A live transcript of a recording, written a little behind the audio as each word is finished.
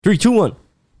3, 2, 1.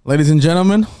 Ladies and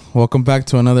gentlemen, welcome back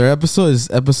to another episode. It's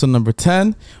episode number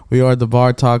 10. We are the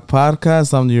Bar Talk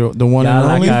Podcast. I'm the one and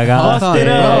only.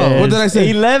 What did I say?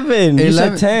 11. You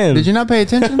said 10. Did you not pay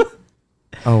attention?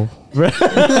 Oh.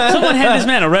 Someone hand this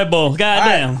man a Red Bull.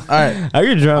 Goddamn. All right. Are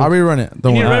you drunk? I'll rerun it.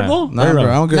 Don't You need worry. a Red Bull? Nah, bro,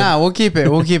 I'm good. Nah, we'll keep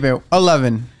it.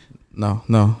 11. No.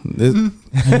 You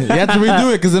have to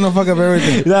redo it because then they'll fuck up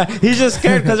everything. Nah, he's just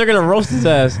scared because they're going to roast his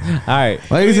ass. All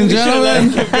right. Ladies and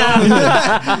gentlemen.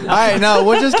 All right, no,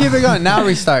 we'll just keep it going. Now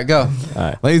restart. Go. All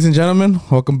right. Ladies and gentlemen,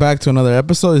 welcome back to another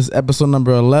episode. It's episode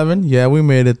number 11. Yeah, we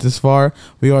made it this far.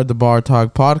 We are the Bar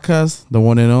Talk Podcast, the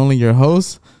one and only, your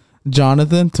host,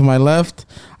 Jonathan. To my left,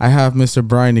 I have Mr.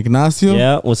 Brian Ignacio.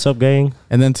 Yeah, what's up, gang?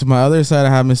 And then to my other side, I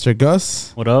have Mr.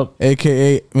 Gus, What up?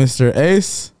 a.k.a. Mr.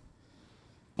 Ace.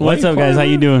 What's up, guys? How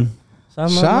you doing?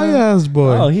 Shy ass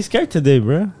boy. Oh, he's scared today,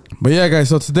 bro. But yeah, guys,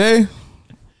 so today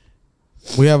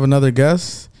we have another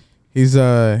guest. He's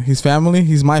family.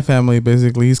 He's my family,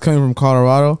 basically. He's coming from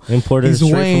Colorado. Imported He's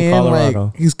straight weighing from in Colorado.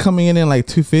 like he's coming in like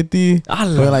 250,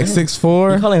 but like You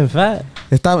 6'4". call him fat?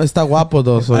 Está guapo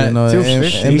though, so you know.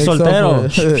 He's soltero.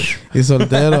 He's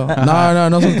soltero.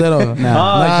 No soltero.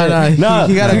 No.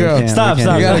 He got a girl. Stop. He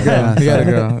got a girl. He got a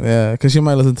girl. Yeah, because she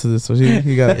might listen to this, so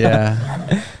he got it.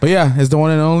 Yeah. But yeah, it's the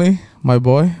one and only, my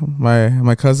boy,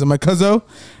 my cousin,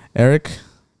 Eric.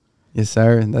 Yes,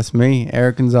 sir. That's me,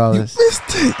 Eric Gonzalez.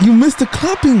 You missed the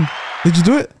clapping. Did you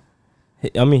do it?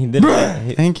 I mean, he did.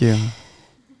 Thank you.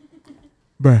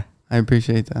 Bruh. I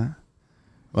appreciate that.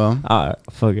 Well,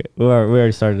 Fuck it. We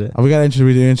already started it. We gotta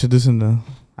introduce him though.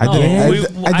 I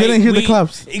didn't hear the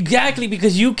claps. Exactly,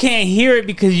 because you can't hear it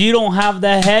because you don't have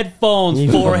the headphones,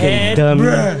 You forehead. fucking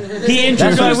dummy.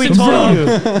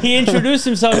 He introduced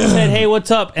himself and said, "Hey,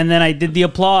 what's up?" And then I did the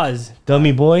applause.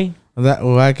 Dummy boy.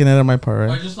 I can edit my part,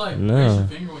 right? just like No. raise your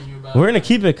finger when you're about We're going to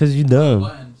keep it because you dumb.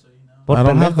 button, so you know. I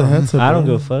don't have the headset. I don't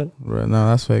bro. give a fuck. Bruh, no,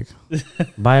 that's fake.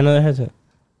 Buy another headset.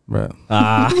 Bruh.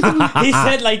 He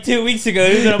said like 2 weeks ago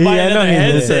he was gonna buy another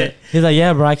headset. He's like,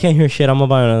 yeah, bro, I can't hear shit. I'm going to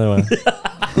buy another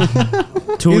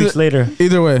one. 2 weeks later.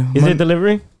 Either way. Is it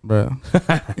delivery? Bruh.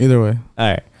 Either way.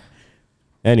 All right.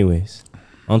 Anyways,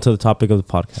 on to the topic of the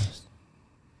podcast.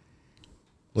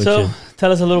 Which So is-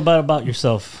 tell us a little bit about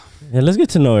yourself. yeah, let's get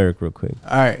to know Eric real quick.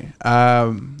 all right.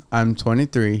 I'm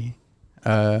 23.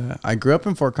 I grew up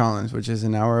in Fort Collins, which is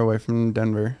an hour away from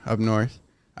Denver, up north,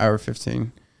 hour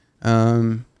 15.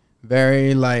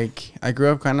 Very like I grew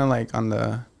up kind of like on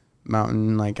the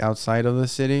mountain, like outside of the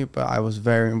city, but I was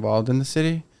very involved in the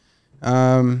city.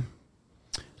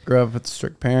 Grew up with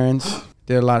strict parents.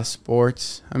 Did a lot of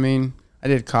sports. I mean, I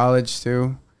did college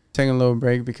too. Taking a little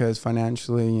break because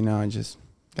financially, you know, I just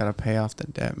gotta pay off the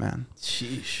debt, man.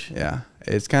 Sheesh. Yeah,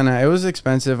 it was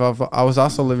expensive. I was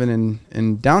also living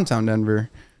in downtown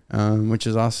Denver, which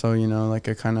is also, you know, like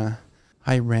a kind of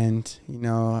high rent, you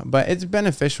know, but it's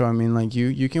beneficial. I mean, like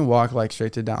you can walk like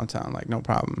straight to downtown, like no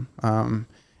problem.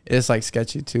 It's like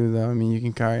sketchy too, though. I mean, you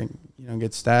can kind of, you know,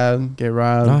 get stabbed, get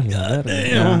robbed.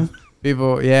 Yeah.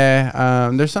 People,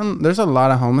 yeah. There's a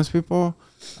lot of homeless people.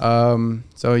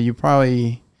 So you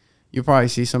probably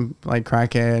see some like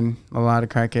crackhead, a lot of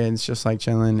crackheads just like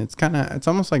chilling. It's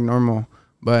almost like normal,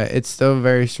 but it's still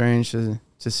very strange to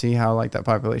see how like that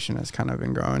population has kind of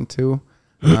been growing too.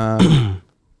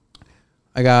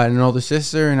 I got an older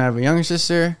sister and I have a younger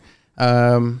sister.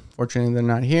 Fortunately, they're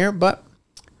not here, but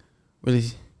really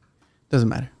doesn't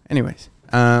matter. Anyways,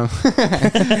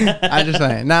 I just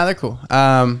like, nah, they're cool.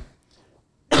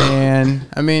 And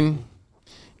I mean,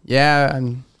 yeah,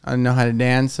 I know how to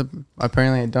dance.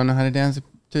 Apparently, I don't know how to dance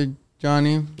to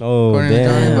Johnny. Oh, According to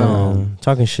Johnny, damn.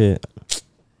 Talking shit.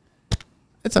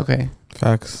 It's okay.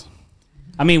 Facts.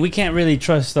 I mean, we can't really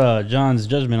trust John's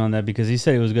judgment on that because he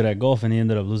said he was good at golf and he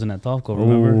ended up losing that golf course.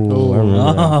 Remember? Ooh, I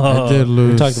remember that. I did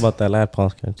lose. We talked about that last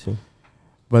podcast too.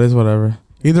 But it's whatever.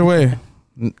 Either way,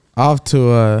 off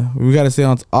to we gotta stay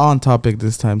on topic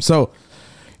this time. So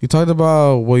you talked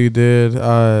about what you did.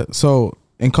 So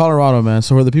in Colorado, man.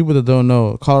 So for the people that don't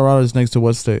know, Colorado is next to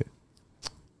what state?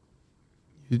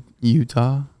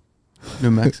 Utah, New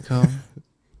Mexico,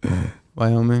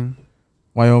 Wyoming.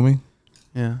 Wyoming.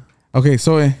 Yeah. Okay,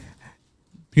 so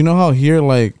you know how here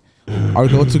like our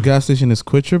go-to gas station is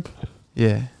Quick Trip?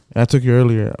 Yeah. I took you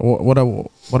earlier. What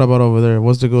about over there?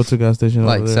 What's the go-to gas station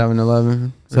Like over there?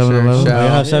 7-Eleven. 7-Eleven? Do you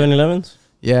have 7-Elevens?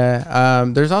 Yeah.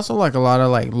 There's also like a lot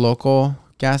of like local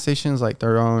gas stations, like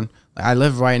their own. Like, I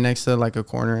live right next to like a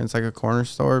corner. It's like a corner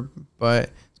store, but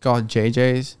it's called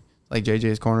JJ's, like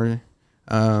JJ's Corner.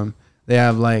 They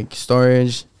have like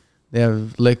storage. They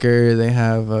have liquor. They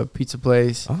have a pizza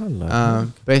place. Oh, I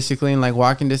love Basically in like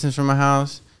walking distance from my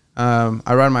house.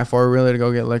 I ride my 4-wheeler to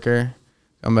go get liquor.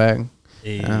 come back.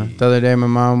 Hey. The other day, my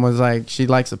mom was like, she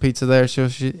likes the pizza there.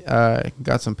 She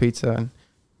got some pizza and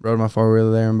rode my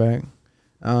 4-wheeler there and back.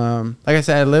 Like I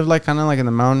said, I live like kind of like in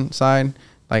the mountainside,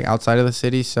 like outside of the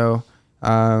city. So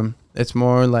it's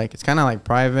more like, it's kind of like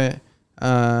private.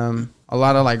 A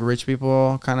lot of like rich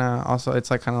people kind of also, it's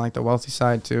like kind of like the wealthy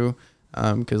side too.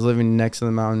 Because living next to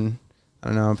the mountain, I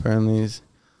don't know, apparently it's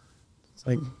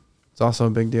like, it's also a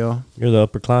big deal. You're the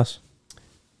upper class.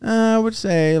 I would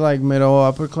say like middle,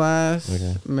 upper class,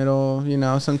 Okay. middle, you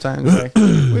know, sometimes like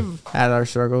we've had our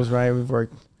struggles, right? We've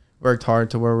worked hard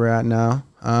to where we're at now.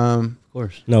 Of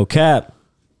course. No cap.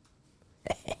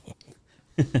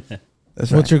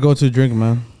 That's What's your go-to drink,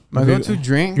 man? my go-to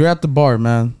drink? You're at the bar,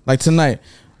 man. Like tonight,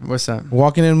 What's that?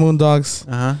 walking in Moondogs.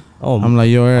 Uh-huh. Oh, I'm like,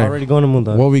 yo, all right, already going to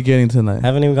Moondog. what we getting tonight?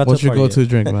 Haven't even got What's to your the party go-to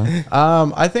drink, man?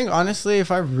 I think honestly, if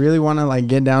I really want to like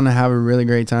get down and have a really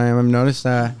great time, I've noticed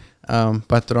that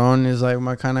Patron is like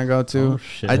my kind of go-to. Oh,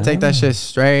 shit. I take that shit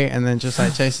straight and then just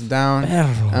like chase it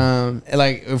down.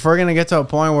 Like if we're gonna get to a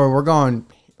point where we're going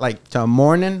like to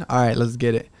morning, all right, let's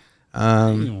get it.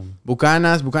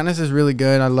 Bucanas is really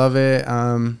good. I love it.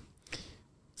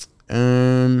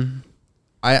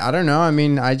 I don't know. I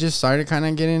mean, I just started kind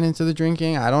of getting into the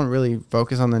drinking. I don't really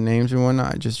focus on the names and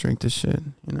whatnot. I just drink this shit,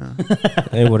 you know.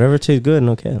 Hey, whatever tastes good,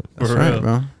 no cap. That's For right, real.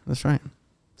 bro. That's right.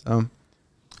 So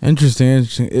Interesting.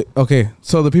 Okay,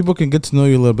 so the people can get to know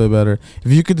you a little bit better.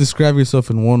 If you could describe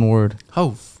yourself in one word,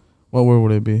 what word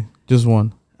would it be? Just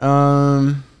one.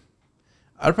 I'd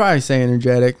probably say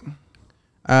energetic.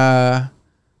 I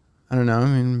don't know. I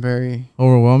mean, very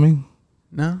Overwhelming?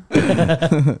 no,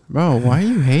 bro. Why are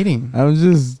you hating? I'm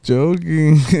just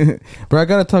joking. Bro, I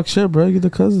gotta talk shit, bro. You're the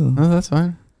cousin. No, that's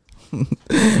fine.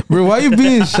 Bro, why you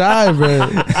being shy, bro?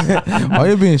 Why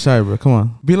you being shy, bro? Come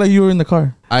on. Be like you were in the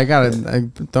car. I gotta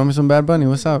throw me some Bad Bunny.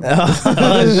 What's up? Oh, shit.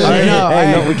 I know,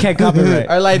 Hey, I- no, we can't copyright.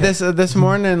 Or like this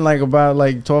morning, like about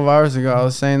like 12 hours ago, I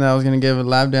was saying that I was gonna give a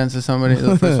lap dance to somebody.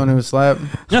 The first one who was slapped.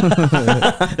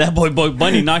 That boy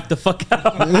Bunny knocked the fuck out.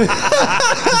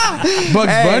 Bugs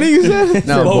Bunny, you said?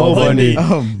 No, Bo Bunny.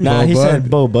 Oh, Nah, he said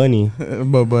Bo Bunny.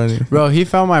 Bo Bunny. Bro, he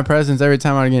felt my presence every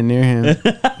time I would get near him.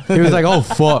 He was like, "Oh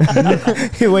fuck."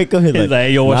 He wake up, he's He's like, like,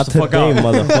 hey, yo, watch not the fuck today, out.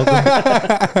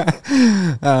 motherfucker.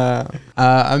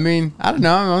 I mean, I don't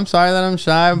know. I'm sorry that I'm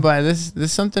shy, but this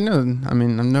is something new. I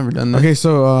mean, I've never done that. Okay,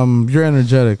 so you're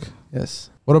energetic. Yes.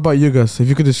 What about you, Gus? If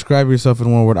you could describe yourself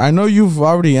in one word. I know you've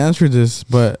already answered this,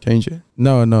 but Change it.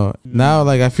 no. Now,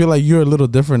 like, I feel like you're a little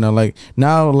different now. Like,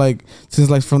 now, like, since,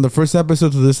 like, from the first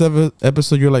episode to this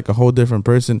episode, you're, like, a whole different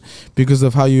person because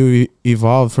of how you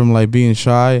evolved from, like, being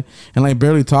shy and, like,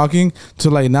 barely talking to,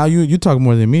 like, now you talk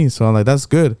more than me. So, I'm like, that's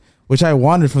good, which I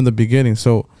wanted from the beginning.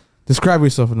 So, describe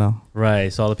yourself now.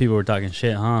 Right, so all the people were talking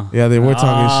shit, huh? Yeah, they were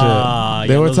talking shit.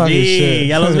 They were talking shit.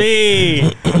 Yellows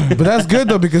me. But that's good,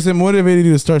 though, because it motivated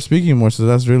you to start speaking more. So,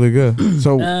 that's really good.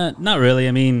 So, Not really.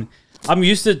 I mean, I'm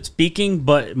used to speaking,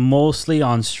 but mostly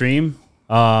on stream.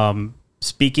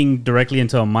 Speaking directly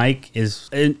into a mic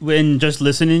when just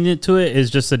listening to it is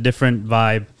just a different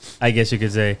vibe, I guess you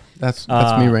could say. That's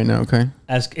me right now. Okay.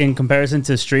 As in comparison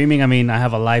to streaming, I mean, I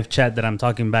have a live chat that I'm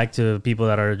talking back to people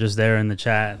that are just there in the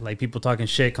chat. Like people talking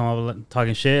shit, come up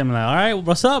talking shit. I'm like, all right,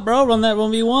 what's up, bro? Run that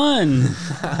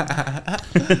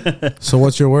 1v1. so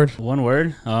what's your word? One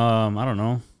word? I don't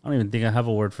know. I don't even think I have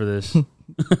a word for this. I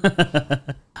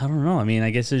don't know. I mean, I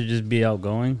guess it'd just be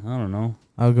outgoing. I don't know.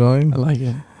 Outgoing? I like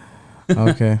it.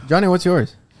 Okay. Johnny, what's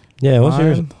yours? Yeah, what's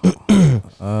yours?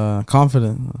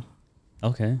 Confident.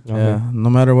 Okay. Yeah. No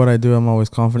matter what I do, I'm always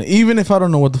confident. Even if I don't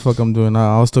know what the fuck I'm doing,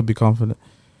 I'll still be confident.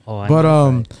 Oh, I But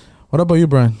know, what about you,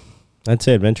 Brian? I'd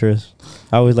say adventurous.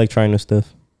 I always like trying new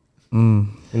stuff. You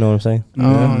know what I'm saying?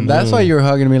 Oh, that's why you were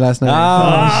hugging me last night.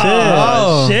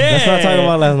 Oh, shit. That's what I talking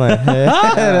about last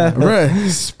night. Bruh,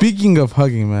 speaking of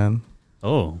hugging, man.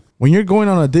 Oh. When you're going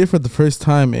on a date for the first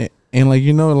time and like,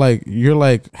 you know, like you're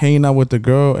like hanging out with the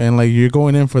girl and like you're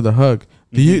going in for the hug.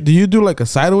 Do you do like a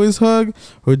sideways hug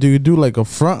or do you do like a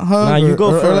front hug? Nah, you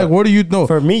go for like what do you know?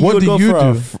 For me, what you would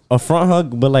go do? for a front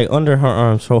hug, but like under her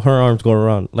arms, so her arms go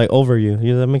around, like over you.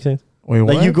 Does that make sense? Wait,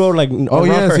 Like what? you go like Oh, around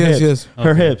yes, her hips. Okay.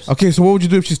 Her hips. Okay, so what would you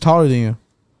do if she's taller than you?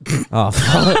 Oh,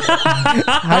 fuck.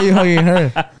 How you hugging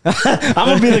her? I'm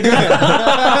gonna be the girl.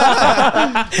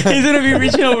 He's going to be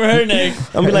reaching over her neck.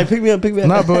 I'm gonna be like, pick me up, pick me up.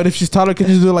 No, but if she's taller, can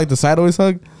you do like the sideways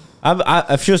hug?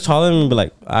 If she was taller than me, I'd be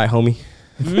like, all right, homie.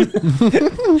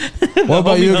 What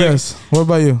about you hug. guys? What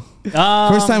about you?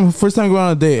 First time you go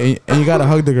on a date and you gotta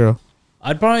hug the girl.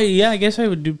 I'd probably, I guess I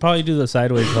would probably do the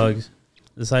sideways hugs.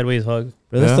 the sideways hug.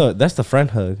 But that's the friend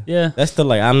hug. Yeah. That's the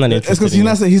like I'm not interested. It's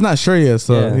because he's not sure yet,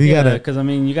 so Yeah. you gotta. Because I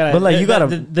mean, you gotta. But like you gotta,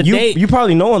 the date. you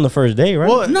probably know on the first day, right?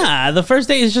 Well, Nah, the first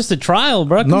date is just a trial,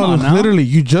 bro. Come No, on now. literally,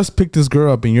 you just picked this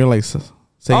girl up and you're like saying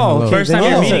hello. okay. First time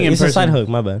then you're it's a- meeting in it's a side person. hug.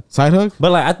 My bad. Side hug?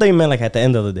 But like I thought you meant like at the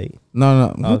end of the date. No.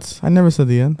 Oh. What? I never said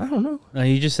the end. I don't know.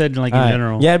 You just said like in Alright.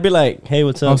 general. Yeah, it'd be like, hey,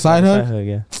 what's up? Oh, side hug?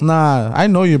 Yeah. Nah, I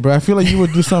know you, bro. I feel like you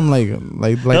would do something like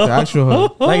the actual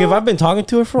hug. Like if I've been talking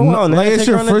to her for a while, and then Like I it's take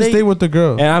her your on a first date with the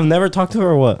girl. and I've never talked to her,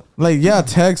 or what? Like yeah,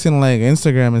 text and like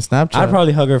Instagram and Snapchat. I'd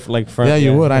probably hug her for like friends. Yeah,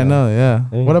 you would. I know. Yeah.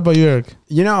 Yeah. What about you, Eric?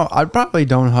 You know, I'd probably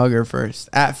don't hug her first.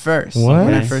 At first. What?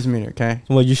 When I first meet her, okay?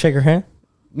 Well, you shake her hand?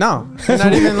 No.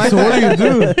 Not even like So what do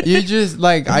you do? You just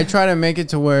like I try to make it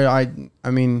to where I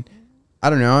mean I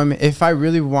don't know. I mean, if I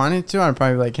really wanted to, I'd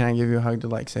probably like, can I give you a hug to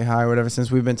like say hi or whatever? Since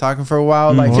we've been talking for a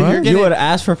while, like if What? you're You getting, would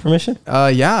ask for permission?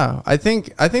 yeah, I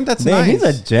think that's Damn, nice. he's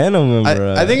a gentleman,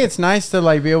 bro. I think it's nice to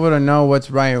like be able to know what's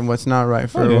right and what's not right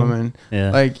for Okay. a woman. Yeah.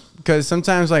 Like, because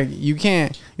sometimes like you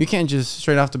can't just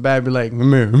straight off the bat be like,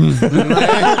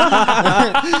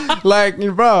 like,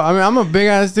 bro. I mean, I'm a big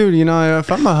ass dude. You know,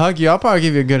 if I'm gonna hug you, I'll probably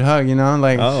give you a good hug. You know,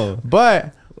 like,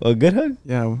 but a good hug?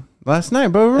 yeah. Last night,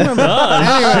 bro. Remember?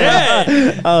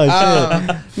 Anyway. Oh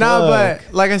shit! No, but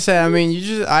like I said, I mean,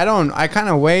 I kind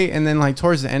of wait, and then like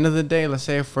towards the end of the day, let's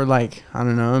say if we're like, I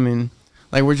don't know, I mean,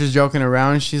 like we're just joking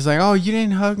around, and she's like, "Oh, you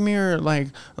didn't hug me," or like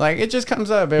it just comes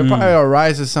up. It probably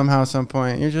arises somehow, at some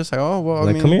point. You're just like, "Oh, well, I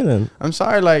Like, mean, come here then. I'm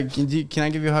sorry. Like, can I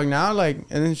give you a hug now?" Like,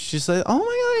 and then she's like, "Oh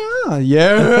my god,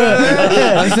 yeah,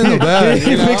 that's in the bag."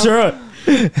 You know? Fix her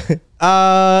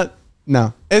up.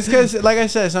 No, it's because, like I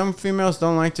said, some females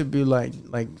don't like to be like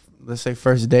let's say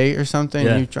first date or something.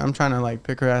 Yeah. I'm trying to like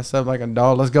pick her ass up like a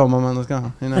doll. Let's go, mama. Let's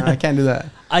go. You know, I can't do that.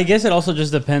 I guess it also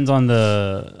just depends on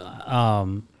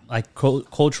the like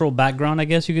cultural background, I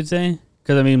guess you could say.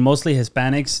 Because I mean, mostly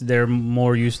Hispanics, they're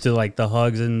more used to like the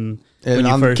hugs and when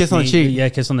you first kiss on the meet, cheek. yeah,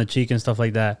 kiss on the cheek and stuff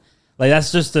like that. Like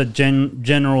that's just a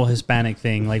general Hispanic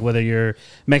thing. Like whether you're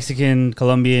Mexican,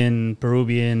 Colombian,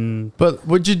 Peruvian. But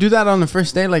would you do that on the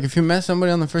first date? Like if you met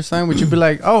somebody on the first time, would you be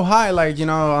like, "Oh, hi," like, you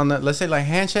know, on the, let's say like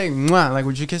handshake, mwah, like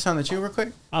would you kiss her on the cheek real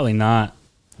quick? Probably not.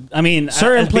 I mean,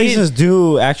 Certain places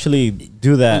do actually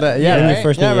do that. Yeah, when you right?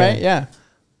 first Yeah, meet, right, yeah.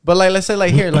 But like, let's say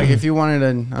like here, like if you wanted to,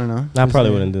 I don't know. I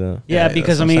probably wouldn't do that. Yeah, Yeah,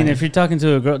 because that's I what I'm mean, saying. if you're talking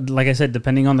to a girl, like I said,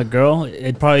 depending on the girl,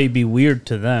 it'd probably be weird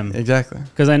to them. Exactly.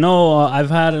 Because I know I've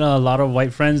had a lot of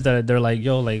white friends that they're like,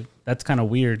 "Yo, like that's kind of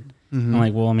weird." Mm-hmm. I'm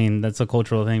like, "Well, I mean, that's a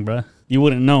cultural thing, bro. You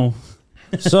wouldn't know."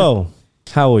 So,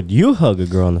 how would you hug a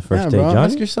girl on the first yeah, date, bro. Johnny?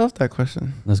 Ask yourself that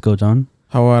question. Let's go, John.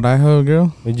 How would I hug a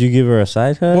girl? Would you give her a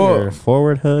side hug Well- or a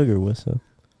forward hug or what's up?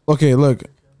 Okay, look,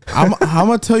 I'm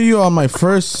gonna tell you on my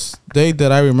first date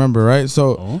that I remember, right?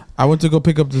 So Oh. I went to go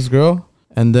pick up this girl,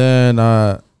 and then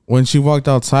when she walked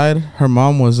outside, her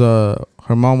mom was at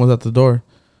the door.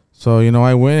 So you know,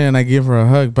 I went and I gave her a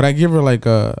hug, but I gave her like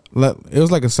it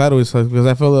was like a sideways hug because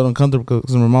I felt a little uncomfortable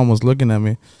because my mom was looking at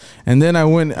me. And then I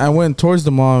went towards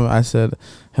the mom. I said,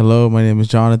 "Hello, my name is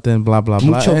Jonathan." Blah blah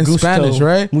blah in Spanish,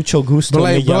 right? Mucho gusto. But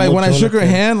like me llamo when I shook her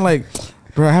Jonathan. hand, like,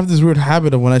 bro, I have this weird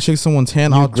habit of when I shake someone's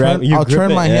hand, You I'll grip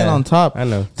turn it, my hand yeah. on top I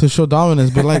know. to show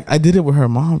dominance. But like I did it with her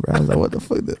mom, bro. I was like, what the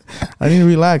fuck? I need to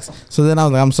relax. So then I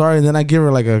was like, I'm sorry. And then I give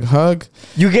her like a hug.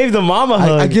 You gave the mom a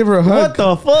hug. I give her a hug. What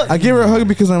the fuck? I give her a hug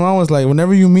because my mom was like,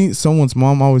 whenever you meet someone's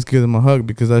mom, always give them a hug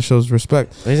because that shows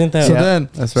respect. Isn't that? So Yeah, then,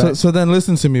 that's so, right. so then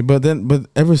listen to me. But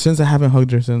ever since I haven't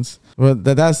hugged her since. But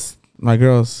that's my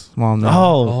girl's mom now.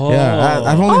 Oh. Yeah,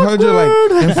 I've only hugged her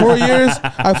like in 4 years.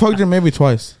 I've hugged her maybe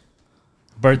twice.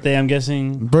 Birthday, I'm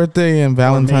guessing. Birthday and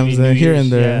Valentine's maybe Day New here Year's,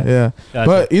 and there. Yeah. Gotcha.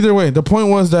 But either way, the point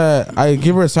was that I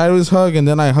give her a sideways hug and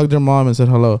then I hugged her mom and said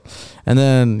hello. And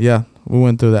then yeah, we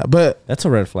went through that. But That's a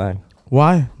red flag.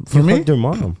 why? For You me? hugged your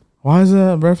mom. Why is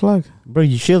that a red flag? Bro,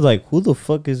 she was like, who the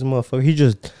fuck is this motherfucker? He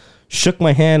just shook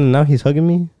my hand and now he's hugging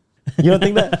me. You don't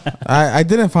think that? I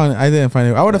didn't find it.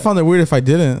 I would have found it weird if I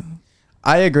didn't.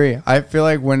 I agree. I feel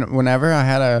like whenever I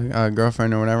had a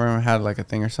girlfriend or whenever I had like a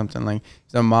thing or something, like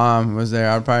the mom was there,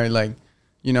 I'd probably like,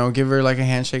 you know, give her like a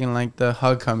handshake and like the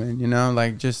hug coming, you know,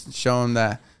 like just show him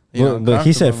that. You know, But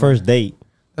he said comfortable. first date.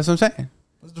 That's what I'm saying.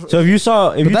 So if you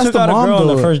that's took the out a mom, girl on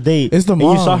the though. first date It's the and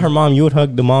you saw mom. her mom, you would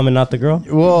hug the mom and not the girl?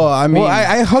 Well, I mean, Well,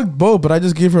 I hugged both, but I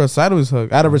just gave her a sideways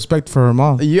hug out of respect for her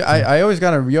mom. you always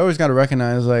gotta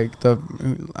recognize like I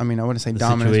wouldn't say The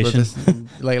dominance, but situation.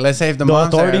 this, like let's say if the The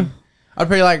mom's authority? there, I'd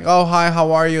probably like, oh hi,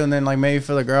 how are you? And then like maybe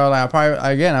for the girl, like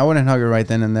I wouldn't hug her right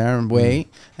then and there and wait,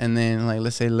 and then like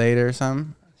let's say later or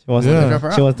something. She wants, Yeah.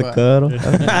 she wants to But- cuddle.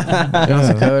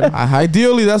 Yeah.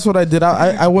 Ideally, that's what I did.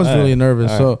 I was All really right,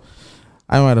 nervous. all So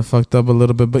I might have fucked up a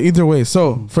little bit, but either way.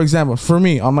 So, for example, for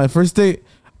me on my first date,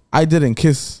 I didn't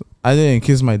kiss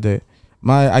my date.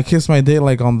 I kissed my date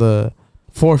like on the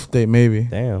 4th date, maybe.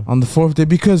 Damn. On the 4th date,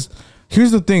 because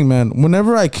here's the thing, man.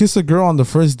 Whenever I kiss a girl on the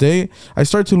first date, I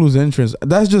start to lose interest.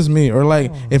 That's just me. Or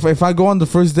like if I go on the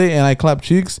first date and I clap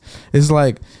cheeks, it's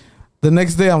like the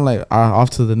next day I'm like off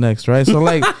to the next, right? So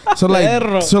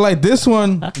like this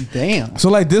one. Damn. So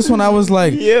like this one, I was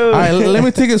like, all right, let me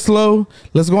take it slow.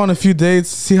 Let's go on a few dates,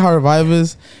 see how her vibe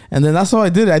is, and then that's how I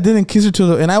did it. I didn't kiss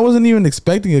her and I wasn't even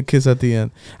expecting a kiss at the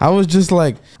end. I was just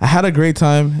like, I had a great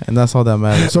time, and that's all that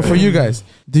matters. So for you guys,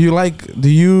 do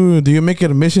you make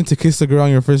it a mission to kiss a girl on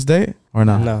your first date or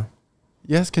not? No.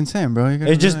 Yes, consent, bro.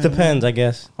 It just depends, I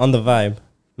guess, on the vibe.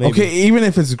 Maybe. Okay, even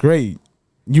if it's great,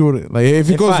 you would like if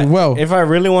it goes well. If I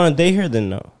really want to date her, then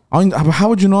no. How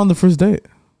would you know on the first date?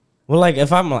 Well, like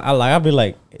if I'll be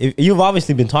like, if you've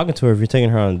obviously been talking to her if you're taking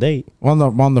her on a date.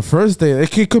 On the first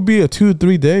date, it could be a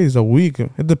 2-3 days, a week.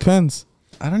 It depends.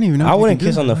 I don't even know. I wouldn't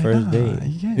kiss on the first date.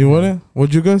 Yeah. You wouldn't?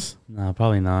 Would you guys? No,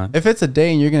 probably not. If it's a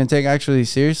date and you're gonna take actually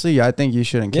seriously, I think you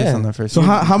shouldn't kiss Yeah. on the first. So date.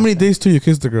 how many days till you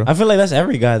kiss the girl? I feel like that's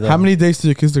every guy though. How many days till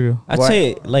you kiss the girl? I'd What?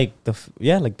 say like the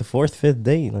 4th, 5th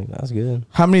date. Like that's good.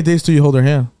 How many days till you hold her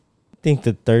hand? I think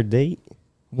the 3rd date.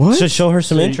 What? Should show her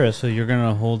some interest. So you're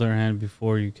gonna hold her hand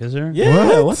before you kiss her?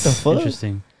 Yeah. What the fuck,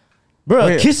 Interesting. bro?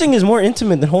 Wait. Kissing is more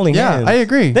intimate than holding Yeah, hands. I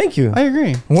agree. Thank you. I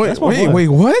agree. That's my boy. Wait,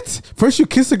 what? First you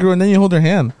kiss the girl and then you hold her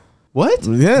hand. What?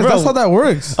 Yeah, Bro. that's how that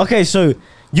works. Okay, so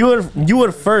you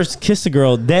would first kiss the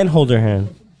girl, then hold her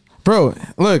hand. Bro,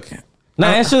 look.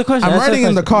 Now answer the question. I'm Answer riding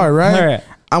in the car, right? All right.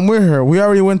 I'm with her. We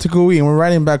already went to go eat and we're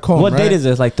riding back home. What right? date is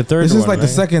this? Like the 3rd? This one, is like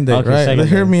right? the 2nd date, Okay, right? second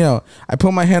Hear date. me out. I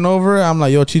put my hand over her. I'm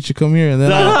like, yo, Chicha, come here. And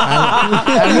then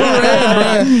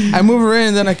I move her in,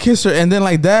 and then I kiss her. And then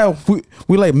like that,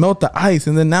 we like melt the ice.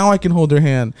 And then now I can hold her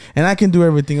hand. And I can do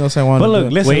everything else I want But to look,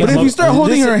 do. listen. Wait, But if you start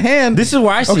holding her hand. This is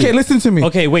where I see. Okay, it. listen to me.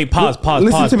 Okay, wait, pause.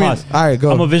 Listen to me. Pause. All right, go.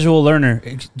 I'm a visual learner.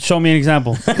 Show me an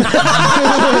example.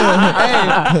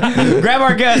 Grab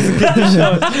our guest.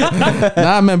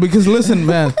 Nah, man, because listen,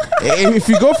 man, if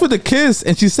you go for the kiss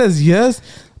and she says yes,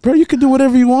 bro, you can do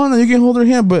whatever you want and you can hold her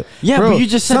hand. But Yeah, bro, but you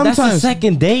just said that's the sometimes-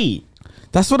 2nd date.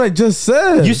 That's what I just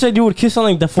said. You said you would kiss on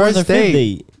like the 4th or 5th date.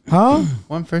 date. huh?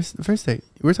 First date.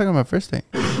 We're talking about first date.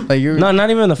 Like you're. No, not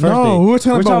even the first No, date. we were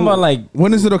talking about like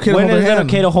when is it okay to when hold is her it hand?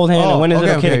 okay to hold hand and when is it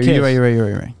okay to kiss?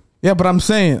 You're right. Yeah, but I'm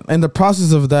saying in the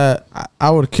process of that, I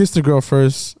would kiss the girl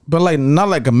first, but like not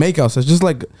like a makeout. So it's just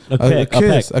like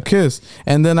a kiss,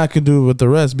 and then I could do it with the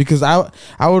rest because I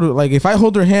would like if I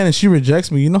hold her hand and she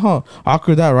rejects me, you know how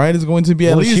awkward that ride is going to be.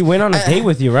 At Well, least she went on a date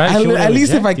with you, right? She wouldn't At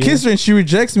least if I reject you. kiss her and she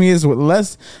rejects me, is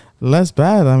less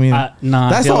bad. I mean,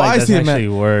 Nah, that's I feel how like I that's see it, actually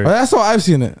man. worse. That's how I've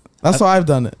seen it. That's how I've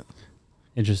done it.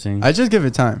 Interesting. I just give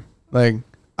it time. Like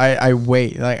I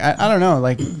wait. Like I don't know.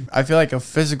 Like I feel like a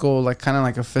physical, like kind of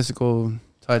like a physical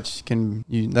touch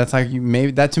that's how you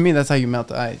maybe that to me that's how you melt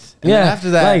the ice. And then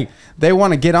after that, like, they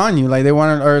want to get on you. Like they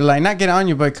want to, or like not get on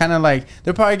you, but kind of like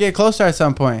they'll probably get closer at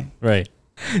some point. right.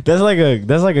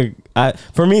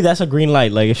 For me, that's a green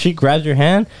light. Like if she grabs your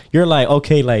hand, you're like,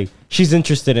 okay, like she's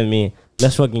interested in me.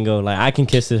 Let's fucking go. Like I can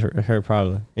kiss her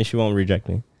probably, and she won't reject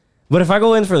me. But if I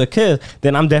go in for the kiss,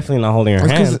 then I'm definitely not holding her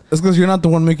hand. It's because you're not the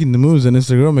one making the moves, and it's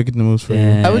the girl making the moves for you.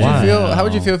 Yeah. How would Wow. you feel? How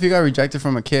would you feel if you got rejected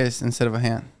from a kiss instead of a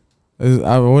hand?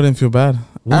 I wouldn't feel bad.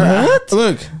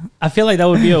 Look, I feel like that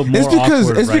would be a more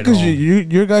awkward it's ride because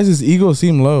home. your guys' ego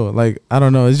seem low. Like I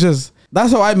don't know. It's just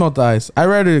that's how I melt the ice. I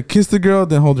rather kiss the girl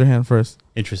than hold her hand first.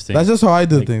 Interesting. That's just how I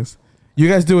do Like- things. You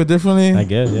guys do it differently. I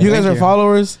guess. Yeah. You guys Thank are you.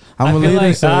 followers. I'm I a feel leader.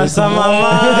 like so that's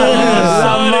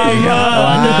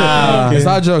it's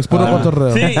not jokes. Puro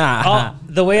cotorreo.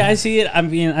 See, the way I see it, I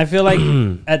mean, I feel like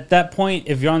at that point,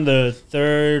 if you're on the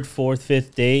 3rd, 4th,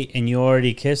 5th date and you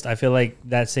already kissed, I feel like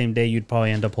that same day you'd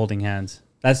probably end up holding hands.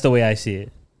 That's the way I see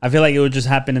it. I feel like it would just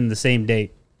happen in the same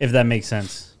date, if that makes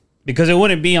sense. Because it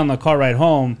wouldn't be on the car ride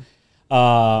home.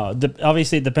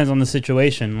 Obviously, it depends on the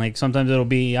situation. Like sometimes it'll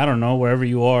be, I don't know, wherever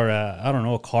you are. I don't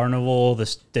know, a carnival, the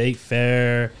state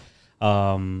fair,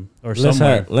 or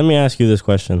somewhere. Let me ask you this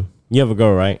question. You have a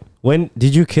girl, right? When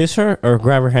did you kiss her or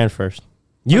grab her hand first?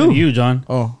 You, John.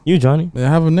 Oh, You, Johnny. I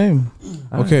have a name.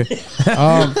 Okay.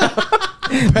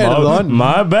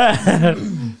 My bad.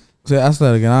 So ask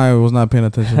that again. I was not paying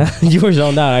attention. You were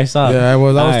zoned out. I saw. Yeah, I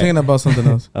was. I was Alright. thinking about something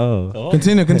else. Oh.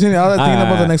 Continue. I was thinking about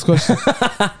the Alright. next question.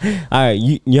 All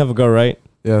right. You have a girl, right?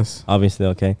 Yes. Obviously.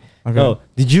 Okay. Okay. Oh,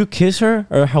 did you kiss her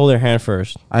or hold her hand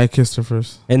first, I kissed her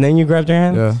first. and then you grabbed her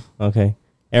hand? Yeah. Okay.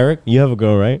 Eric, you have a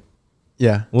girl, right?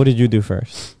 Yeah. What did you do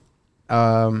first?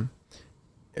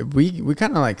 we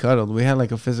kind of like cuddled. We had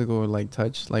like a physical like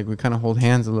touch. Like we kind of hold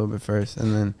hands a little bit first,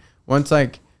 and then once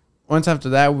after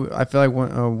that, I feel like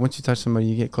once you touch somebody,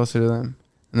 you get closer to them,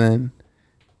 and then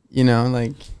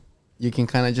like you can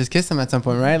kind of just kiss them at some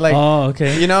point, right? Like, oh,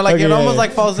 okay. Like Okay, it yeah, almost yeah.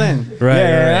 like falls in. Right,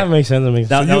 That makes sense. That makes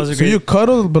sense. That was a So great. you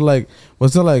cuddled, but like,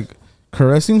 was it like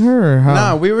caressing her or how?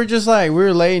 No, we were just like we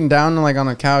were laying down like on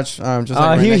a couch, just like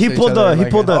right he next to each pulled other, the he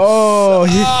like, pulled the. Oh,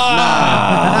 he,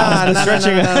 Nah.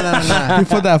 he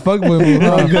put that fuckboy move.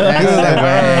 Huh?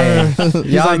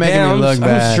 Exactly. Y'all like, making "Damn, me look I'm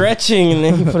bad. stretching, and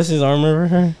then he puts his arm over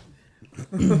her.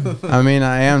 I mean,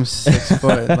 I am 6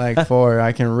 foot, like 4.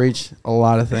 I can reach a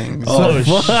lot of things. Oh,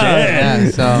 fuck. shit. Yeah,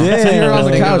 so Yeah. So you're on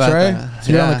the Think couch, about right? that.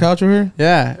 So you're on the couch with her?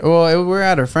 Yeah. Well, we're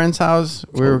at a friend's house.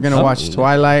 We were gonna watch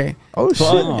Twilight. Oh shit!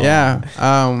 Oh.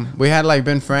 Yeah. We had like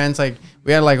been friends. Like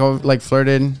we had like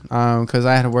flirted. Because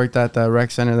I had worked at the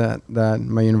rec center that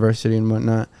my university and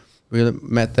whatnot. We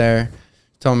met there.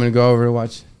 Told me to go over to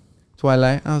watch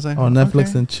Twilight. I was like, On Netflix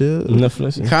okay. and chill.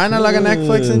 Netflix. Kind of like a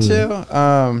Netflix and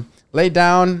chill. Laid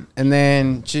down, and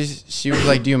then she was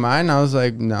like, "Do you mind?" I was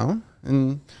like, "No,"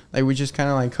 and like we just kind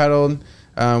of like cuddled.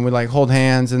 We like hold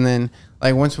hands, and then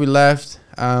like once we left,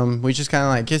 we just kind of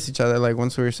like kissed each other. Like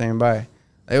once we were saying bye,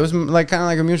 it was like kind of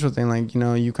like a mutual thing. Like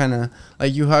you kind of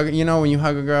like you hug. When you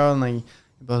hug a girl and like you're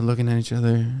both looking at each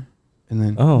other, and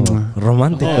then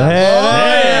Romantic.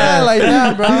 yeah, like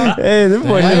that, bro. Hey, this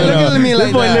boy Why you living looking at me this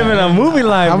like boy that? living a movie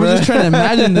life. I was just trying to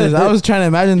imagine this. I was trying to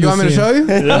imagine You this. want me to show you?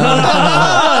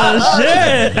 Oh,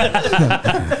 shit.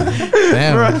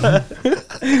 Damn.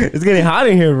 It's getting hot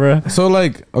in here, bro. So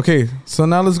like, okay, so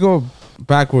now let's go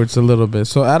backwards a little bit.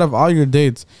 So out of all your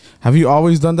dates, have you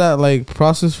always done that like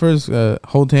process first,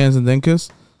 hold hands and then kiss,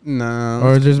 No.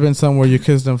 or there's been some where you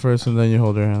kiss them first and then you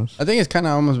hold their hands, I think it's kind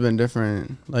of almost been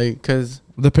different. Like, cause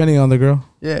depending on the girl?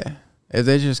 yeah, if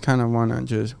they just kind of want to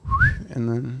just, and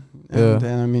then, Yeah.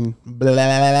 then I mean, blah, blah,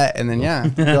 blah, blah, and then yeah,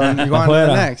 you go on to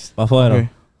the next. Afuera. Okay.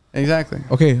 Exactly.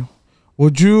 Okay,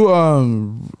 would you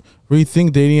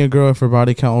rethink dating a girl if her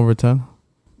body count over 10?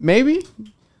 Maybe,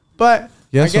 but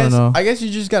Yes I guess or no? I guess you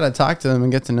just gotta talk to them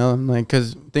and get to know them. Like,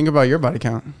 cause think about your body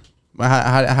count.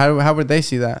 How would they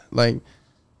see that? Like,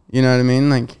 you know what I mean?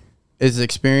 Like, is it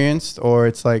experienced, or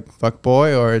it's like fuck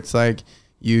boy, or it's like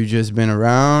you just been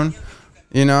around,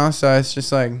 So it's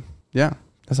just like, yeah,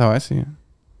 that's how I see it.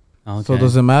 Okay. So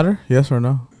does it matter? Yes or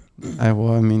no? I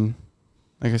mean,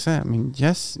 like I said,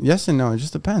 yes and no. It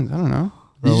just depends. I don't know.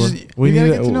 Bro, We gotta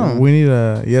get to know 'em. we need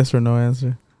a yes or no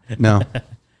answer. No.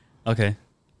 Okay.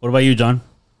 What about you, John?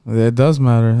 It does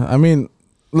matter. I mean,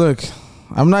 look,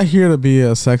 I'm not here to be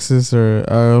a sexist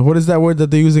or what is that word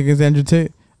that they use against Andrew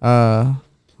Tate?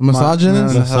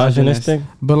 Misogynist. Misogynistic.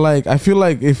 But like, I feel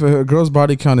like if a girl's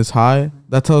body count is high,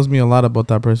 that tells me a lot about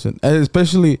that person, and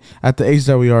especially at the age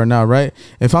that we are now, right?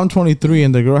 If I'm 23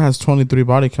 and the girl has 23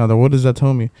 body count, then what does that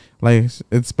tell me? Like,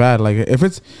 it's bad. Like, if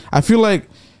it's, I feel like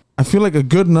a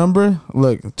good number.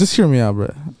 Look, just hear me out,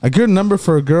 bro. A good number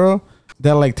for a girl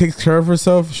that like takes care of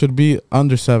herself should be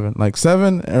under 7. Like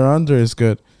 7 or under is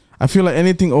good. I feel like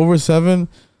anything over 7,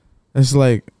 it's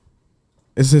like,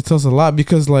 it tells a lot,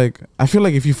 because like I feel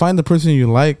like if you find the person you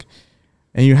like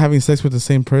and you're having sex with the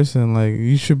same person, like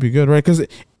you should be good, right? Because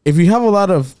if you have a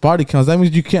lot of body counts, that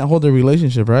means you can't hold a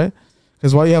relationship, right?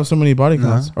 Because why you have so many body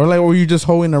counts, or like were you just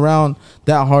holding around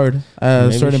that hard at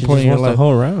a certain point in your life?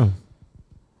 Whole round.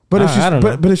 But if I she's don't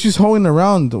know. but if she's holding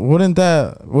around, wouldn't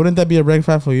that be a red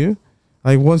flag for you?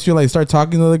 Like once you like start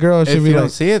talking to the girl, she'll If be you like, don't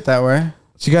see it that way.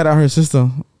 she got it out her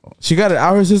system. She got it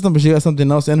out her system, but she got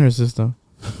something else in her system.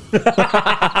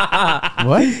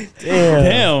 What?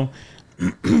 Damn.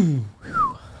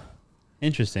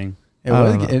 Interesting.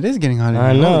 It is getting hot.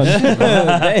 I know.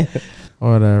 Damn.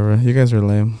 Whatever. You guys are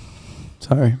lame.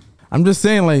 Sorry. I'm just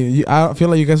saying, like, I feel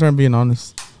like you guys aren't being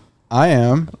honest. I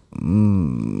am.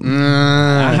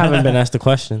 I haven't been asked the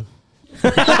question.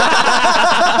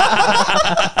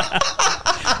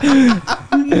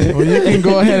 Well, you can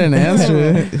go ahead and answer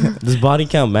it. Does body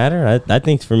count matter? I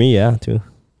think for me, yeah, too.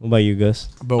 What about you, Gus?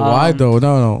 But why though?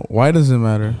 No. Why does it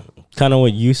matter? Kind of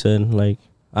what you said. Like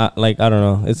I don't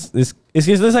know. It's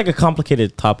like a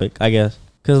complicated topic, I guess.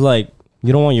 Cause like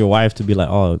you don't want your wife to be like,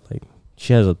 oh, like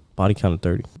she has a body count of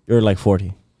 30 or like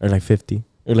 40 or like 50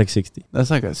 or like 60. That's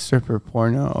like a stripper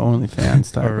porno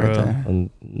OnlyFans type right there.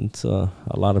 And it's a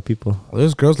lot of people.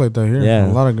 There's girls like that here. Yeah.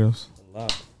 A lot of girls.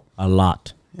 A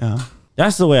lot. Yeah.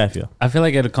 That's the way I feel. I feel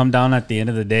like it'll come down at the end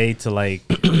of the day to like,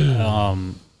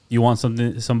 you want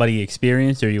somebody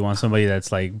experienced, or you want somebody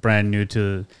that's like brand new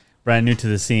to brand new to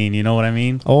the scene. You know what I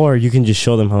mean? Or you can just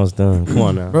show them how it's done. Come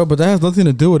on now. Bro, but that has nothing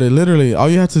to do with it. Literally, all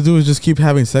you have to do is just keep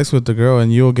having sex with the girl,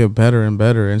 and you'll get better and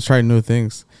better and try new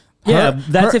things. Yeah,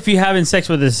 that's if you're having sex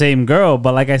with the same girl.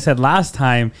 But like I said last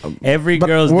time, every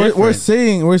girl's different.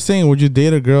 We're saying, would you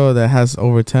date a girl that has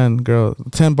over 10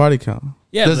 body count?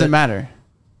 Yeah, Doesn't matter.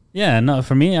 Yeah, no,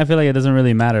 for me, I feel like it doesn't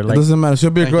really matter. Like, it doesn't matter.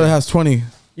 She'll be a girl that has 20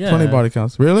 body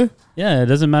counts. Really? Yeah, it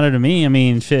doesn't matter to me. I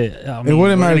mean, shit. I mean, it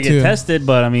wouldn't matter to get you. tested,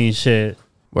 but I mean, shit.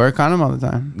 Wear a condom all the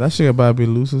time. That shit about to be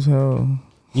loose as hell.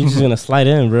 You just gonna slide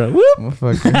in, bro. Whoop.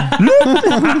 Motherfucker.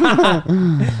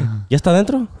 ¿Ya está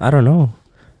dentro? I don't know.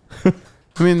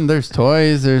 I mean, there's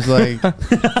toys. There's like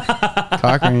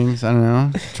cock rings. I don't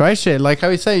know. Try shit. Like how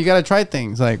we say, you gotta try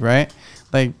things. Like right.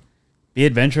 Like Be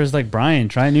adventurous like Brian.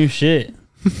 Try new shit.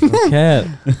 Okay.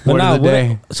 Word of the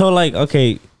day. So like,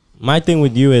 okay, my thing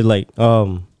with you is like,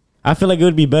 I feel like it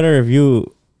would be better if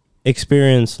you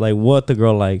experience like what the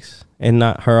girl likes and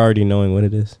not her already knowing what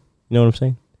it is. You know what I'm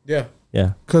saying? Yeah.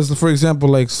 Yeah. Because for example,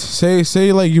 like say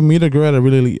like you meet a girl at a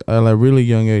really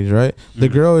young age, right? The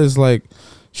girl is like,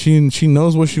 she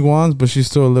knows what she wants, but she's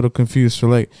still a little confused. So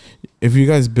like, if you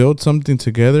guys build something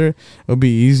together, it'll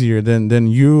be easier than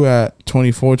you at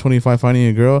 24, 25 finding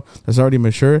a girl that's already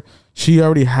mature. She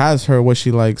already has what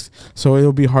she likes, so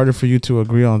it'll be harder for you to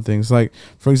agree on things. Like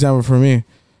for example, for me,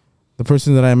 the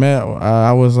person that I met,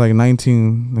 I was like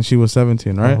 19 and she was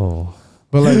 17, right? Oh.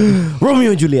 But like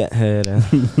Romeo and Juliet.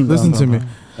 listen to me.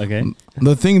 Okay.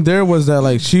 The thing there was that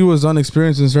like she was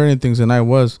unexperienced in certain things and I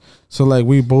was, so like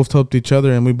we both helped each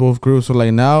other and we both grew. So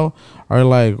like now are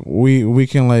like we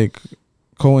can like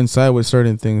coincide with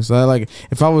certain things. Like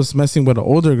if I was messing with an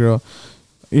older girl,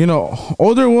 you know,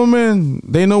 older women,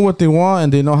 they know what they want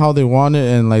and they know how they want it,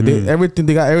 and like they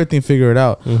got everything figured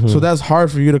out. So that's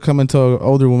hard for you to come and tell an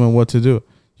older woman what to do.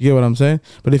 You get what I'm saying?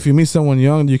 But if you meet someone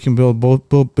young, you can build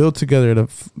together to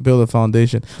build a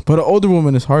foundation. But an older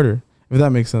woman is harder, if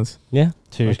that makes sense. Yeah.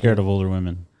 So you're scared of older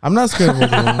women. I'm not scared of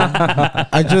older women.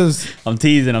 I'm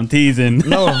teasing.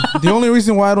 No, the only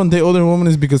reason why I don't date older women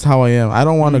is because how I am. I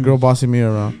don't want a girl bossing me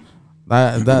around.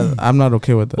 That I'm not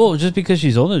okay with that. Well, just because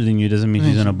she's older than you doesn't mean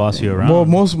she's gonna boss you around. Well,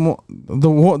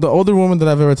 the older woman that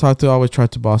I've ever talked to always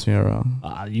tried to boss me around.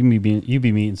 You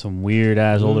be meeting some weird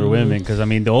ass older women, because I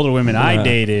mean the older women I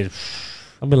dated.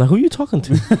 I'll be like, who you talking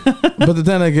to? But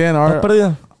then again,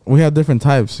 we have different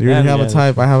types. You have a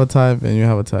type, I have a type, and you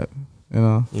have a type. You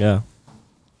know. Yeah.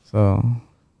 So,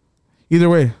 either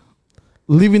way,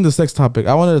 leaving the sex topic,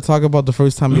 I wanted to talk about the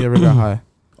first time you ever got high.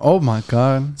 oh my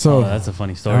god. So That's a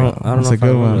funny story. I don't that's know a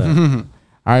good one.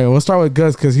 All right, we'll start with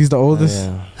Gus because he's the oldest.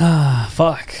 Yeah.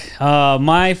 Fuck.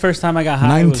 My first time I got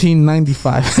high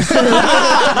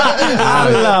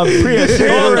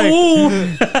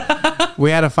 1995.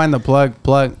 We had to find the plug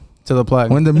to the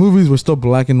plug. When the movies were still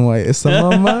black and white. It's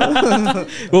when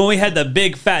we had the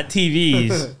big fat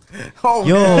TVs. Yo,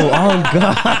 oh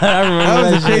god, I remember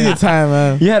that was a crazy time,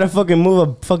 man. You had to fucking move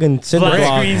a fucking cinder Flat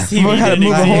block. screen TV. We had to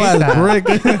move a whole ass brick.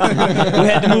 We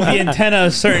had to move the antenna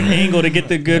a certain angle to get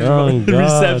the good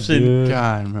reception. Dude.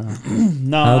 God, bro.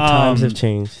 No, How times have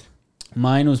changed.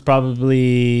 mine was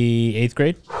probably 8th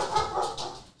grade,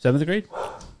 7th grade.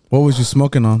 What was you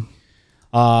smoking on?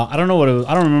 I don't know what it was.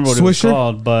 I don't remember what it was Swisher?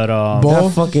 called, but Bowl?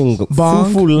 That fucking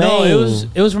Bong? foo-foo no, lane.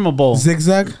 it was from a bowl.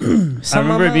 Zigzag? I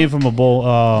remember it being from a bowl.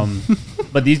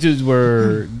 But these dudes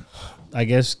were, I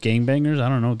guess, gangbangers. I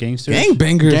don't know, gangsters.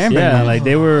 Gangbangers. Yeah, like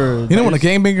they were. You know what a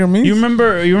gangbanger means? You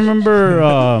remember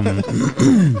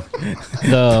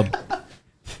the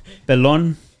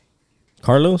Pelon?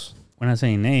 Carlos? We're not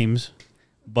saying names,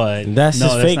 but That's no,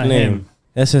 his fake not name. him.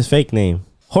 That's his fake name.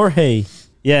 Jorge.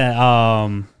 Yeah,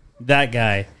 that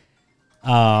guy.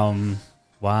 Wow.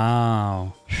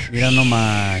 Mira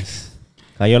nomás.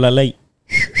 Cayó la ley.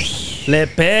 Le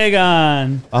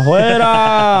pegan.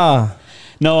 Afuera.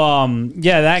 No,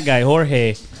 yeah, that guy,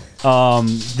 Jorge.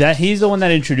 That he's the one that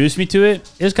introduced me to it.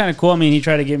 It was kind of cool. I mean, he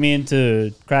tried to get me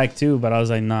into crack too, but I was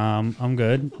like, nah, I'm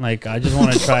good. Like, I just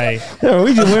want to try. Yeah,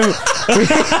 we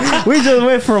just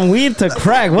went from weed to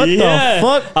crack. What the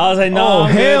fuck? I was like, no,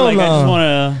 I'm hell good. Like, I just no. want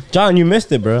to. John, you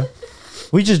missed it, bro.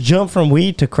 We just jumped from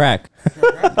weed to crack.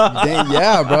 Dang,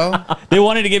 yeah, bro. They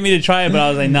wanted to get me to try it, but I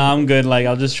was like, nah, I'm good. Like,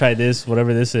 I'll just try this,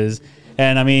 whatever this is.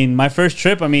 And I mean, my first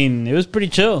trip, I mean, it was pretty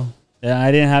chill.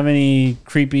 I didn't have any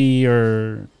creepy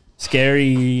or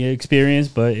scary experience,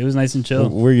 but it was nice and chill.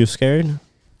 Were you scared?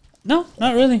 No,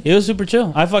 not really. It was super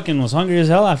chill. I fucking was hungry as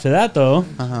hell after that, though.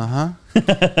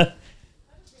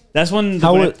 That's when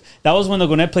that was when the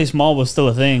Gwinnett Place Mall was still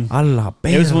a thing.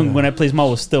 It was when Gwinnett Place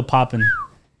Mall was still popping.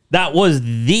 That was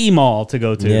the mall to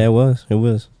go to. Yeah, it was. It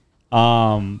was.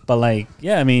 But like,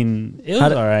 yeah, I mean, it was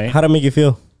all right. How'd it make you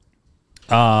feel?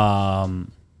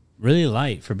 Really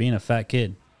light for being a fat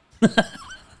kid.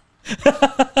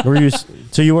 Were you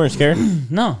so you weren't scared?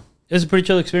 No, it was a pretty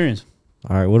chill experience.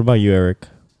 All right. What about you, Eric?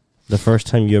 The first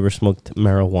time you ever smoked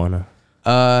marijuana?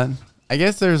 I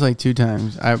guess there's like 2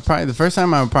 times. The first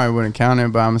time I probably wouldn't count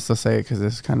it, but I'm gonna still say it because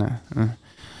it's kind of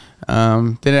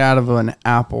did it out of an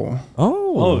apple.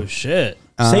 Oh shit!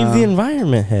 Save the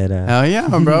environment, head ass. Hell yeah,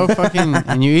 bro! Fucking,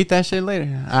 and you eat that shit later.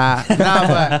 No,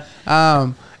 but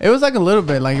it was like a little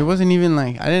bit. Like it wasn't even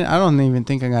like I don't even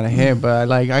think I got a hit, but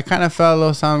like I kind of felt a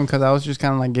little something because I was just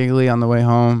kind of like giggly on the way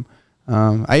home.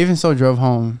 I even still drove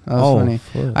home. That was funny.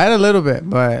 Fuck. I had a little bit,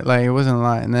 but like it wasn't a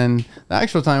lot. And then the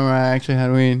actual time where I actually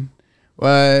had weed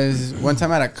was one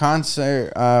time at a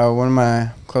concert. One of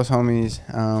my close homies,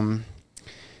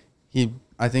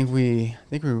 I think we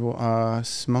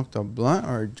smoked a blunt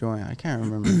or a joint. I can't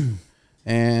remember.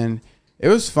 And it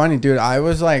was funny, dude. I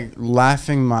was like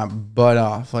laughing my butt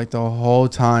off like the whole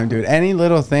time, dude. Any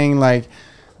little thing, like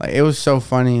it was so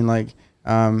funny. Like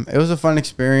it was a fun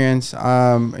experience.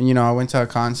 You know, I went to a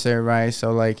concert, right?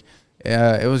 So like,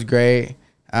 it was great.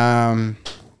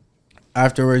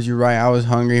 Afterwards, you're right. I was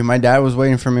hungry. My dad was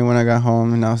waiting for me when I got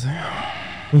home, and I was like,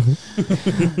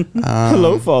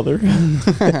 "Hello, father."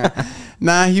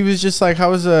 Nah, he was just like,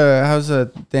 how's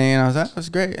the thing? And I was like, that was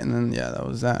great. And then yeah, that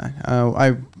was that.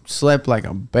 I slept like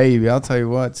a baby. I'll tell you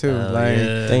what, too. Like,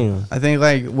 damn. I think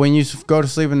like when you go to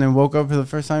sleep and then woke up for the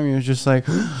first time, you was just like,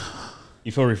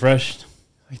 you feel refreshed.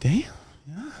 Like, damn,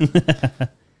 yeah.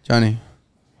 Johnny.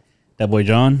 That boy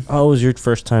John. How was your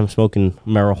first time smoking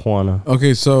marijuana?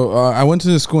 Okay, so I went to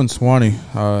this school in Swanee.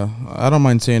 I don't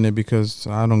mind saying it because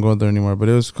I don't go there anymore, but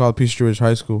it was called Peachtree Ridge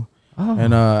High School. Oh.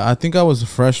 And I think I was a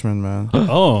freshman, man.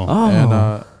 Oh. And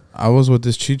I was with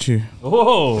this Chichi.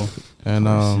 Oh. And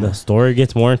the story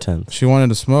gets more intense. She wanted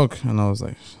to smoke, and I was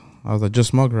like,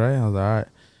 just smoke, right? I was like, all right.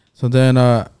 So then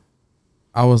I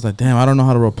was like, damn, I don't know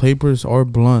how to roll papers or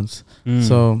blunts.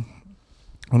 So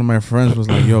one of my friends was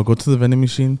like, yo, go to the vending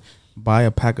machine, buy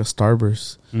a pack of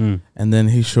Starbursts. And then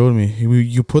he showed me,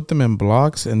 you put them in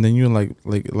blocks, and then you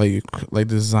like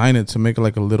design it to make it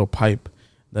like a little pipe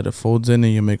that it folds in,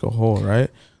 and you make a hole, right?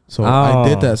 So I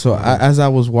did that. So as I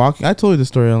was walking, I told you the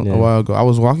story a while ago. I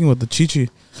was walking with the Chichi,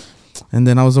 and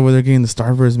then I was over there getting the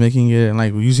Starburst, making it, and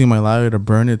like using my lighter to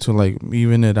burn it to like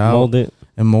even it out,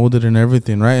 mold it and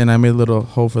everything, right? And I made a little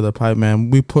hole for the pipe,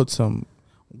 man. We put some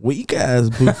weak ass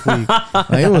boot freak.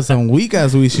 Like it was some weak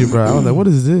ass weed shit, bro. I was like, what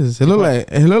is this? It looked like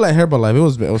Herbalife.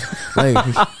 It was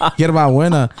like get about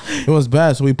winner. It was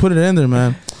bad. So we put it in there,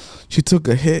 man. She took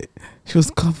a hit. She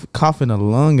was coughing a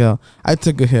lung out. I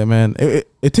took a hit, man.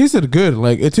 It tasted good.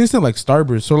 Like it tasted like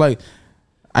Starburst. So like,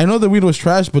 I know the weed was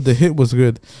trash, but the hit was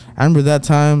good. I remember that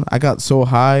time I got so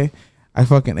high, I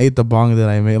fucking ate the bong that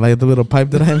I made, like the little pipe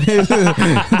that I made,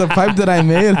 the pipe that I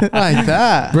made, like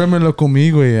that. Brémelo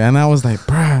conmigo, and I was like,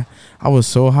 bruh. I was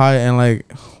so high, and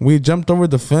like we jumped over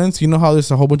the fence. You know how there's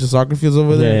a whole bunch of soccer fields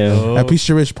over there at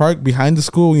Peachtree Ridge Park behind the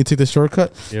school when you take the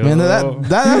shortcut. Man,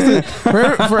 that's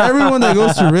for everyone that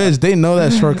goes to Ridge, they know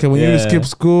that shortcut. When you skip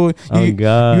school, you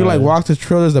like walk the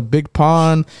trail. There's a big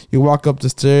pond. You walk up the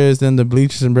stairs, then the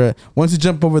bleachers, and bro, once you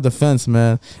jump over the fence,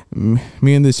 man,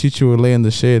 me and this teacher would lay in the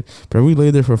shade. Bro, we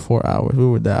lay there for 4 hours. We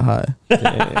were that high.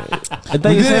 I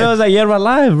thought you said it was like Yerba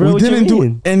Live, bro. We didn't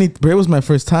do any, bro. It was my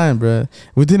first time, bro.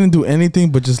 We didn't do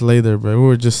anything but just lay there, bro. We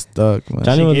were just stuck, man.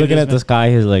 Johnny was looking at the sky.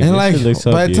 He's like, and like,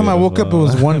 so by the time I woke up, it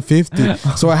was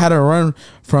 1:50. So I had to run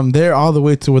from there all the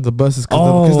way to where the buses,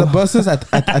 because the buses I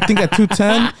think at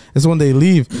 2:10 is when they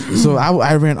leave. So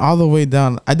I ran all the way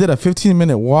down. I did a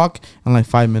 15-minute walk in like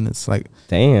 5 minutes. Like,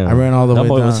 damn, I ran all the way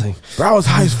down. Like, bro, I was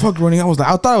high as fuck running. I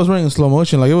thought I was running in slow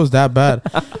motion. Like it was that bad.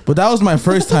 But that was my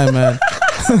first time, man.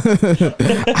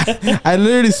 I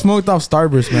literally smoked off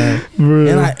Starburst, man,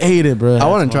 and I ate it, bro. I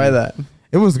want to try that.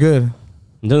 It was good.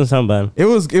 It doesn't sound bad. It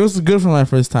was good for my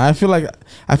first time. I feel like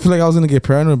I was gonna get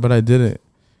paranoid, but I didn't,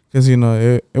 because you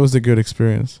know it was a good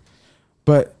experience.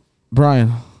 But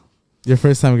Brian, your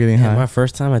first time getting high? My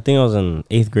first time, I think I was in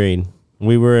 8th grade.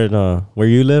 We were at where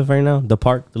you live right now, the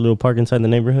park, the little park inside the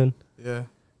neighborhood. Yeah.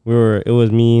 It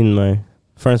was me and my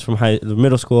friends from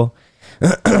middle school.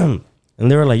 And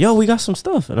they were like, yo, we got some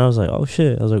stuff. And I was like, oh,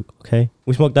 shit. I was like, okay.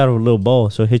 We smoked out of a little bowl,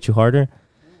 so it hit you harder.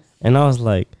 And I was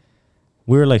like,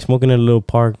 we were like smoking in a little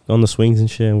park on the swings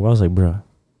and shit. And I was like, bro.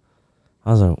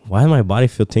 I was like, why does my body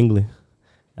feel tingly?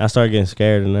 I started getting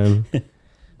scared. And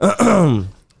then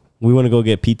we went to go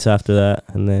get pizza after that.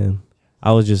 And then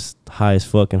I was just high as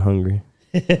fuck and hungry.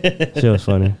 Shit was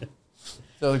funny.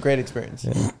 So it was a great experience.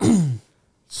 Yeah.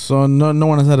 So no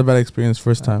one has had a bad experience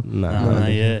first time. Nah.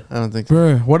 Not yet. I don't think so.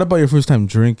 Bro, what about your first time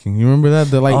drinking? You remember that?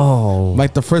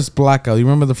 Like the first blackout. You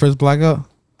remember the first blackout?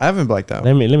 I haven't blacked out.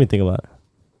 Let me think about it.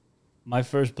 My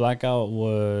first blackout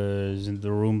was in the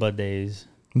Roomba days.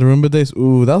 The Roomba days?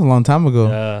 Ooh, that was a long time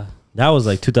ago. That was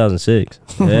like 2006.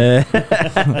 Yeah.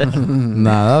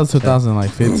 Nah, that was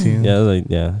 2015. Yeah, it was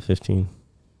like 15.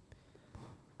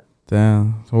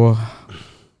 Damn. Well,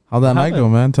 how'd that night go,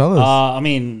 man? Tell us. I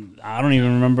mean, I don't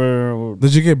even remember.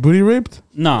 Did you get booty raped?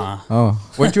 Nah. Oh.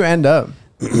 Where'd you end up?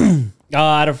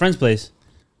 At a friend's place.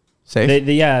 Safe?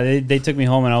 They took me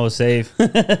home and I was safe.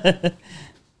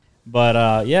 But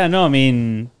I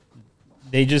mean,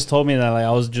 they just told me that like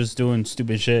I was just doing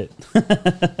stupid shit.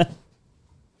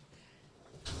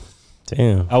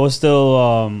 Damn. I was still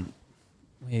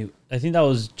I think that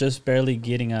was just barely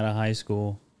getting out of high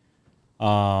school.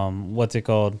 What's it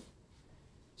called?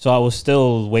 So I was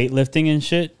still weightlifting and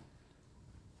shit.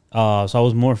 So I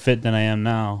was more fit than I am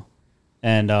now.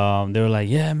 And they were like,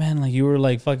 yeah, man, like you were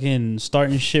like fucking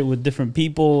starting shit with different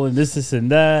people and this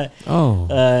and that. Oh.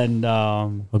 And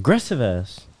Aggressive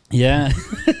ass. yeah.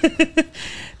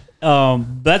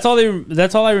 That's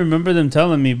all I remember them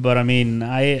telling me, but I mean,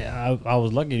 I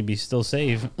was lucky to be still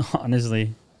safe,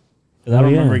 honestly. 'Cause I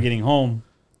don't remember getting home.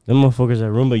 Them motherfuckers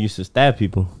at Roomba used to stab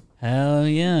people. Hell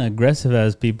yeah, aggressive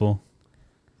ass people.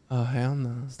 Oh, hell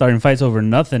no. Starting fights over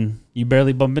nothing. You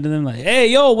barely bump into them like, hey,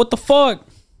 yo, what the fuck?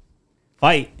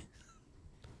 Fight.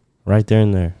 Right there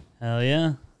and there. Hell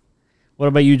yeah. What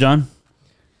about you, John?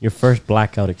 Your first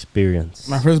blackout experience.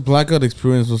 My first blackout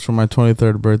experience was for my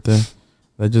 23rd birthday.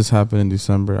 That just happened in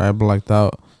December. I blacked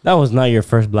out. That was not your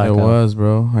first blackout. It was,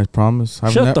 bro. I promise.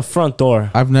 Shut the front door.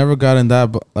 I've never gotten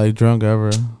that like drunk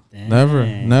ever. Dang.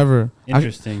 Never.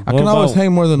 Interesting. I can always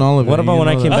hang more than all of it. What about when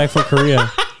I came back from Korea?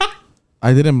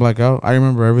 I didn't black out. I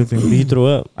remember everything. You threw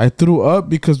up. I threw up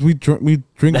because we drink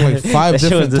like 5 That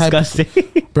shit was different types.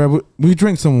 disgusting. Bro, we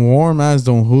drink some warm ass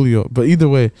Don Julio. But either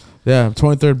way, yeah,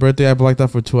 23rd birthday, I blacked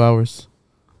out for 2 hours.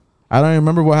 I don't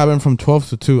remember what happened from 12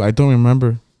 to 2. I don't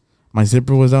remember. My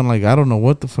zipper was down. Like, I don't know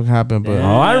what the fuck happened, but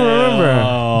I remember.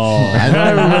 I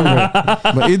don't remember.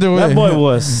 But either way, That boy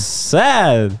was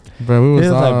sad. bro, we was,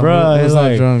 He was all, like, bro, we he was was all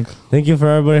like, drunk. Thank you for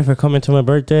everybody for coming to my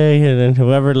birthday. And then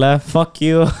whoever left, fuck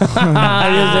you.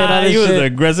 He was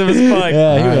aggressive as fuck.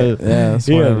 Yeah, he Alright, was. yeah, that's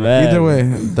he was whatever. mad. Either way,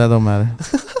 that don't matter.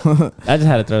 I just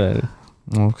had to throw that in.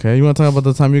 Okay, you want to talk about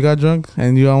the time you got drunk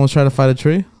and you almost tried to fight a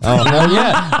tree? Oh, hell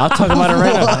yeah. I'll talk about it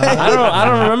right now. I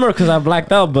don't remember because I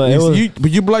blacked out, but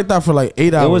But you blacked out for like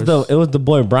 8 hours. it was the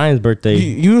boy Brian's birthday.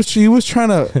 He was trying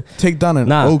to take down an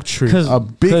oak tree, a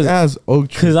big ass oak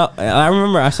tree. Because I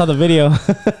remember I saw the video.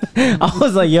 I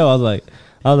was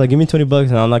like, give me $20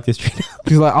 and I'll knock this tree down.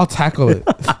 He's like, I'll tackle it.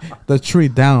 The tree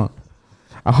down.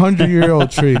 100-year-old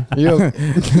tree.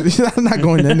 I'm not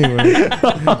going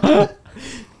anywhere.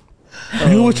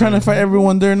 Who was trying to fight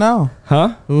everyone there now?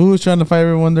 Huh? Who was trying to fight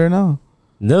everyone there now?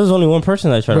 There was only one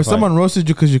person that tried to fight. Someone roasted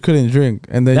you because you couldn't drink,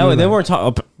 and then they weren't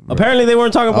talking. Apparently, they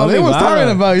weren't talking about me. They was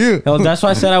talking about you. Hell, that's why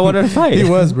I said I wanted to fight. He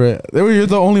was, bro. You're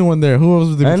the only one there. Who else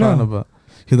was they talking about?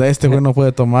 He's like, este güey no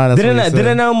puede tomar.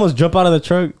 Didn't I almost jump out of the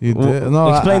truck? You did.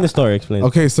 No, explain the story. Explain.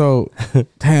 Okay, so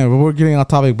damn, we're getting off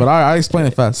topic, but I explain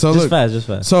it fast. So just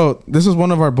fast. So this is one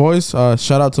of our boys.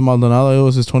 Shout out to Maldonado. It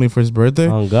was his 21st birthday.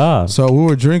 Oh God. So we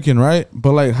were drinking, right?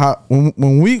 But like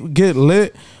when we get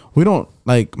lit, we don't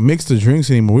like mix the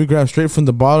drinks anymore. We grab straight from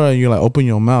the bottle and you like open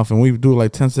your mouth and we do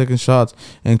like 10-second shots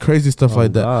and crazy stuff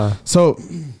like that. God. So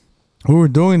we were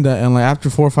doing that, and like after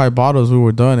 4 or 5 bottles, we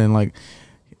were done, and like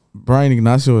Brian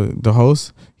Ignacio, the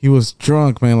host, he was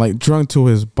drunk, man, like drunk to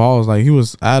his balls, like he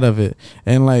was out of it.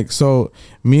 And like, so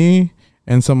me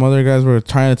and some other guys were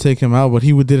trying to take him out, but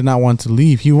he did not want to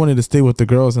leave. He wanted to stay with the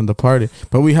girls and the party,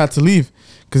 but we had to leave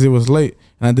because it was late,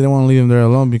 and I didn't want to leave him there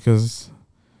alone because,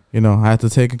 you know, I had to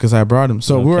take it because I brought him.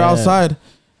 So we were outside,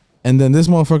 and then this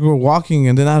motherfucker were walking,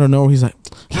 and then I don't know, he's like,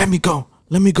 let me go.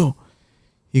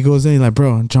 He goes in, he's like,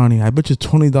 bro, Johnny, I bet you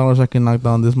 $20 I can knock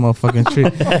down this motherfucking tree.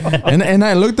 and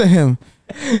I looked at him,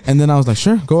 and then I was like,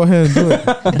 sure, go ahead and do it.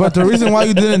 But the reason why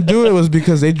you didn't do it was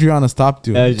because Adriana stopped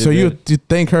you. Yeah, so you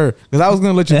thank her, because I was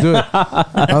going to let you do it. I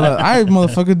was like, all right,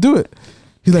 motherfucker, do it.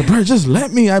 He's like, bro, just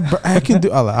let me. I can do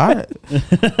it. I was like, all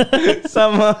right.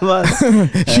 Some of us.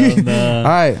 All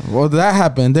right. Well, that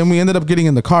happened. Then we ended up getting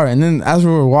in the car. And then as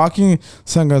we were walking,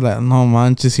 some guy's like, no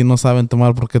manches, si no saben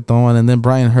tomar porque toman. And then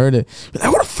Brian heard it. He's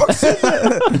like, who the fuck said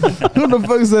that? Who the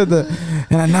fuck said that?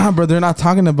 And I, nah, bro, they're not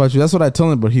talking about you. That's what I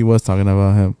told him. But he was talking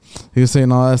about him. He was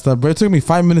saying all that stuff. But it took me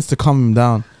 5 minutes to calm him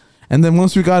down. And then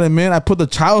once we got him in, I put the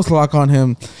child's lock on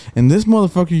him. And this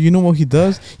motherfucker, you know what he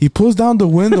does? He pulls down the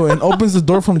window and opens the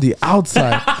door from the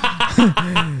outside.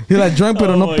 He's like, drunk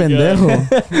pero no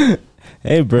pendejo.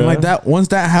 Hey, bro. And like that, once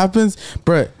that happens,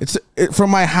 bro,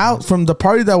 from my house, from the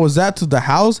party that was at to the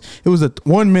house, it was a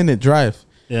 1 minute drive.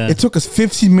 Yeah. It took us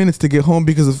 15 minutes to get home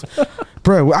because of,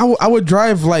 bro, I would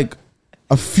drive like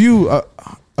a few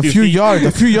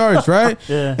yards, right?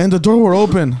 Yeah. And the door will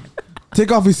open. Take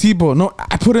off his seatbelt. No,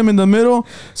 I put him in the middle.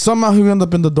 Somehow he ended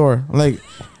up in the door. Like,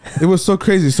 it was so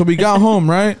crazy. So we got home,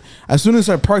 right? As soon as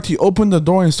I parked, he opened the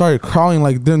door and started crawling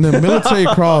like the military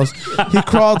crawls. He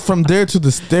crawled from there to the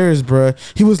stairs, bro.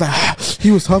 He was like,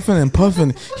 he was huffing and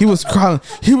puffing. He was crawling.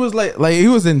 He was like he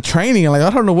was in training. Like, I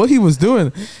don't know what he was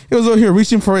doing. He was over here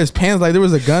reaching for his pants like there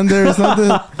was a gun there or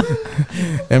something.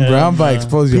 And bro, I'm about to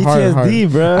expose you hard.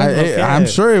 bro. I'm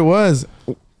sure it was.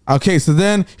 Okay, so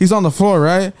then he's on the floor,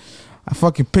 right? I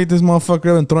fucking picked this motherfucker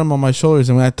up and threw him on my shoulders.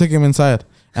 And when I took him inside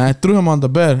and I threw him on the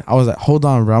bed, I was like, hold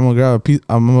on, bro. I'm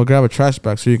gonna grab a trash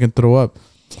bag so you can throw up.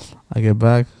 I get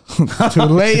back. Too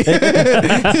late. He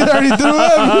already threw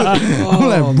up. I'm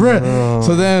like, bro. No.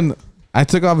 So then I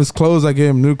took off his clothes. I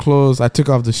gave him new clothes. I took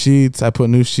off the sheets. I put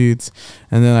new sheets.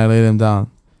 And then I laid him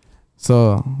down.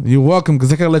 So you're welcome,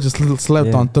 because I could have let you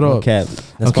slept on throw up.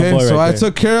 Okay, so I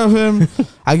took care of him.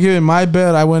 I gave him my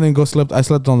bed. I went and slept. I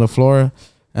slept on the floor.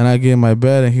 And I gave him my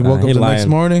bed, and he woke up the next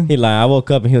morning. He lied. I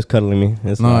woke up and he was cuddling me.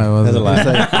 No, it wasn't. That's a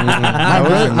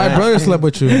lie. My brother slept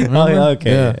with you. Remember? Oh, yeah,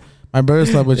 okay. Yeah. My brother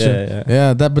slept with you.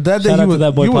 Yeah. That day he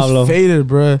was faded,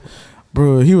 bro.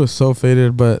 Bro, he was so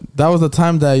faded. But that was the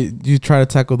time that you tried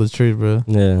to tackle the tree, bro.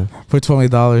 Yeah. For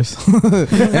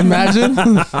 $20.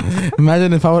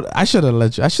 Imagine if I should have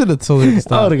let you. I should have told you to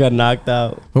stop. I would have got knocked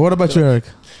out. But what about you, Eric?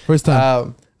 First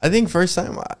time. I think first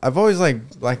time I've always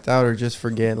like blacked out or just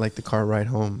forget like the car ride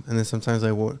home, and then sometimes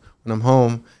like when I'm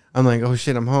home, I'm like, oh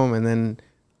shit, I'm home, and then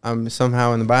I'm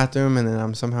somehow in the bathroom, and then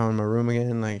I'm somehow in my room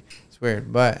again. Like, it's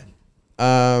weird, but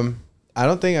I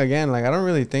don't think, again, like I don't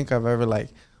really think I've ever like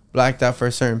blacked out for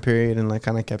a certain period and like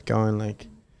kind of kept going. Like,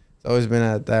 it's always been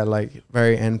at that like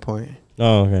very end point.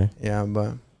 Oh, okay. Yeah,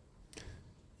 but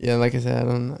yeah, like I said,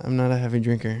 I'm not a heavy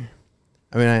drinker.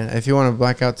 I mean, if you want to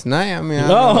black out tonight, I mean, I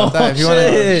don't know about that.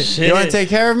 If you want to take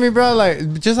care of me, bro,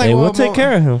 like just like we'll take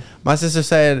care of him. My sister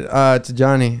said to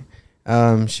Johnny,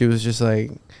 she was just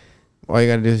like, all you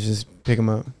gotta do is just pick him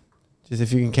up. Just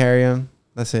if you can carry him,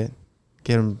 that's it.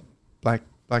 Get him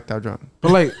blacked out drunk.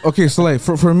 But like, okay, so like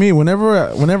for me,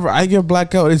 whenever I get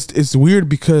blackout, it's weird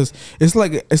because it's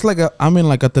like I'm in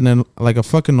like a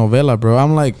fucking novela, bro.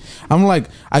 I'm like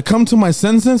I come to my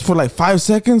senses for like 5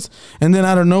 seconds, and then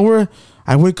out of nowhere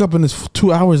I wake up and it's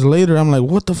 2 hours later. I'm like,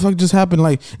 what the fuck just happened?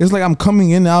 Like, it's like I'm coming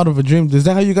in and out of a dream. Is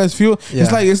that how you guys feel? Yeah.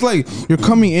 It's like you're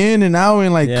coming in and out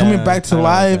and like coming back to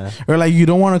life, or like you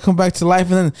don't want to come back to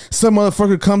life, and then some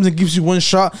motherfucker comes and gives you one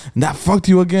shot and that fucked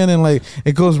you again, and like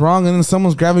it goes wrong, and then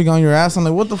someone's grabbing on your ass. I'm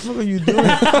like, what the fuck are you doing? Bro,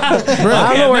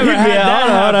 I don't know where he'd be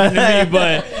at.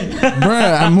 But bro,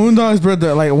 at Moondogs, bro,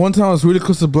 like one time I was really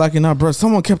close to blacking out, bro.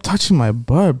 Someone kept touching my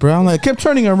butt, bro. I'm like, kept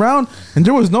turning around and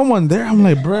there was no one there. I'm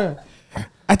like, bro.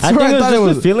 I think it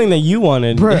was the feeling that you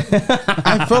wanted, bro.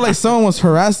 I felt like someone was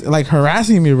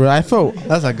harassing me, bro. I felt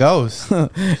that's a ghost. Oh,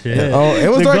 it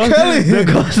was R. Kelly. The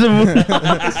ghost of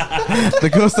Moondogs. The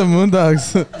ghost of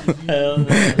Moondogs.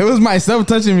 It was myself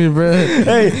touching me, bro.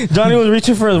 Hey, Johnny was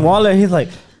reaching for his wallet. He's like,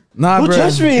 "Nah, who bro.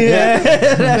 touched me?"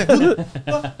 Yeah.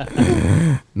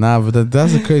 Nah, but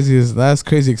that's the craziest. That's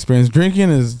crazy experience. Drinking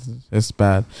is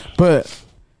bad, but.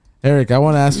 Eric, I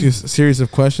want to ask you a series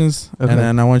of questions, and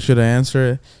then I want you to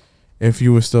answer it if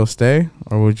you would still stay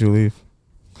or would you leave.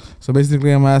 So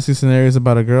basically, I'm going to ask you scenarios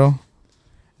about a girl,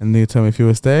 and then you tell me if you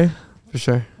would stay. For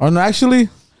sure. Or no, actually,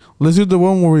 let's do the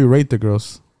one where we rate the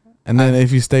girls, and then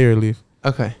if you stay or leave.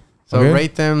 Okay. So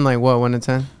rate them like what, 1 to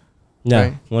 10? Yeah,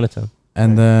 right? 1 to 10.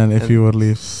 And then if you would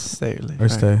leave. Stay or leave. Or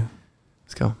stay. Right.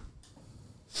 Let's go.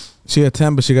 She a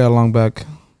 10, but she got a long back.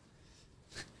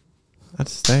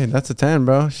 That's stay. That's a 10,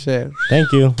 bro. Shit.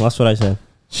 Thank you. That's what I said.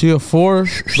 She a 4,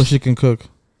 but she can cook.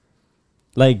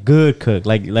 Like good cook.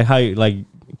 Like how you, like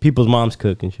people's moms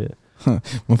cook and shit.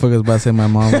 Motherfuckers about to say my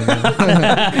mom. I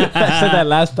said that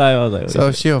last time. I was like,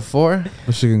 so she a 4,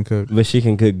 but she can cook. But she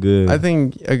can cook good. I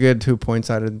think a good 2 points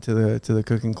added to the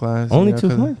cooking class. Only 2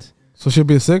 points. So she'll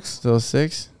be a 6. So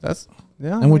 6. That's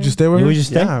And would you stay with her? Would you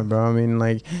stay? Yeah, bro. I mean,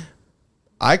 like.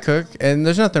 I cook, and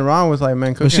there's nothing wrong with like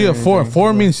men cooking. But she a 4.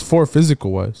 4 means 4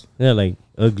 physical wise. Yeah, like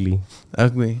ugly.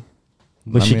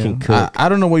 But she can cook. I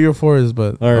don't know what your 4 is,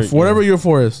 but or whatever your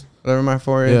 4 is. Whatever my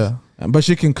 4 is. Yeah, But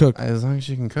she can cook. As long as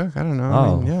she can cook, I don't know. Oh.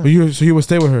 I mean, yeah. But you would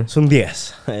stay with her. Some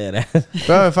 10.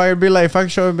 Bro, if I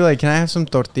could show up and be like, can I have some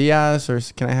tortillas or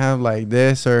can I have like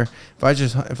this, or if I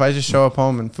just show up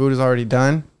home and food is already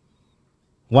done,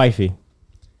 Wifey.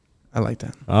 I like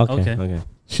that. Okay.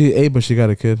 She ate, but she got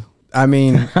a kid. I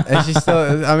mean, and she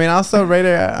still. I mean, I'll still rate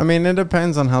her. I mean, it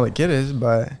depends on how the kid is,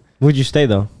 but Would you stay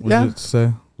though? Would Yeah. you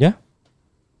say?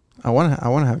 I want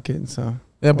to have kids. So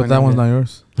Yeah, but Why that not? one's not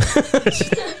yours.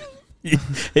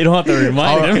 You don't have to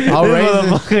remind him.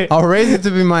 I'll raise it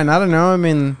to be mine. I don't know. I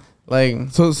mean,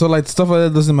 like, So like stuff like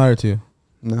that doesn't matter to you.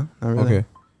 no, not really. Okay,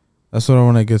 that's what I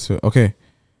want to get to. Okay,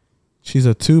 she's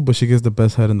a 2, but she gives the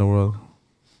best head in the world.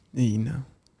 No,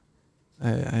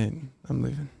 I'm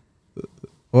leaving.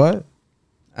 What?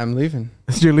 I'm leaving.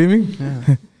 You're leaving?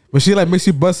 Yeah. But she like makes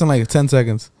you bust in like 10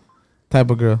 seconds. Type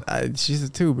of girl. She's a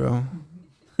 2, bro.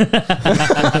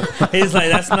 He's like,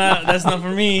 that's not for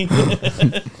me.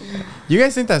 You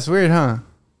guys think that's weird, huh?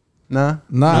 Nah.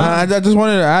 Nah, I just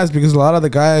wanted to ask because a lot of the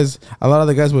guys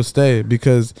would stay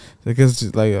because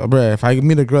like, bro, if I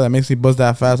meet a girl that makes me buzz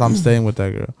that fast, I'm staying with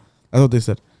that girl. That's what they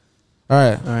said. All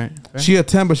right. All right. Fair. She a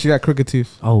 10, but she got crooked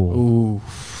teeth. Oh. Ooh.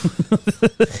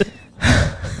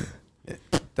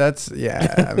 That's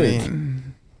I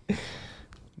mean,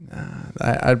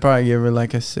 I'd probably give her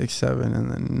like a 6, 7, and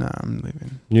then I'm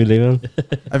leaving. You leaving?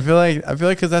 I feel like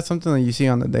because that's something that you see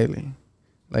on the daily,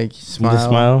 like you smile, The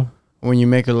smile. when you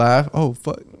make her laugh. Oh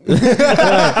fuck!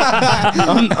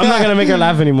 I'm not gonna make her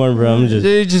laugh anymore, bro. I'm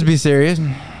Just be serious. be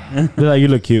like, you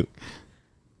look cute.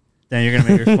 Then you're gonna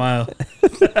make her smile.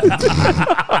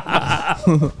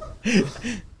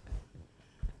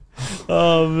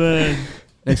 Oh man.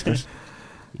 Next question.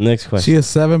 Next question. She a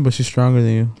 7, but she's stronger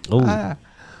than you. Oh.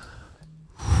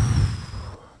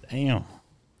 Damn.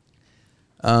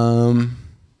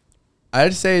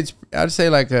 I'd say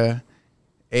like a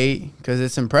 8 because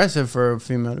it's impressive for a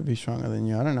female to be stronger than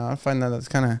you. I don't know. I find that's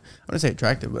kind of, I wouldn't say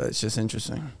attractive, but it's just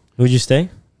interesting. Would you stay?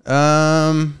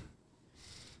 Nah,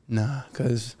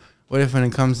 because what if when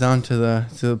it comes down to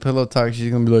the pillow talk,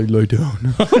 she's gonna be like, lie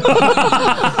down.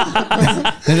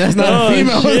 And that's not a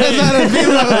female. That's not a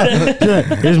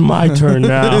female. It's my turn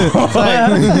now.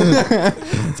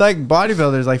 It's like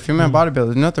bodybuilders, like female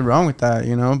bodybuilders. There's nothing wrong with that,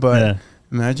 you know. But Yeah.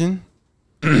 imagine.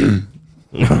 Ven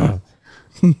pa'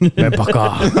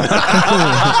 acá.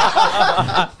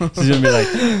 She's gonna be like,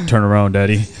 turn around,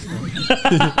 daddy.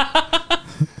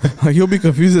 Like he'll be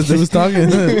confused as they was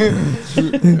talking.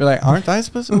 You're like, aren't I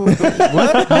supposed to?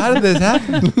 What? How did this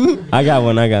happen? I got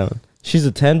one. She's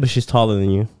a 10, but she's taller than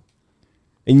you.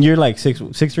 And you're like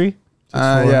 6'3"?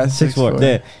 Yeah,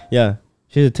 6'4". Yeah.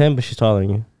 She's a 10, but she's taller than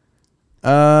you.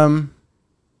 I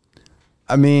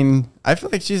mean, I feel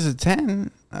like she's a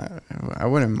 10. I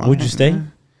wouldn't mind. Would you stay?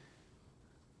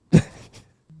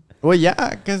 Well,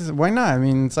 yeah, because why not? I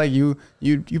mean, it's like you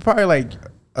probably like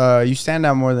you stand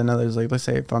out more than others. Like, let's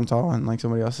say if I'm tall and like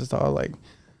somebody else is tall, like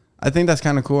I think that's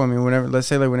kind of cool. I mean, whenever you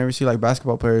see like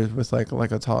basketball players with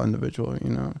like a tall individual, you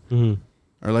know,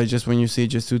 or like just when you see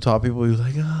just 2 tall people, you're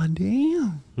like, oh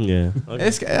damn. Yeah.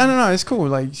 It's I don't know. It's cool.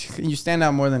 Like you stand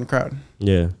out more than the crowd.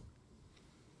 Yeah.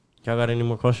 Y'all got any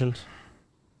more questions?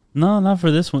 No, not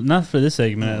for this one. Not for this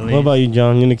segment, at least. What about you,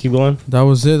 John? You gonna keep going? That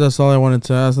was it. That's all I wanted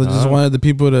to ask. I just wanted the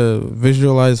people to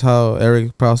visualize how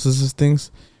Eric processes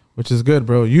things, which is good,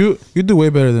 bro. You do way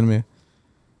better than me.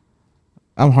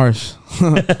 I'm harsh.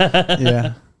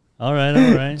 Yeah. All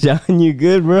right. John, you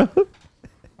good, bro?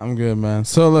 I'm good, man.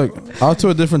 So look, on to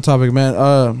a different topic,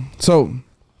 man. So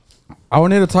I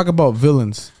wanted to talk about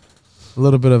villains, a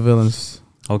little bit of villains.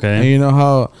 Okay. And you know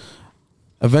how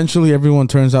eventually everyone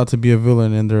turns out to be a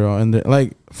villain in their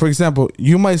like, for example,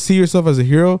 you might see yourself as a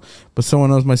hero, but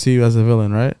someone else might see you as a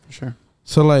villain, right? Sure.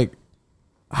 So like,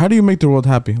 how do you make the world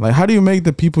happy? Like, how do you make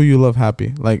the people you love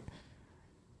happy? Like,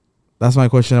 that's my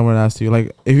question I want to ask you.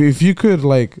 Like, if you could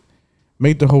like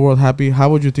make the whole world happy,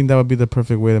 how would you think that would be the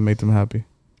perfect way to make them happy?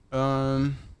 I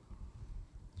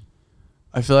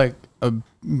feel like a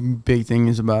big thing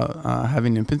is about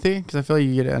having empathy, because I feel like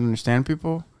you get to understand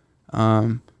people.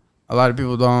 A lot of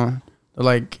people don't.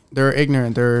 They're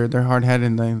ignorant. They're hard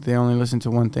headed. They only listen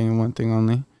to one thing and one thing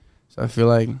only. So I feel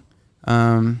like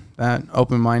that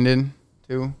open minded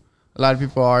too. A lot of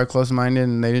people are close minded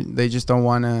and they just don't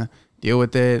want to deal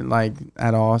with it like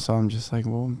at all. So I'm just like,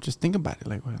 well, just think about it.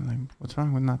 Like what's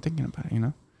wrong with not thinking about it? You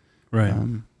know? Right.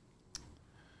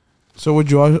 So would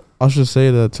you also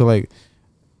say that to like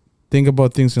think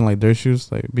about things in like their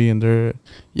shoes, like be in their...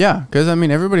 Yeah, because I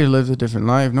mean, everybody lives a different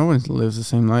life. No one lives the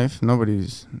same life.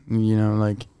 Nobody's, you know,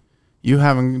 like, you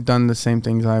haven't done the same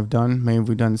things I've done. Maybe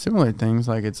we've done similar things.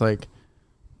 Like, it's like,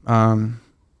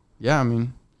 yeah, I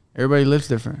mean, Everybody lives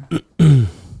different.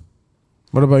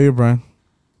 What about you, Brian?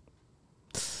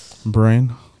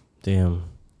 Brain. Damn,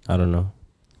 I don't know.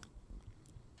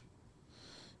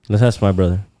 Let's ask my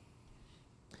brother.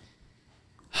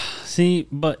 See,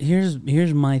 but here's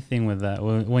my thing with that.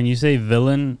 When you say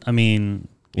villain, I mean,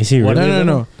 Is he really?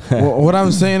 No. What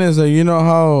I'm saying is that you know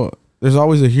how there's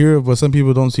always a hero, but some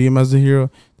people don't see him as the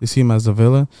hero; they see him as the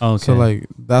villain. okay. So like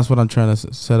that's what I'm trying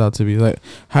to set out to be. Like,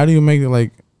 how do you make it?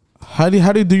 Like, how do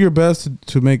you do your best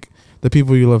to make the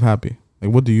people you love happy?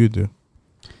 Like, what do you do?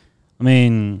 I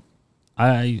mean,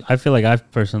 I feel like I've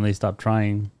personally stopped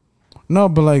trying. No,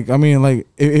 but like I mean, like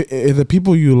if the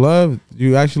people you love,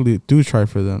 you actually do try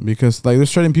for them because like there's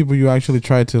certain people you actually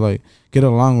try to like get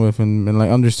along with and like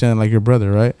understand, like your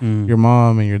brother, right? Your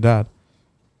mom and your dad.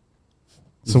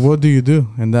 So what do you do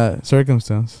in that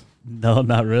circumstance? No,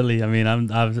 not really. I mean,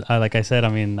 I like I said, I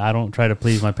mean, I don't try to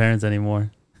please my parents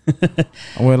anymore.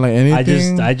 Well, like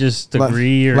anything, I just like,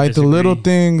 agree or like disagree. the little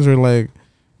things or like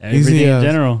Everything easy in as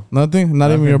general. nothing, not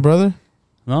even Nothing. your brother.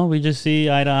 No, we just see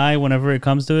eye to eye whenever it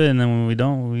comes to it, and then when we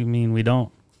don't, we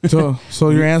don't. So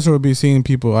your answer would be seeing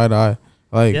people eye to eye,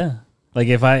 like Yeah. Like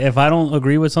if I don't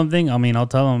agree with something, I mean, I'll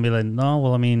tell them, be like, no,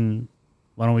 well, I mean,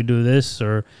 why don't we do this,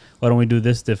 or why don't we do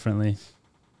this differently?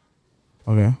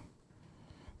 Okay,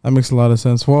 that makes a lot of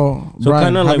sense. Well, So Brian,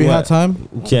 kinda have like you had what- time?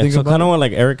 Yeah, think so about kind it? of what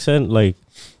like Eric said, like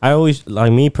I always,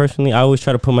 like me personally, I always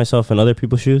try to put myself in other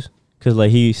people's shoes. Because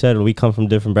like he said, we come from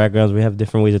different backgrounds. We have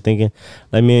different ways of thinking.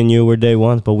 Like me and you, we're day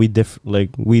ones, but we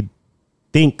we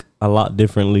think a lot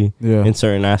differently Yeah. in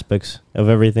certain aspects of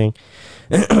everything.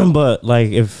 But like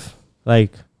if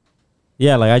like,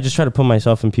 yeah, like I just try to put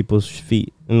myself in people's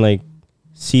feet and like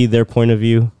see their point of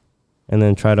view and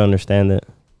then try to understand it.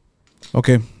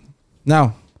 Okay,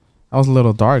 now I was a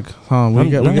little dark, huh? We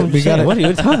got What are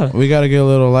you talking? we got to get a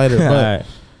little lighter. But Alright.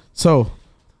 so,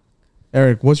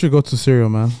 Eric, what's your go-to cereal,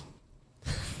 man?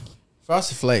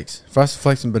 Frosted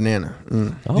Flakes and banana.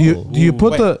 Do you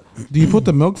put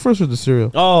the milk first or the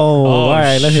cereal? Oh, all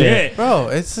right. Let's hear it. shit. Bro,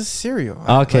 it's a cereal.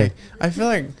 Okay. Like, I feel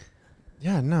like,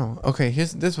 yeah, no. Okay,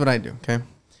 this is what I do. Okay,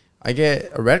 I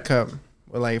get a red cup.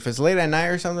 With like if it's late at night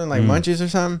or something, like munchies or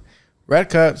something, red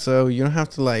cup, so you don't have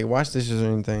to like wash dishes or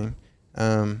anything.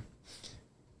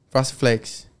 Frosted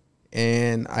Flakes,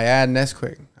 and I add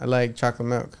Nesquik. I like chocolate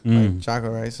milk, like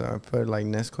chocolate, right? So I put like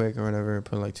Nesquik or whatever.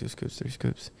 Put like 2 scoops, 3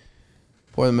 scoops.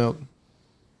 Pour the milk,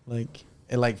 like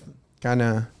it like kind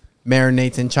of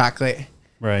marinates in chocolate,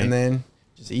 Right. and then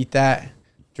just eat that.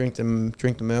 Drink the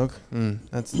milk.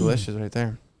 That's delicious right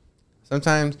there.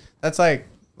 Sometimes that's like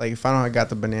if I don't got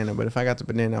the banana, but if I got the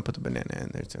banana, I put the banana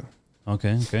in there too.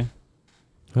 Okay. Okay.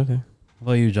 What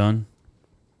about you, John?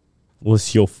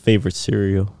 What's your favorite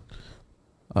cereal?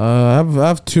 I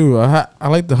have two. I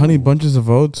like the honey bunches of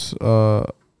oats,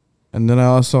 and then I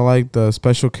also like the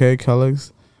Special K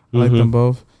Kellogg's. I like them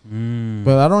both,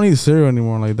 but I don't eat cereal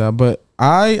anymore like that. But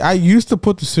I used to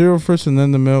put the cereal first and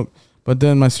then the milk, but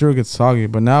then my cereal gets soggy.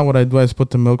 But now what I do is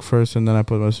put the milk first and then I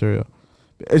put my cereal.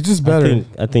 It's just better.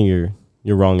 I think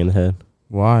you're wrong in the head.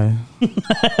 Why?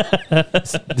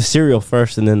 The cereal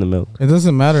first and then the milk. It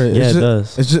doesn't matter. Yeah, it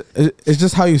does. It's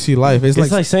just how you see life. It's,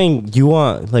 It's like saying you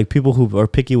want like people who are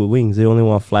picky with wings. They only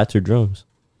want flats or drums.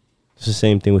 It's the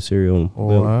same thing with cereal. And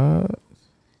milk. what?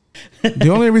 The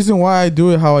only reason why I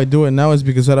do it how I do it now is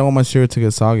because I don't want my cereal to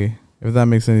get soggy. If that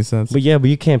makes any sense. But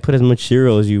you can't put as much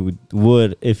cereal as you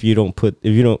would if you don't put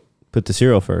the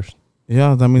cereal first.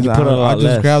 Yeah, that means You put a I lot just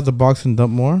less. grab the box and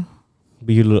dump more.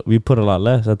 But you put a lot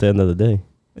less at the end of the day.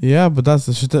 Yeah, but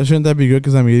shouldn't that be good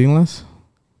because I'm eating less?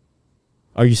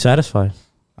 Are you satisfied?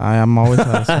 I am always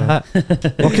satisfied.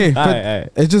 Okay, but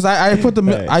Alright. it's just I put the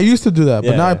Alright. I used to do that,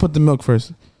 but Yeah, now I yeah. put the milk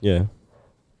first. Yeah.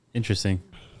 Interesting.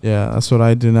 Yeah, that's what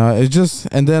I do now. It's just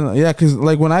and then because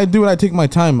like when I do it, I take my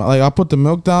time. Like I put the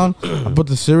milk down, I put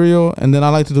the cereal, and then I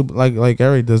like to do like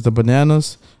Eric does the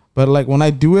bananas. But like when I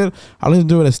do it, I like to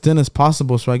do it as thin as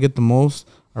possible so I get the most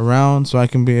around, so I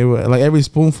can be able like every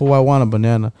spoonful I want a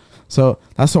banana. So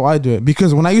that's how I do it.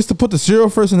 Because when I used to put the cereal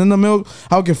first and then the milk,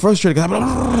 I would get frustrated.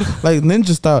 Like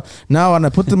ninja style. Now when I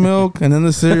put the milk and then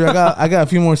the cereal, I got a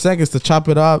few more seconds to chop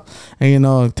it up and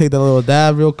take that little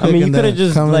dab real quick. I mean, you and could then have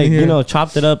just come in like here.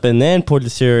 chopped it up and then poured the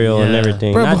cereal and Yeah.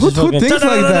 everything. Bro, Not but who just fucking- thinks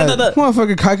like that?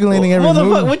 Motherfucker calculating every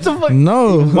move. What the fuck?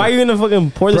 No. Why are you gonna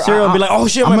fucking pour the Bro, cereal and be like, oh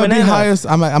shit, I'm my gonna banana? be high.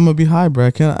 I'm gonna be high, bro.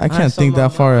 I can't think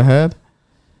that far ahead.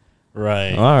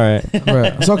 Right. All right.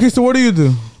 Right. So okay, so what do you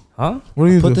do? Huh? What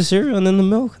do you Put do? the cereal and then the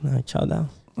milk. And I chow down.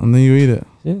 And then you eat it.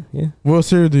 Yeah. What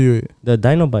cereal do you eat? The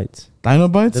Dino Bites. Dino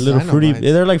Bites? The little Dino fruity. Bites.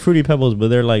 They're like fruity pebbles, but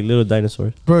they're like little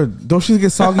dinosaurs. Bro, those shit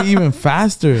get soggy even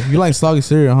faster. You like soggy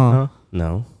cereal, huh?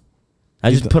 No.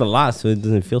 I just put a lot so it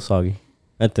doesn't feel soggy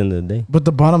at the end of the day. But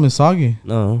the bottom is soggy.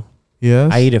 No,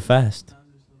 Yes. I eat it fast.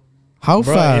 How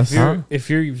Bro, fast? if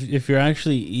you're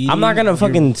actually eating, I'm not gonna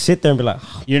fucking sit there and be like,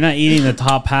 You're not eating the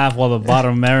top half while the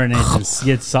bottom marinates and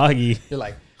gets soggy. You're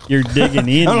like, You're digging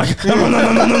in. I'm like,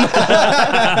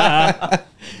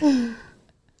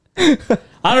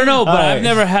 I don't know, but Alright. I've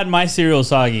never had my cereal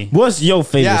soggy. what's your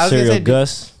favorite Yeah, I was gonna cereal, say,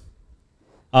 Gus?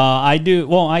 I do.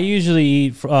 Well, I usually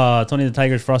eat Tony the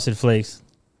Tiger's Frosted Flakes.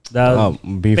 That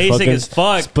Be basic fucking as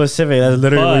fuck. specific. That's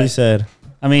literally what he But- said.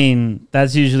 I mean,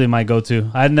 that's usually my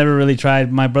go-to. I've never really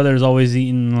tried. My brother's always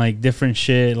eaten like different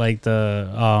shit, like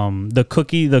the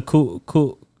cookie,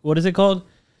 what is it called?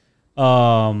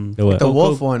 What? the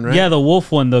wolf one, right? Yeah, the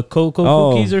wolf one, the cocoa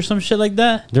Oh. cookies or some shit like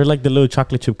that. They're like the little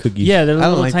chocolate chip cookies. Yeah, they're I don't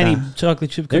little like tiny that. chocolate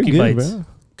chip they're cookie good, bites. bro.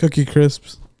 Cookie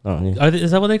crisps. Oh, yeah.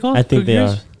 Is that what they call? I think Cookie they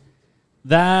Crisps?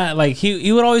 That like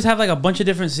he would always have like a bunch of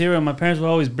different cereal. My parents would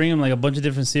always bring him like a bunch of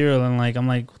different cereal, and like I'm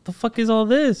like, what the fuck is all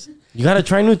this? You gotta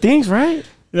try new things, right?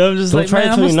 And I'm just Don't like, try it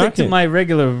man, I'm till gonna you stick knock to it. my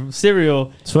regular cereal.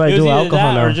 That's what I It was do. either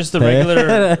Alcohol that now. or just the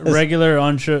regular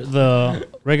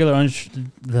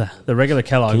regular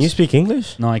Kellogg's. Can you speak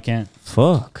English? No, I can't.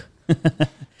 Fuck.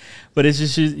 But it's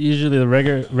just usually the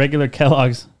regular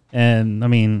Kellogg's, and I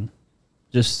mean,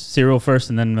 just cereal first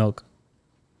and then milk.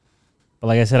 But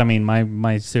like I said, I mean,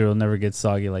 my cereal never gets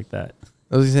soggy like that.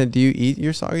 I was gonna say, do you eat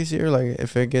your soggy cereal? Like,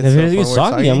 if it gets If to it a gets point where it's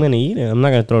soggy, I'm gonna eat it. I'm not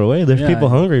gonna throw it away. There's Yeah. people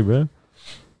hungry, bro.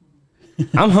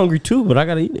 I'm hungry too, but I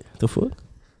gotta eat it. The fuck?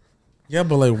 Yeah,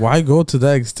 but like, why go to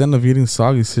that extent of eating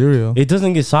soggy cereal? It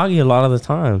doesn't get soggy a lot of the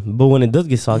time, but when it does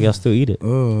get soggy, I'll still eat it.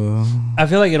 I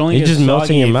feel like it only It gets just melts in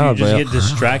soggy your if mouth, you just bro. get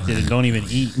distracted and don't even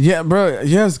eat. Yeah, bro.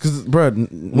 Yes, because bro.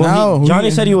 Well, Now Johnny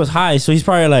said he was high, so he's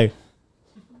probably like,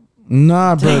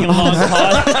 Nah, Taking a bro. long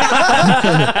pause.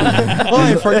 Oh,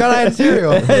 I forgot I had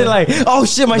cereal. like, oh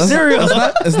shit, my cereal.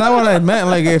 It's not what I meant.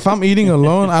 Like, if I'm eating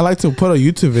alone, I like to put a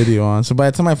YouTube video on. So by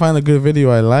the time I find a good video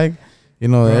I like, you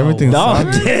know, everything's Oh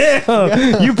soggy.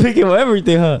 damn, you picking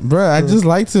everything, huh? Bro, I just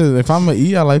like to. If I'm gonna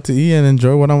eat, I like to eat and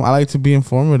enjoy what I like to be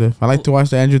informative. I like to watch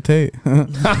the Andrew Tate.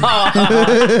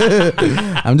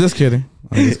 I'm just kidding.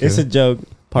 It's a joke.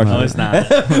 Partially. No, it's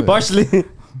not. Partially.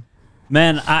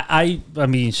 Man, I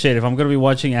mean, shit. If I'm gonna be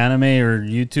watching anime or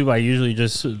YouTube, I usually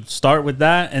just start with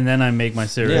that and then I make my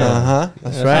cereal. Yeah. Uh huh.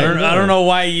 That's Yeah. right. I don't know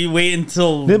why you wait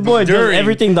until This boy does during.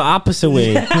 everything the opposite way.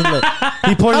 He's like,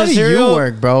 he pours How the do cereal. you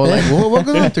work, bro? Like, what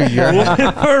goes on through your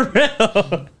head? For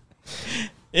real.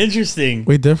 Interesting.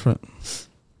 We different.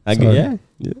 I Sorry. get,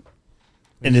 yeah.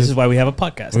 And this is why we have a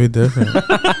podcast. We different.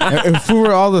 If we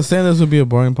were all the same, this would be a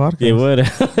boring podcast. It would.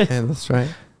 Yeah, that's right.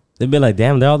 They'd be like,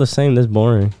 damn, they're all the same. That's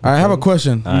boring. I have a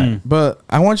question, Alright. but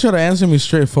I want you to answer me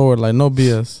straightforward, like no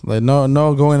BS, like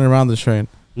no going around the train.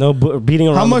 No beating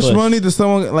around How the much bush. money does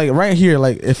someone like right here?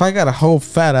 Like if I got a whole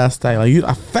fat ass stack, like you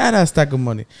a fat ass stack of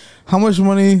money, how much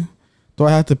money do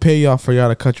I have to pay y'all for y'all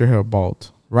to cut your hair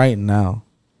bald right now?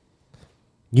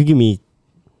 You give me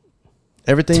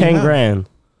Everything. 10 you have. grand.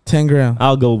 10 grand.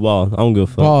 I'll go bald. I don't give a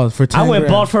fuck. Bald for 10 I went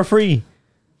grand. bald for free.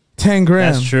 10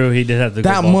 grand. That's true. He did have to go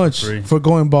That bald for much free. for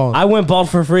going bald. I went bald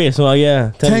for free. So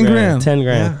yeah, 10 grand. 10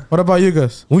 grand. Yeah. What about you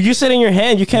guys? Well, you said in your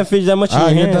hand. You can't fit that much in your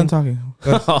You're hand. done talking.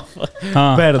 Gus.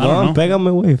 Huh, Better I don't know. Beg on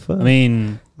my way. Fuck. I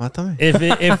mean, Mátame.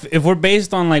 if we're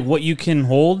based on like what you can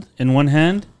hold in one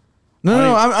hand,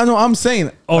 No, I'm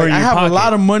saying. Or Like, in I your have pocket. a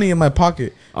lot of money in my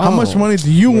pocket. How Oh. much money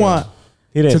do you want?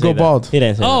 he didn't to say go that. bald. He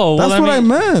didn't say that. oh, well, That's what I mean,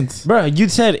 meant. Bro, you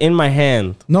said in my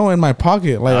hand. No, in my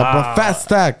pocket, like a fat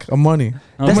stack of money.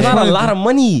 How That's much not money a lot of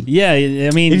money. Yeah,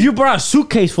 I mean, If you brought a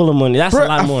suitcase full of money, that's Bro, a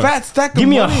lot more. fat stack. Give of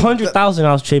me money. 100,000.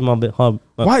 I'll trade my bit. All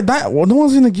Why that? Well, no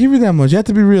one's gonna give you that much. You have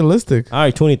to be realistic.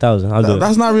 right, 20,000. I'll do it.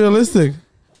 That's not realistic.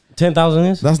 10,000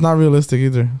 is. That's not realistic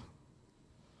either.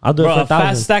 I'll do bro, it for a fat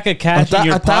 1,000. stack of cash in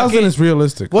your 1,000 pocket. is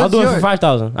realistic. I'll What's do it for yours?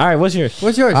 5,000. All right, what's yours?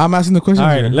 What's yours? I'm asking the question. All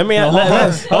right, let me.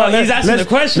 Let's, he's asking the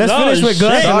question. Let's finish with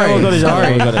Gus. And then we'll go to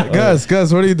Johnny. We'll go to-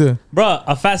 Gus, what do you do, Bro,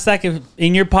 a fat stack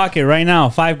in your pocket right now,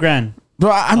 $5 grand.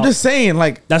 bro? I'm just saying,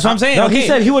 like, That's what I'm saying. No, okay, he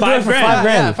said he would do it for 5 grand.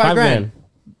 Yeah, 5 grand.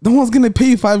 no one's gonna pay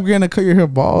you $5 to cut your hair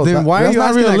bald. Then why are That's you not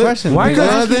asking that reali- question? Why are you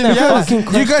Because- asking that because fucking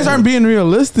you guys question? aren't being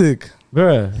realistic.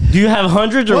 Bruh, do you have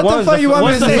hundreds or What ones? the fuck you want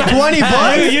me to say? 20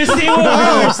 bucks? You see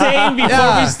what we were saying before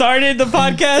Yeah. we started the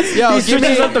podcast? Yo, He give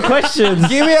switches me, up the questions.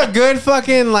 give me a good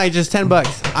fucking like just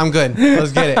 $10. I'm good.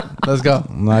 Let's get it. Let's go.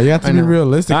 Nah, you have to I be know.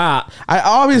 realistic. Ah, I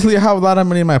obviously have a lot of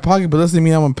money in my pocket, but doesn't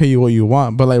mean I'm gonna pay you what you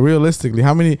want. But like realistically,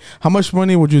 how much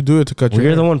money would you do it to cut well,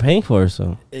 your you're the hair? one paying for it,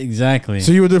 so. Exactly.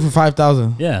 So you would do it for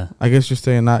 5,000. yeah. I guess you're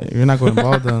saying you're not going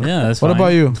bald then. Yeah, that's What fine.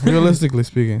 about you? Realistically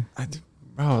speaking.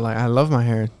 Bro, like I love my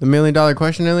hair. The $1 million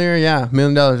question earlier, yeah, $1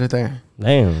 million right there.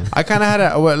 Damn. I kind of had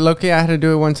I had to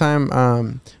do it one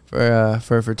time for a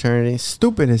fraternity.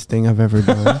 Stupidest thing I've ever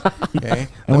done. Okay,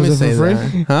 And was it for free?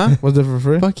 that. Huh? Was it for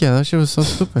free? Fuck yeah, that shit was so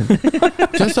stupid.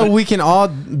 Just so we can all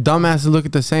dumbasses look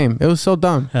at the same. It was so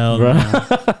dumb. Hell Bro. no.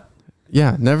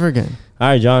 Yeah, never again. All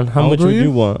right, John. How How much old were would you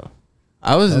you? want?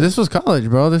 This was college,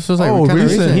 bro. This was like Oh, kind of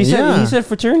recent. recent. He said. yeah. He said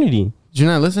fraternity. Did you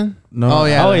not listen? No. Oh,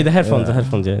 yeah. Oh wait, the headphones. Yeah. The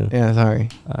headphones. Yeah. Yeah, sorry.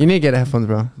 You need to get headphones,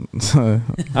 bro. All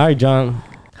right, John.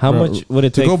 How Bro, much would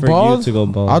it to take go for bald? you to go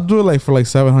bald? I'll do it like for like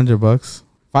 $700,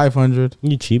 $500.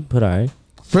 You cheap, but I.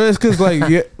 But it's because like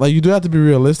you do have to be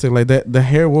realistic. Like that, the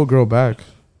hair will grow back.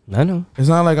 I know. It's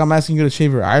not like I'm asking you to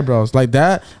shave your eyebrows like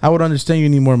that. I would understand you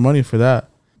need more money for that,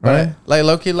 right? Right? Like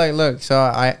Loki, like look.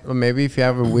 So maybe if you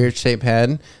have a weird shaped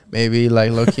head, maybe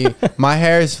like Loki. My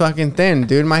hair is fucking thin,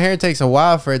 dude. My hair takes a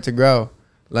while for it to grow.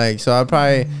 Like so,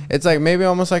 it's like maybe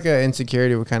almost like an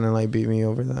insecurity would kind of like beat me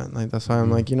over that. Like that's why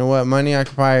I'm like, you know what, money I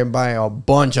could probably buy a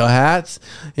bunch of hats.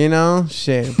 You know,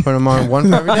 shit, put them on one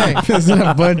for every day. It's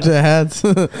a bunch of hats.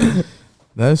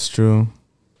 That's true.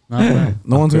 Not bad.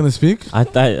 No one's gonna speak. I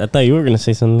thought you were gonna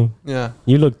say something. Yeah.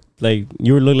 You look like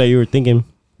you were thinking.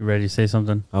 You ready to say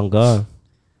something? On God.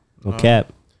 No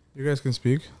cap. You guys can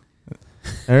speak.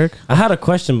 Eric, I had a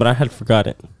question, but I had forgot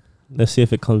it. Let's see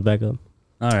if it comes back up.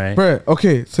 All right. Brett.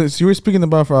 Okay, so you were speaking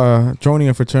about joining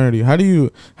a fraternity. How do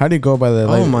you go by that?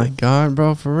 Oh my god,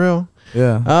 bro, for real.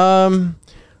 Yeah.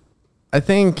 I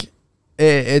think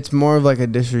it's more of like a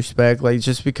disrespect, like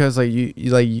just because like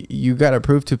you gotta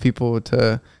prove to people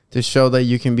to show that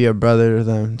you can be a brother to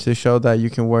them, to show that you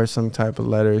can wear some type of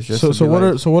letters. Just So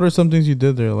what are some things you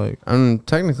did there? Like, I'm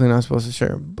technically not supposed to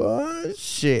share, but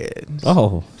shit.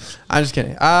 Oh. I'm just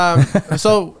kidding.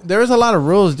 So there was a lot of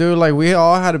rules, dude. Like we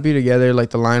all had to be together, like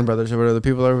the Line Brothers or whatever. The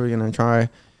people that were gonna try,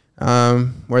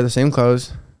 wear the same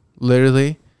clothes,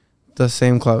 literally, the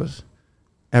same clothes,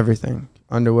 everything,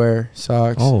 underwear,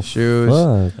 socks, shoes.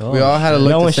 Fuck. We all had to look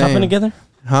Y'all the went same. shopping together?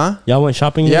 Huh? Y'all went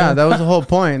shopping Yeah, together? that was the whole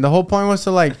point. The whole point was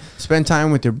to like spend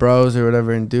time with your bros or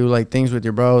whatever and do like things with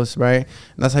your bros, right?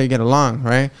 And that's how you get along,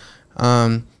 right?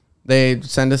 They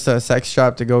send us to a sex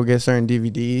shop to go get certain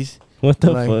DVDs. What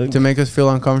the Like, fuck? to make us feel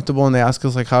uncomfortable, and they ask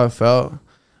us like how it felt.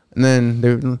 And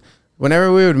then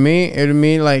whenever we would meet, it would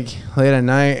meet like late at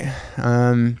night.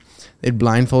 They'd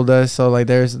blindfold us, so like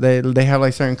they have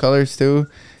like certain colors too.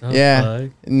 Yeah,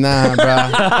 nah, bro.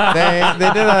 they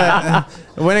did a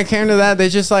when it came to that, they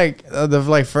just like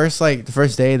the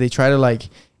first day they try to like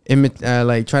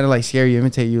scare you,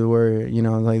 imitate you, where you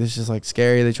know like this is like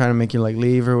scary. They try to make you like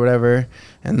leave or whatever,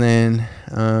 and then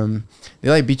they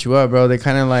like beat you up, bro. They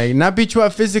kind of like not beat you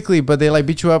up physically, but they like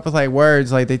beat you up with like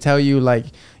words. Like they tell you like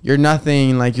you're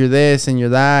nothing, like you're this and you're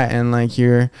that, and like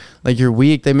you're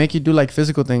weak. They make you do like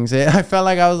physical things. I felt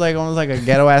like I was like almost like a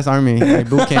ghetto ass army, like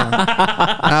boot camp.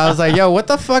 And I was like, yo, what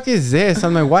the fuck is this?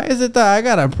 I'm like, why is it that I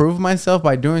gotta prove myself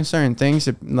by doing certain things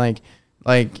to,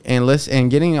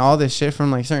 and getting all this shit from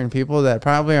like certain people that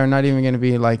probably are not even gonna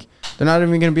be like, they're not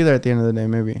even gonna be there at the end of the day,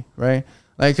 maybe, right?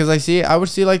 Like, cause I would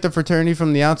see like the fraternity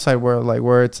from the outside world, like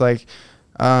where it's like,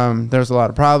 there's a lot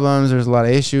of problems, there's a lot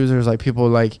of issues, there's like people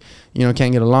like, you know,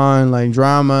 can't get along, like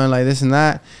drama, like this and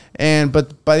that.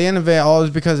 But by the end of it, all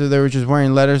is because they were just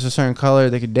wearing letters a certain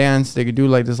color. They could dance, they could do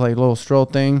like this like little stroll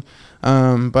thing.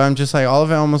 But I'm just like, all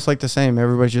of it almost like the same.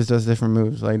 Everybody just does different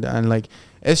moves, like, and like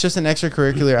it's just an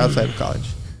extracurricular outside of college.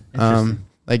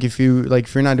 Like if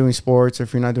you're not doing sports or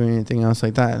if you're not doing anything else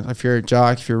like that, if you're a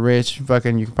jock, if you're rich,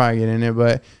 fucking you can probably get in it.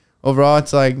 But overall,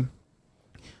 it's like,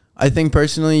 I think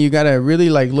personally you gotta really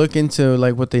like look into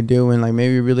like what they do and like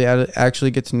maybe really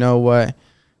actually get to know what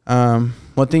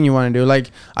thing you want to do.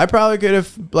 Like I probably could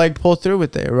have like pulled through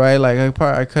with it, right? Like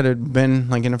I could have been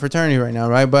like in a fraternity right now,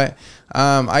 right? But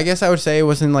I guess I would say it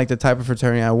wasn't like the type of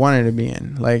fraternity I wanted to be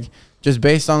in. Like just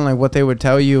based on like what they would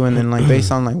tell you, and then like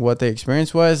based on like what the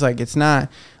experience was, like it's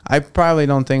not. I probably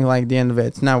don't think like the end of it,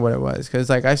 it's not what it was, because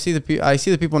like I see the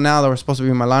people now that were supposed to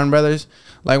be my Line Brothers.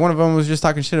 Like one of them was just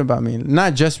talking shit about me,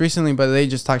 not just recently, but they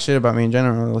just talk shit about me in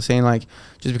general. They were saying like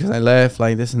just because I left,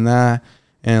 like this and that,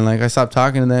 and like I stopped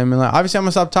talking to them, and like obviously I'm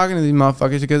gonna stop talking to these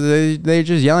motherfuckers because they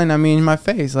just yelling at me in my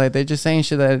face, like they just saying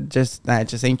shit that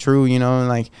just ain't true, you know,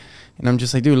 and I'm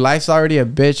just like, dude, life's already a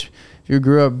bitch. If you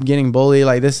grew up getting bullied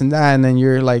like this and that, and then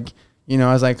you're like, you know,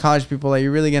 as like college people, like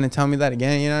you're really gonna tell me that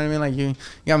again? You know what I mean? Like you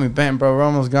got me bent, bro. We're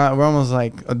almost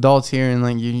like adults here, and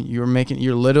like you're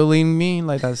littling me.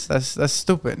 Like that's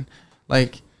stupid.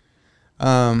 Like,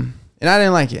 and I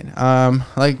didn't like it.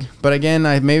 But again,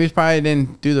 I maybe probably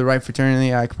didn't do the right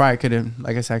fraternity. I probably could have,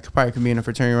 like I said, I probably could be in a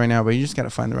fraternity right now, but you just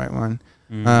gotta find the right one.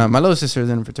 My little sister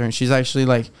is in a fraternity. She's actually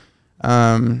like,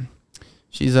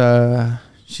 She's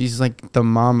like the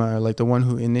mama, like the one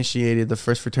who initiated the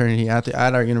first fraternity at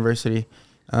our university.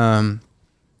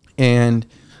 And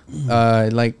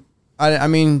like I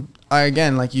mean,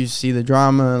 again, like you see the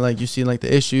drama, like you see like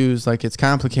the issues, like it's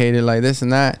complicated, like this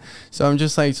and that. So I'm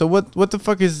just like, so what the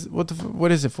fuck is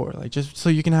what is it for? Like just so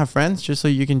you can have friends, just so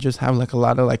you can just have like a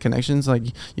lot of like connections, like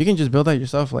you can just build that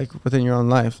yourself, like within your own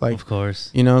life, like Of course.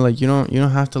 you know, like you don't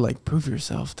have to like prove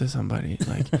yourself to somebody,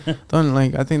 like don't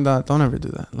like I think that don't ever do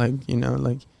that, like you know,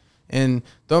 like. And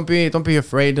don't be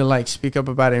afraid to like speak up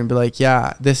about it and be like,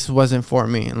 yeah, this wasn't for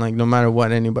me, and like no matter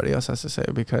what anybody else has to say,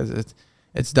 because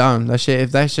it's dumb. That shit,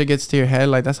 if that shit gets to your head,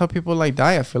 like that's how people like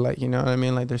die. I feel like, you know what I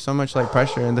mean? Like there's so much like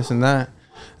pressure and this and that.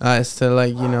 It's to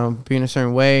like, you know, be in a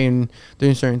certain way and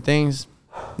doing certain things.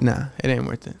 Nah, it ain't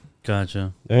worth it.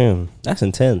 Gotcha. Damn, that's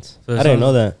intense. So I didn't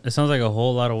know that. It sounds like a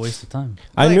whole lot of waste of time.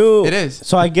 I Like, knew it is.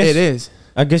 So I guess it is.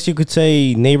 I guess you could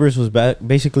say Neighbors was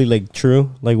basically like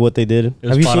true, like what they did. It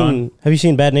was spot on. Have you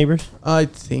seen Bad Neighbors? I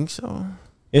think so.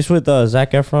 It's with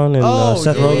Zac Efron and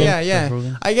Seth Rogen. Yeah. Seth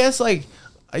Rogen. I guess like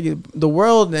the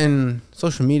world and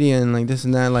social media and like this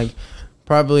and that, like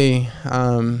probably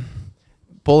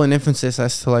pulling emphasis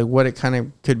as to like what it kind of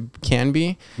can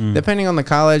be, depending on the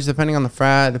college, depending on the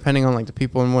frat, depending on like the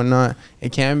people and whatnot.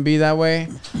 It can be that way.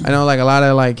 I know like a lot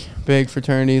of like big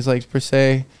fraternities, like per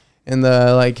se, in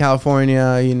the like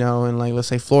California, you know, and like let's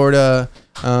say Florida,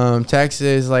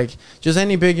 Texas, like just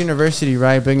any big university,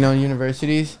 right? Big known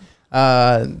universities.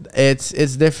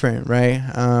 It's different, right?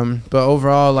 But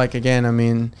overall, like again, I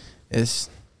mean, it's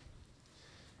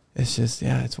just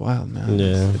it's wild, man.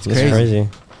 Yeah, it's crazy.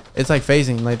 It's like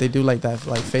phasing, like they do like that,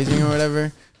 like phasing or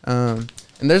whatever. And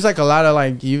there's like a lot of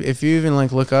like if you even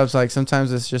like look up, so, like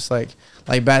sometimes it's just like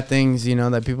bad things, you know,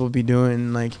 that people be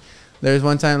doing. Like there's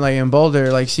one time like in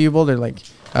Boulder, like CU Boulder, like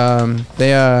they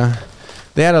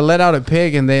had to let out a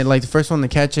pig, and they like the first one to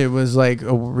catch it was like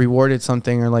rewarded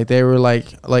something, or like they were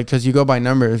like because you go by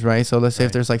numbers, right? So let's say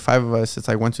if there's like 5 of us, it's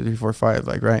like 1, 2, 3, 4, 5,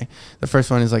 like right. The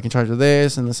first one is like in charge of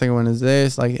this, and the second one is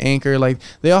this, like anchor, like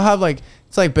they all have like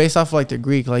it's like based off of, like the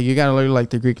Greek, like you gotta learn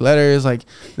like the Greek letters, like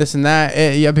this and that,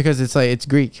 because it's like it's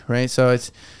Greek, right? So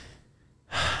it's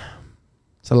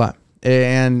a lot.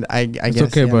 And I It's guess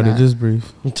okay, buddy. nah. Just breathe.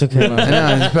 It's okay. I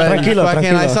know, but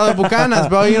fucking, I saw the Bucanas,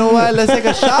 bro. You know what? Let's take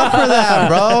a shot for that,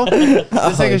 bro.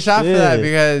 Let's take a shot for that,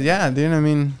 because dude. I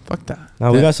mean, fuck that.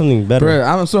 Now we got something better. Bro,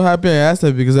 I'm so happy I asked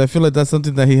that, because I feel like that's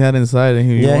something that he had inside, and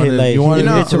he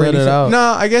wanted to let it out. No,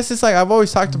 I guess it's like I've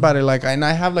always talked about it, like, and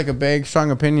I have like a big,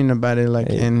 strong opinion about it, like,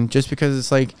 and just because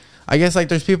it's like, I guess like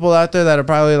there's people out there that are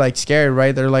probably like scared,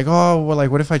 right? They're like, oh, well,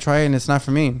 like, what if I try it and it's not for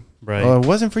me? Right. Well, it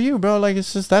wasn't for you, bro. Like,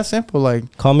 it's just that simple.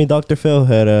 Like, Call me Dr. Phil.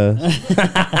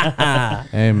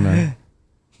 Amen.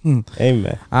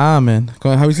 Amen. Amen.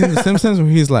 Have you seen The Simpsons where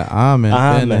he's like, Amen.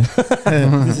 Amen.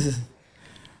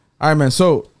 All right, man.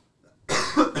 So,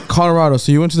 Colorado.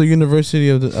 So you went to the University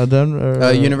of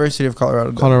Denver? University of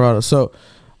Colorado. Colorado. So,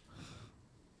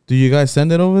 do you guys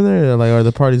send it over there? Like, are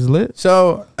the parties lit?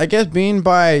 So I guess being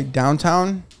by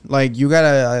downtown, like you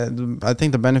gotta, I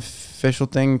think the beneficial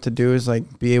thing to do is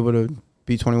like be able to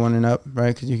be 21 and up,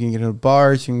 right? Because you can get to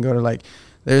bars, you can go to like,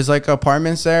 there's like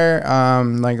apartments there,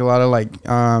 like a lot of like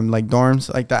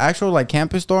dorms, like the actual like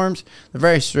campus dorms. They're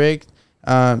very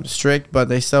strict, but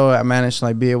they still manage to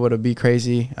like be able to be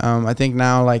crazy. I think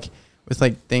now like with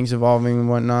like things evolving and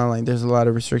whatnot, like there's a lot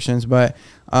of restrictions, but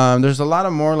there's a lot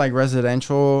of more like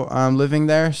residential living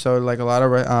there. So like a lot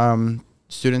of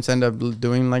students end up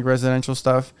doing like residential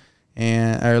stuff,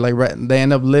 and or like they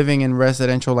end up living in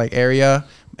residential like area,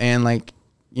 and like,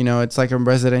 you know, it's like a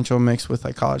residential mix with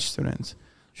like college students.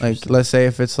 Like let's say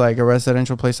if it's like a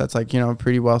residential place that's like, you know,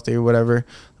 pretty wealthy or whatever,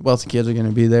 wealthy kids are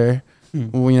gonna be there. You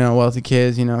know, wealthy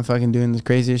kids, you know, fucking doing the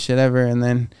craziest shit ever. And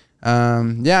then I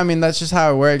mean, that's just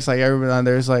how it works. Like everybody,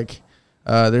 there's like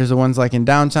there's the ones like in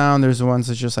downtown, there's the ones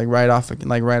that's just like right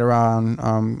around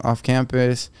off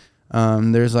campus.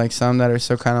 There's like some that are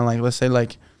still kind of like, let's say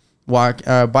like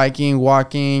biking,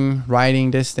 walking,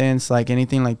 riding distance, like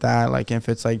anything like that. Like if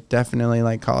it's like definitely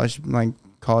like college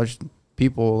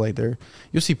people, like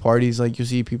you'll see parties, like you'll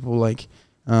see people like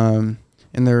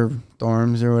in their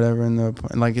dorms or whatever,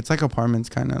 like it's like apartments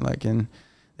kind of like, and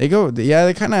they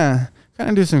kind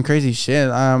of do some crazy shit.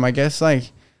 I guess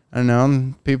like, I don't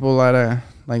know, people that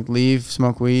like leave,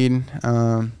 smoke weed,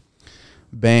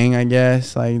 bang, I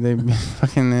guess, like they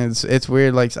fucking, it's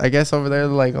weird. Like I guess over there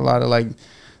like a lot of like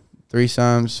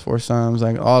threesomes, foursomes,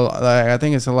 like all, like I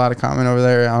think it's a lot of common over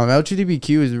there. LGBTQ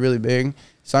is really big,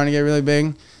 starting to get really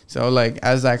big. So like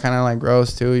as that kind of like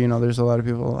grows too, you know, there's a lot of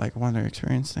people like want to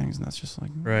experience things, and that's just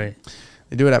like right.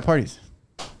 They do it at parties.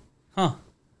 Huh.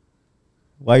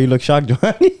 Why you look shocked,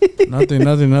 Johnny?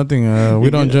 Nothing. We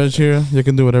don't judge here. You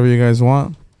can do whatever you guys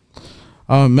want.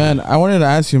 Man, I wanted to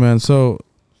ask you, man. So,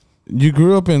 you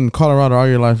grew up in Colorado all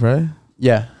your life, right?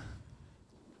 Yeah.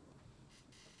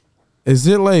 Is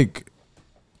it like,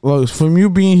 well, from you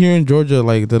being here in Georgia,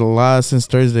 like the last since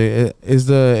Thursday, is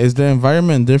the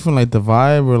environment different, like the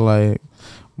vibe, or like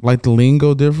the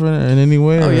lingo different in any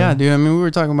way? Oh or? yeah, dude. I mean, we were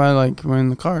talking about it, like we're in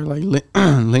the car, like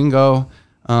lingo,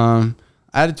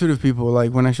 attitude of people.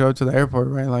 Like when I show up to the airport,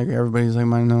 right? Like everybody's like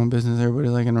minding their own business.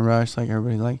 Everybody's like in a rush. Like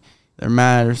everybody's like they're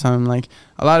mad or something. Like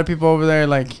a lot of people over there,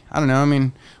 like I don't know. I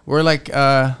mean, we're like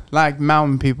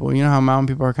mountain people. You know how mountain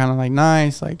people are kind of like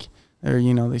nice, like they're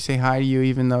they say hi to you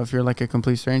even though if you're like a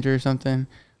complete stranger or something.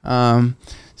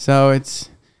 So it's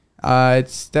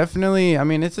definitely, I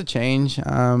mean, it's a change.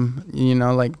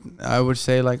 Like I would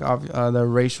say like the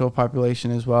racial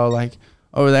population as well. Like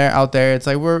over there, out there, it's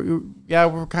like we're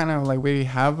kind of like we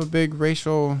have a big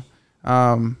racial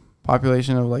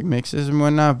population of like mixes and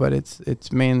whatnot, but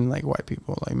it's mainly like white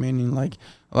people, like mainly like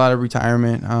a lot of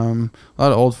retirement, a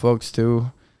lot of old folks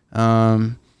too.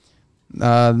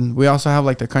 We also have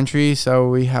like the country, so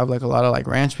we have like a lot of like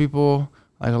ranch people,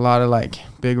 like a lot of like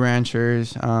big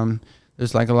ranchers.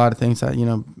 There's like a lot of things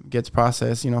that gets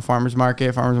processed. Farmers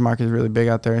market is really big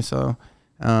out there. So,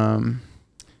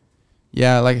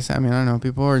 yeah, like I said, I mean, I don't know,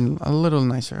 people are a little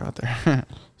nicer out there.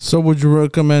 So would you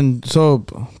recommend? So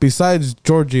besides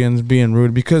Georgians being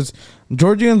rude, because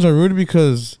Georgians are rude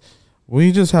because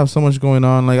we just have so much going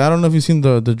on. Like I don't know if you've seen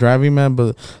the driving, man,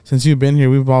 but since you've been here,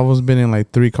 we've always been in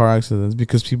like 3 car accidents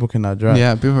because people cannot drive.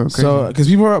 Yeah, people are crazy. So because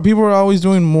people are always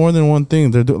doing more than one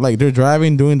thing. They're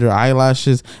driving, doing their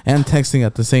eyelashes, and texting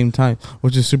at the same time,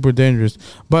 which is super dangerous.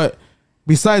 But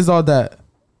besides all that,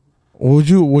 would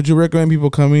you recommend people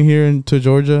coming here to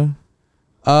Georgia?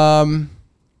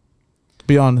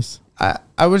 Be honest.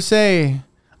 I would say.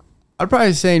 I'd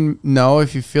probably say no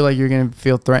if you feel like you're going to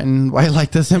feel threatened by like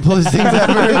the simplest things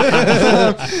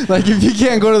ever. Like if you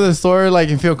can't go to the store like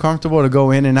and feel comfortable to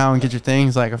go in and out and get your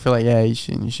things, like I feel like you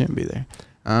shouldn't be there.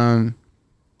 I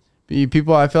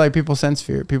feel like people sense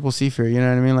fear. People see fear, you know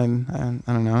what I mean? Like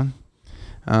I don't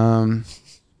know.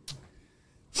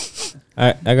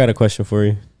 I got a question for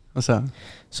you. What's up?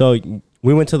 So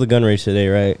we went to the gun range today,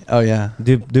 right? Oh yeah.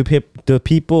 Do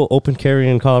people open carry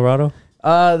in Colorado?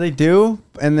 They do,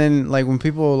 and then like when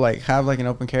people like have like an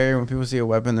open carry, when people see a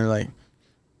weapon, they're like,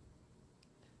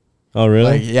 "Oh,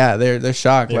 really?" Like, yeah, they're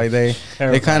shocked. Like they're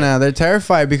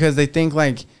terrified because they think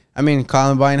like, I mean,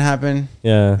 Columbine happened.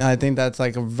 Yeah, I think that's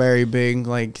like a very big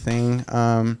like thing.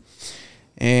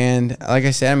 And like I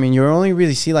said, I mean, you only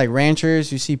really see like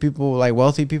ranchers. You see people like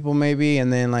wealthy people maybe,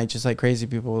 and then like just like crazy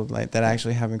people like that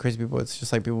actually having crazy people. It's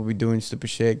just like people be doing stupid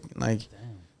shit. Like,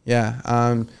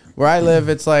 yeah. Where I live,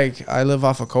 it's like I live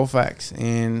off of Colfax,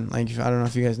 and like I don't know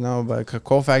if you guys know, but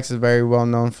Colfax is very well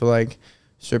known for like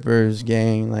strippers,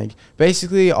 gang, like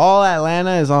basically all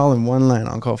Atlanta is all in one line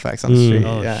on Colfax on the street.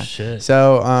 Oh yeah. shit.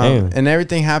 So and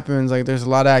everything happens like there's a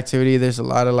lot of activity, there's a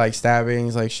lot of like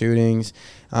stabbings, like shootings,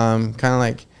 kind of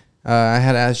like I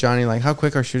had to ask Johnny like how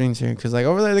quick are shootings here, because like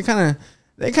over there they kind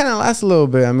of last a little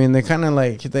bit. I mean, they kind of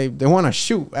like they want to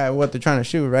shoot at what they're trying to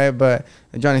shoot, right? But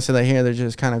Johnny said that here they're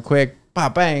just kind of quick,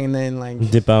 pop bang, and then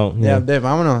like dip out. Yeah, dip.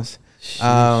 Vámonos.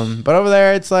 But over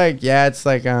there, it's like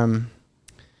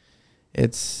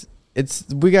it's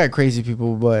we got crazy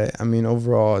people, but I mean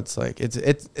overall, it's like it's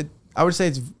I would say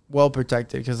it's well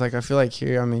protected, because like I feel like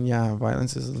here, I mean, yeah,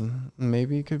 violence is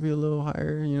maybe could be a little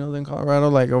higher, than Colorado.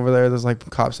 Like over there, there's like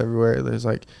cops everywhere. There's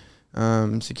like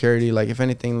security. Like if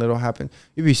anything little happened,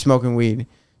 you'd be smoking weed,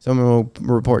 someone will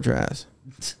report your ass,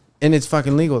 and it's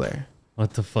fucking legal there.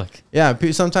 What the fuck? Yeah,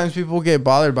 sometimes people get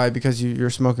bothered by it because you're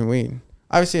smoking weed.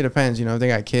 Obviously, it depends, if they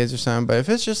got kids or something. But if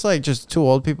it's just like just 2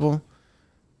 old people,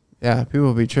 yeah, people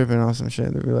will be tripping on some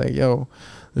shit. They'll be like, yo,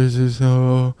 there's this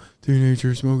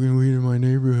teenager smoking weed in my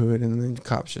neighborhood. And then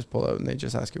cops just pull up and they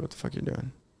just ask you what the fuck you're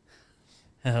doing.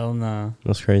 Hell no.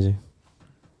 That's crazy.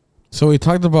 So we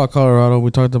talked about Colorado.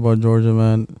 We talked about Georgia,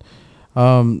 man.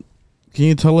 Can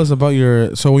you tell us about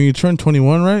so when you turned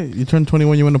 21, right? You turned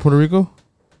 21, you went to Puerto Rico?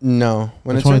 No.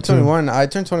 When I turned 21, I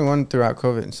turned 21 throughout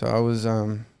COVID. So I was...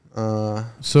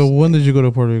 So when did you go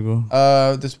to Puerto Rico?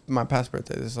 This my past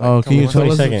birthday. This is like can you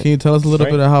tell us a little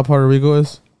bit of how Puerto Rico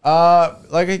is?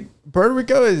 Puerto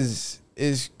Rico is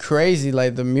crazy.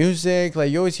 Like the music,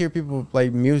 like you always hear people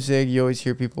like music. You always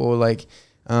hear people like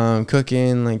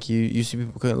cooking. Like you see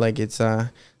people cook. Like it's like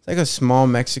a small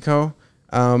Mexico,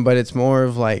 but it's more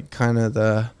of like kind of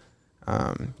the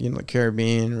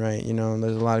Caribbean, right?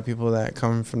 There's a lot of people that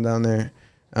come from down there,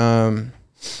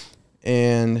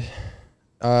 and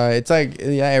It's like,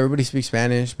 yeah, everybody speaks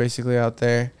Spanish basically out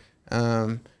there.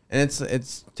 And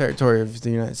it's territory of the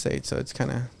United States, so it's kind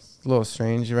of a little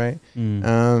strange, right?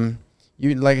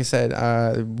 You like I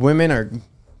said, women are,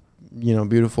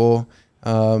 beautiful.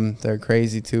 They're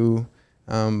crazy too.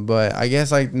 But I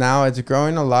guess like now it's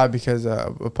growing a lot because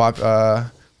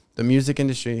the music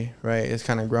industry, right, is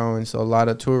kind of growing. So a lot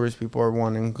of tourist people are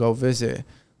wanting to go visit,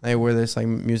 like where this like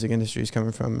music industry is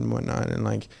coming from and whatnot. And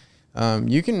like,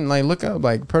 you can like look up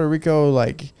like Puerto Rico,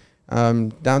 like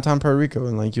downtown Puerto Rico,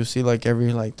 and like you'll see like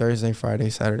every like Thursday, Friday,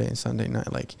 Saturday, and Sunday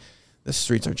night, like the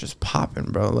streets are just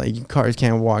popping, bro. Like cars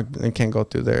can't walk and can't go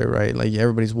through there, right? Like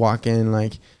everybody's walking,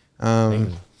 like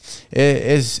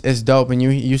it's dope. And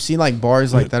you see like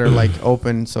bars like that are like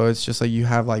open, so it's just like you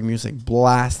have like music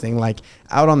blasting like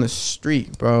out on the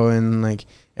street, bro, and like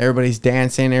everybody's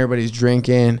dancing, everybody's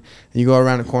drinking. You go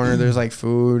around the corner, there's like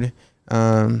food.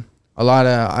 A lot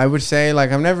of, I would say,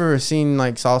 like, I've never seen,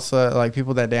 like, salsa, like,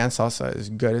 people that dance salsa as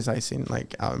good as I seen,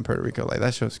 like, out in Puerto Rico. Like,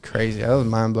 that show's crazy. That was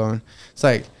mind-blowing. It's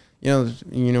like, you know,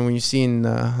 when you see on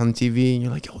TV, and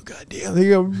you're like, oh, goddamn,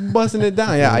 they're busting it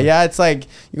down. Yeah, it's like,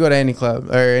 you go to any club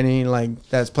or any, like,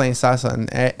 that's playing salsa, and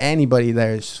anybody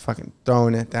there is just fucking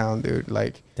throwing it down, dude.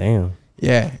 Like, damn.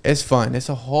 Yeah, it's fun. It's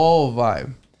a whole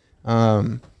vibe.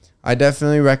 I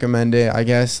definitely recommend it. I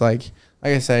guess, like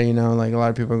I said, like a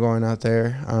lot of people are going out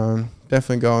there.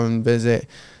 Definitely go and visit.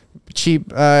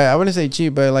 Cheap. I wouldn't say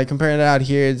cheap, but like comparing it out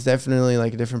here, it's definitely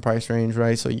like a different price range,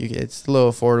 right? So it's a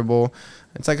little affordable.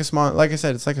 It's like a small, like I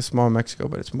said, it's like a small Mexico,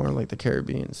 but it's more like the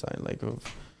Caribbean side, like of,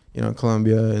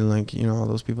 Colombia and like, all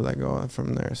those people that go out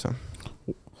from there.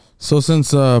 So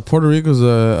since Puerto Rico is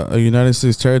a United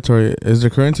States territory, is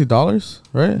the currency dollars,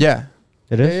 right? Yeah.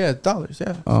 It is? Yeah, dollars,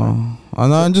 yeah. Oh,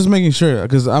 I'm just making sure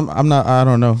because I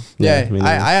don't know. Yeah,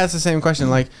 I asked the same question.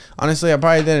 Like, honestly, I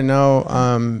probably didn't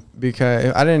know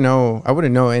because I didn't know, I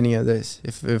wouldn't know any of this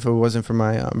if it wasn't for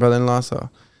my brother-in-law. So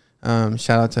shout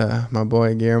out to my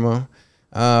boy Guillermo.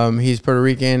 He's Puerto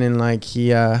Rican, and like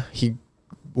he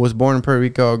was born in Puerto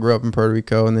Rico, grew up in Puerto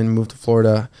Rico, and then moved to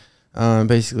Florida.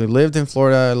 Basically lived in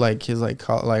Florida like his like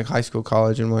high school,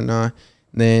 college, and whatnot.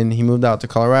 Then he moved out to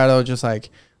Colorado just like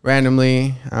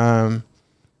randomly. How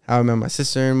I met my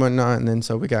sister and whatnot, and then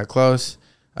so we got close.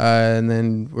 And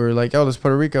then we were like, "Oh, let's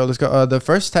Puerto Rico. Let's go." The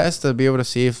first test to be able to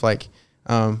see if like,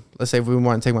 let's say if we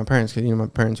want to take my parents, because my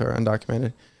parents are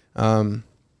undocumented.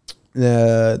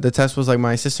 The test was like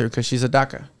my sister because she's a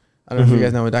DACA. I don't know if you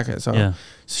guys know what DACA is. So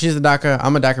she's a DACA.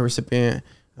 I'm a DACA recipient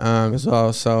as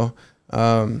well. So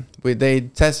they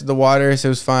tested the waters. It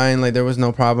was fine. Like there was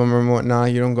no problem or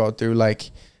whatnot. You don't go through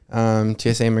like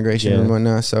TSA immigration and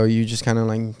whatnot. So you just kind of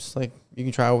like you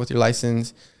can travel with your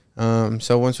license.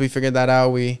 So once we figured that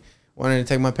out, we wanted to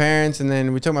take my parents, and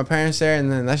then we took my parents there,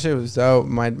 and then that shit was dope.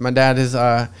 My dad is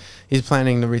he's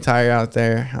planning to retire out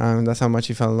there. That's how much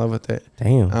he fell in love with it.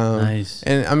 Damn. Nice.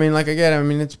 And I mean, like again, I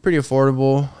mean it's pretty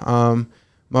affordable.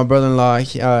 My brother-in-law,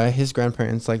 his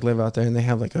grandparents like live out there, and they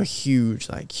have like a huge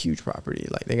property.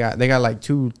 Like they got like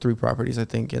 2-3 properties, I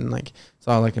think, and like it's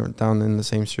all like down in the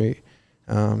same street.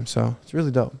 So it's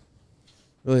really dope.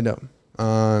 Really dope.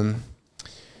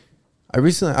 I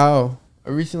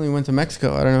recently went to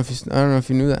Mexico. I don't know if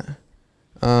you knew that,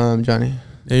 Johnny.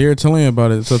 Yeah, you were telling me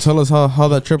about it. So tell us how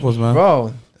that trip was, man.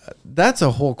 Bro, that's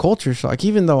a whole culture shock.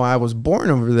 Even though I was born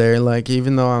over there, like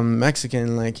even though I'm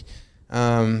Mexican, like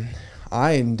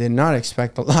I did not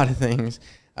expect a lot of things.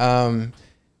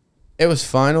 It was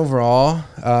fun overall.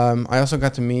 I also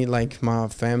got to meet like my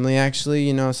family actually.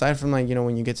 Aside from like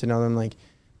when you get to know them like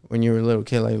when you were a little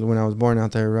kid, like when I was born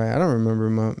out there, right? I don't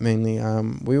remember mainly.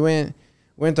 We went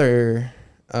there,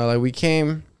 like we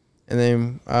came, and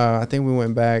then I think we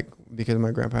went back because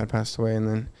my grandpa had passed away,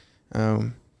 and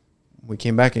then we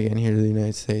came back again here to the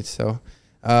United States. So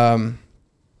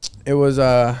it was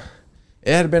it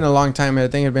had been a long time. I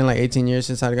think it had been like 18 years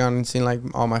since I'd gone and seen like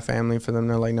all my family for them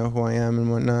to like know who I am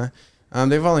and whatnot.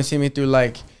 They've only seen me through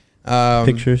like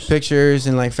pictures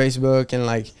and like Facebook and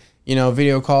like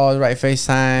video calls, right?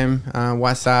 FaceTime,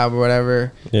 WhatsApp or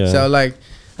whatever. Yeah. So like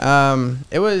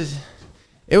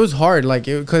it was hard, like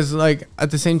because like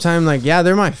at the same time, like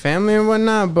they're my family and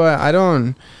whatnot, but I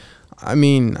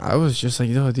was just like,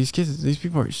 these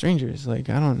people are strangers. Like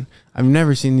I've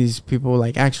never seen these people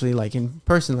like actually like in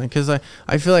person, like because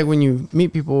I feel like when you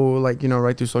meet people like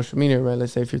right through social media, right?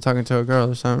 Let's say if you're talking to a girl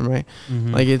or something, right?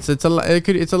 Mm-hmm. Like it's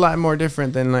a lot more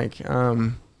different than like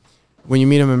when you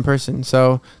meet them in person.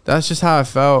 So that's just how I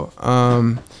felt.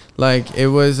 Like it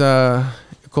was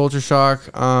culture shock.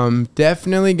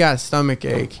 Definitely got stomach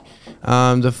ache.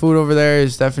 The food over there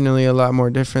is definitely a lot more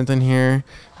different than here.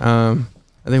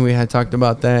 I think we had talked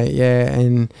about that,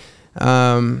 and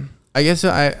I guess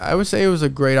I would say it was a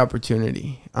great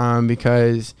opportunity,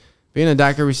 because being a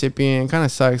DACA recipient kind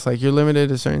of sucks. Like, you're limited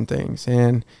to certain things,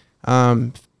 and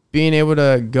being able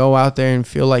to go out there and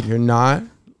feel like you're not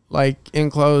like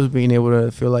enclosed, being able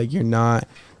to feel like you're not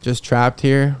just trapped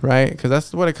here, right? Because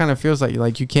that's what it kind of feels like.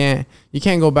 Like, you can't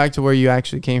go back to where you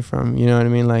actually came from. You know what I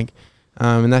mean? Like,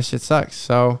 and that shit sucks.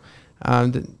 So,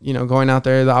 you know, going out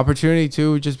there, the opportunity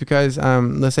too, just because,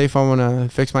 let's say if I want to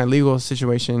fix my legal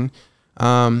situation,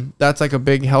 that's like a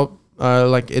big help.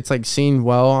 Like, it's like seen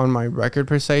well on my record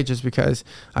per se, just because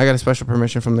I got a special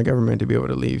permission from the government to be able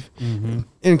to leave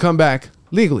and come back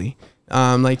legally.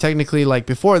 Like, technically, like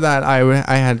before that,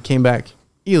 I had came back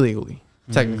illegally,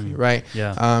 technically, right?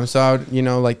 Yeah. So I would, you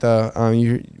know, like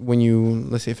when you,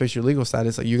 let's say, fix your legal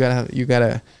status, like you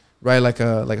gotta write like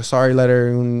a sorry letter,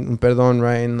 un perdón,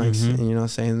 right? And like, you know,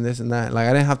 saying this and that. Like,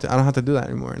 I don't have to do that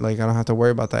anymore. Like, I don't have to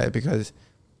worry about that, because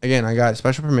again, I got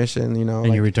special permission, you know. And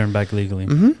like, you return back legally.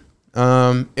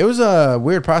 It was a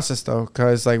weird process though,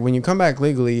 because like when you come back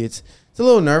legally, it's a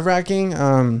little nerve wracking,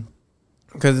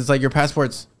 because it's like your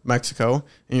passport's Mexico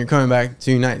and you're coming back to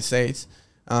the United States.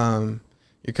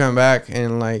 You're coming back,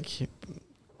 and like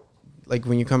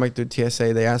when you come back to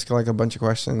TSA, they ask like a bunch of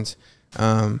questions.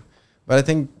 But I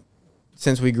think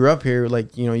since we grew up here,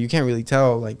 like, you know, you can't really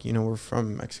tell, like, you know, we're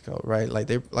from Mexico, right? Like,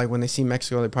 they, like, when they see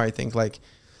Mexico, they probably think like,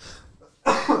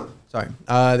 sorry,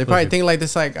 they probably think like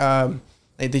this, like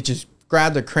they just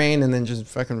grab the crane and then just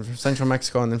fucking Central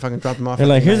Mexico and then fucking drop them off. They're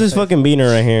like, here's this fucking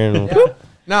beaner right here. And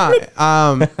Nah,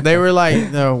 they were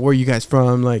like, where you guys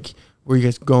from? Like, where you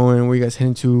guys going? Where you guys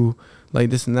heading to? Like,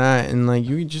 this and that. And like,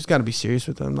 you just got to be serious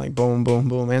with them. Like, boom, boom,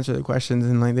 boom, answer the questions.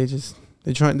 And like, they're just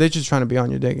trying to be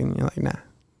on your dick. And you're like, nah,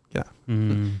 get out.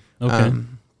 Okay.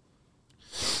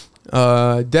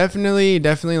 Definitely,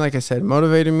 like I said,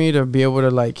 motivated me to be able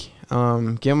to like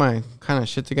get my kind of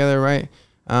shit together, right?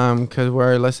 Because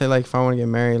where, let's say, like, if I want to get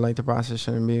married, like, the process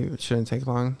shouldn't take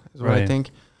long, is what I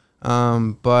think.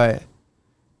 But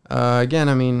again,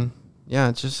 I mean, yeah,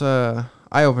 it's just a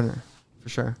eye opener for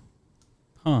sure.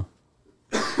 Huh.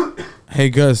 Hey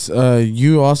Gus,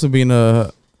 you also being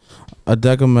a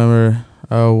DACA member,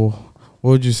 what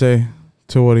would you say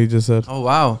to what he just said? Oh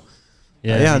wow.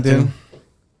 Yeah, dude. Too.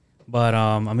 But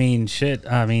I mean, shit.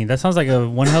 I mean, that sounds like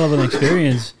one hell of an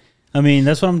experience. I mean,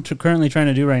 that's what I'm currently trying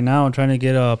to do right now. I'm trying to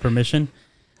get permission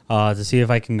to see if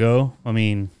I can go. I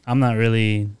mean, I'm not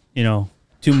really, you know,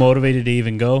 too motivated to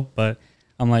even go, but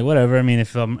I'm like, whatever. I mean,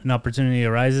 if an opportunity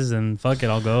arises, then fuck it,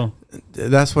 I'll go.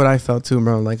 That's what I felt too,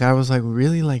 bro. Like, I was like,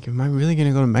 really? Like, am I really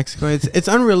gonna go to Mexico? It's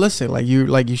unrealistic. Like,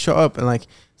 you show up and like,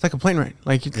 it's like a plane ride.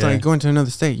 Like, it's like going to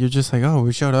another state. You're just like, oh,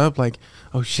 we showed up. Like,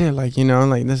 oh shit. Like, you know,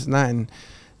 like this and that,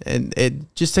 and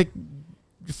it just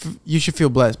you should feel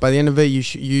blessed. By the end of it,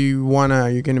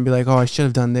 you're gonna be like, oh, I should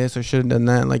have done this or should have done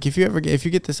that. Like, if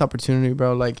you get this opportunity,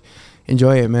 bro, like,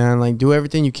 enjoy it, man. Like, do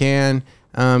everything you can,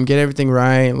 get everything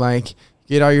right, like,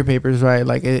 get all your papers right.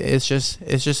 Like, it's just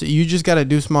you just gotta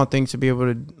do small things to be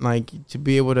able to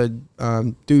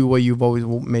do what you've always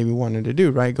maybe wanted to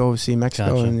do, right? Go see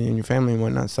Mexico and your family and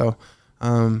whatnot. So,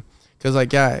 because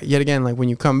like, yeah, yet again, like, when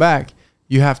you come back,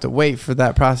 you have to wait for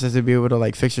that process to be able to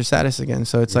like fix your status again.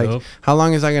 So it's like, how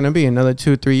long is that going to be? Another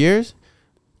 2-3 years?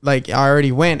 Like, I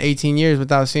already went 18 years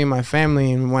without seeing my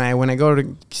family. And when I go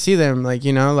to see them, like,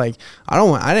 you know, like, I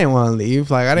didn't want to leave.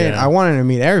 Like, I wanted to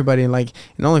meet everybody. And like,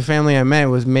 the only family I met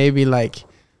was maybe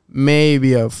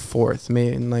a fourth,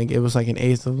 maybe, and like, it was like an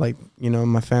eighth of, like, you know,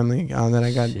 my family that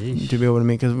I got to be able to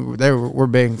meet, because we're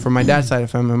big. For my dad's side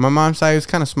of family, my mom's side was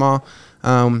kind of small.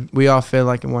 We all fit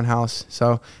like in one house,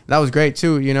 so that was great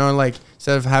too, you know. Like,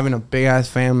 instead of having a big ass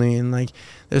family, and like,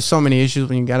 there's so many issues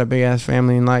when you got a big ass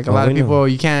family, and like, a lot of people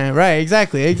you can't, right?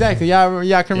 Exactly.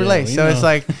 Y'all can relate. So it's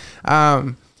like,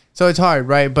 so it's hard,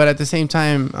 right? But at the same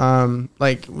time,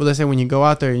 like, well, let's say when you go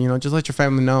out there, you know, just let your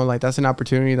family know, like, that's an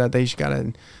opportunity that they just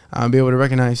gotta be able to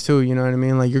recognize too. You know what I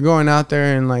mean? Like, you're going out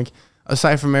there, and like,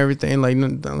 aside from everything, like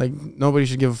nobody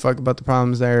should give a fuck about the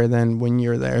problems there than when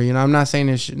you're there. You know, I'm not saying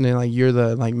like you're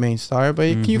the like main star, but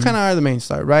you kind of are the main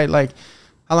star, right? Like,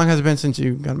 how long has it been since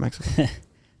you got to Mexico?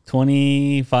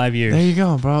 25 years. There you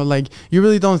go, bro. Like, you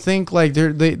really don't think like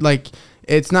they like,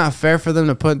 it's not fair for them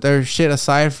to put their shit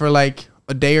aside for like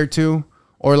a day or two,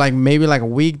 or like maybe like a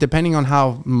week, depending on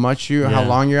how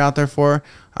long you're out there for.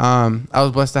 I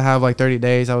was blessed to have like 30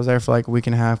 days. I was there for like a week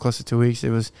and a half, close to 2 weeks.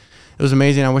 It was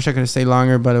amazing. I wish I could have stayed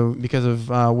longer, but because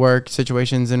of work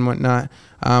situations and whatnot,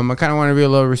 I kind of want to be a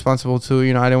little responsible too.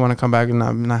 You know, I didn't want to come back and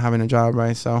not having a job,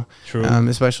 right? So, true.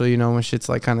 Especially, you know, when shit's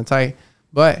like kind of tight.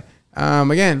 But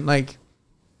again, like,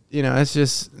 you know, it's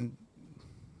just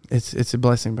it's a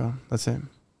blessing, bro. That's it.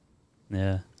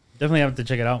 Yeah. definitely have to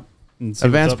check it out. And see what's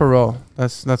Advanced up. parole.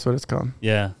 That's what it's called.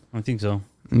 Yeah, I think so.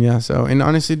 Yeah. So, and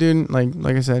honestly, dude, like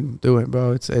I said, do it,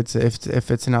 bro. It's if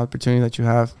it's an opportunity that you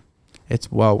have,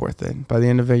 it's well worth it. By the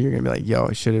end of it, you're gonna be like, yo,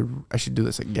 I should do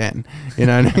this again. You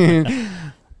know what I mean?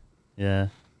 Yeah,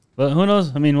 but who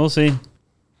knows? I mean, we'll see.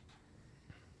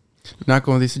 Not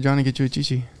como dice Johnny, get you a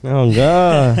chichi. Oh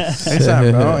God.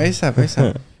 ASAP, bro. ASAP.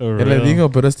 For ¿Qué le real.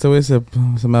 digo? Pero este güey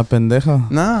se me apendeja.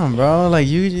 Nah, bro. Like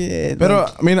you. Pero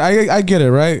Like, I mean, I get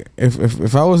it, right?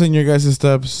 If I was in your guys'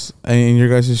 steps and in your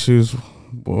guys' shoes,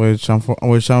 which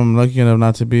I'm lucky enough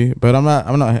not to be, but I'm not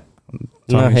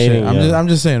talking hating, shit. yeah. I'm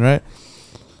just saying, right?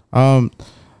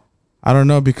 I don't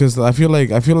know, because I feel like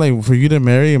for you to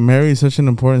marry is such an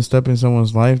important step in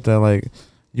someone's life that like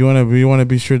you want to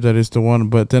be sure that it's the one.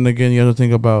 But then again, you have to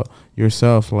think about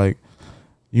yourself, like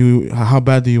how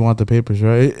bad do you want the papers,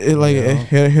 right?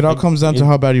 It all comes down to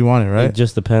how bad you want it, right? It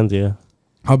just depends, yeah.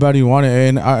 How bad do you want it,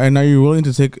 and are you willing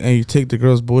to take the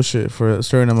girl's bullshit for a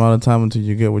certain amount of time until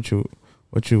you get what you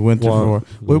went through for?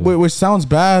 Yeah. Which sounds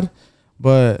bad,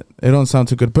 but it don't sound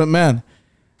too good. But man,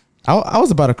 I was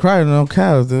about to cry. No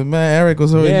cap, man. Eric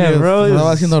was over Yeah, here. bro.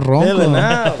 Estaba haciendo ronco.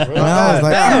 Out, bro.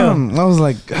 Man, I was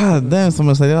like, God damn, se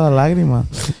me salió la lágrima.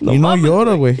 No Y no mames,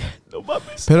 lloro, güey. No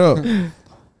mames. Pero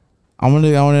I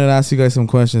wanted to ask you guys some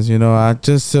questions. You know, I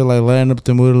just to like lighten up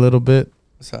the mood a little bit.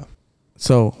 what's up?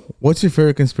 So, what's your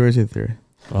favorite conspiracy theory?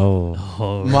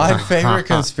 Oh, My favorite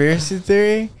conspiracy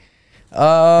theory.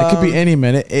 It could be any,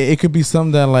 man. It could be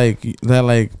something that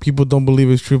like people don't believe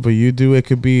is true, but you do. It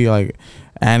could be like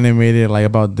animated, like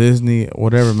about Disney,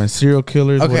 whatever, man. Serial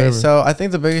killers, Okay, whatever. so I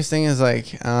think the biggest thing is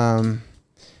like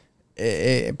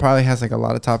it probably has like a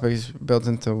lot of topics built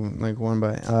into like one,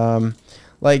 but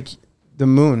like the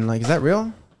moon, like is that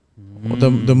real?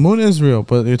 The moon is real,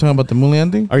 but you're talking about the moon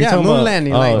landing. Are you Yeah, talking moon about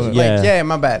landing. yeah,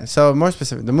 My bad. So more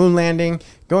specific, the moon landing,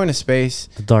 going to space,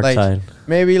 the dark like, side?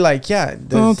 maybe like yeah,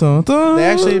 Dun, dun, dun. they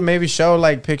actually maybe show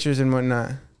like pictures and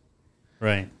whatnot.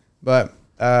 right. But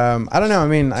I don't know. I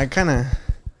mean, I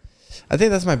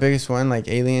think that's my biggest one, like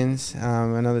aliens.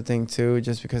 Another thing too,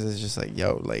 just because it's just like,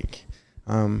 yo, like,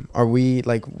 are we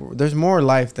like? There's more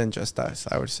life than just us.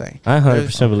 I would say. I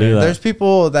 100% believe that. There's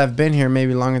people that have been here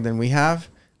maybe longer than we have,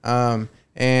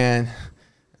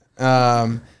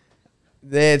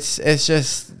 it's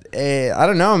just I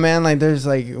don't know, man. Like there's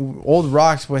like old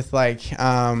rocks with like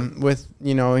with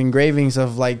engravings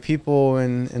of like people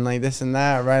and like this and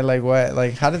that, right? Like what,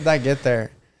 like how did that get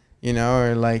there,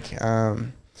 or like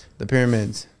the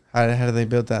pyramids. How do they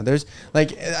build that? There's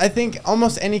like, I think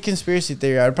almost any conspiracy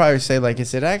theory, I'd probably say like,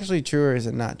 is it actually true or is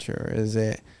it not true? Is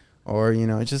it, or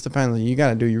it just depends. You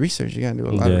got to do your research. You got to do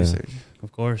a lot of research.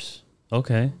 Of course.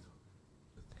 Okay.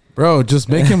 Bro, just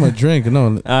make him a drink. No,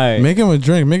 All right. make him a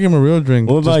drink. Make him a real drink.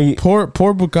 What about Just you?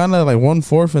 pour Bucana like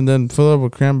 1/4 and then fill it up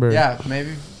with cranberry. Yeah,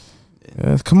 maybe.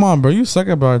 Yes, come on, bro. You suck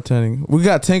at bartending. We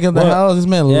got Tank in the What? house. This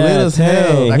man lit as Tank.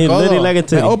 hell. Like He Colo. literally like a Man,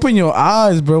 titty. open your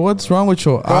eyes, bro. What's wrong with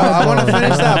your Bro, eyes? I want to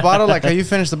finish that bottle like how you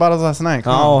finished the bottles last night.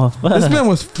 Come on. Oh, fuck. This man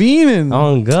was fiending.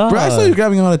 Oh, God. Bro, I saw you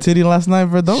grabbing on a titty last night,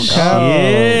 bro. Don't cap.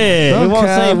 Yeah. We Don't won't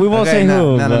cap. say. We won't say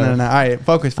no, who. no, but- no, no. All right,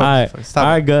 focus. All right. Stop.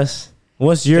 All right, Gus.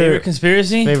 What's your Favorite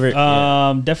conspiracy? favorite,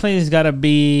 Definitely has got to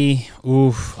be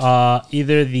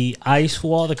either the ice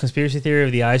wall, the conspiracy theory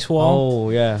of the ice wall, Oh,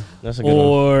 yeah. That's a good one.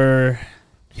 or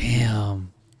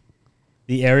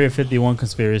the Area 51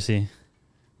 conspiracy.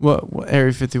 What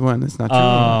Area 51? That's not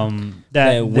true.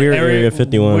 That Yeah, the we're Area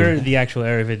 51. We're the actual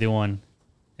Area 51,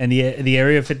 and the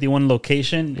Area 51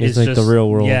 location It's is like just the real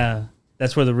world. Yeah,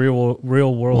 that's where the real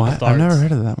world what? starts. I've never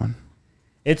heard of that one.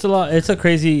 It's a lot. It's a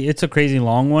crazy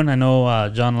long one. I know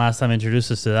John last time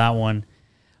introduced us to that one.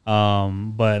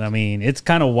 But I mean, it's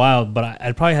kind of wild. But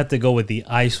I'd probably have to go with the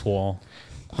ice wall.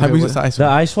 Okay, what's the ice The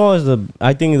one? ice wall is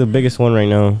I think the biggest one right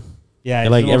now. Yeah,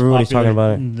 Like, the most everybody's talking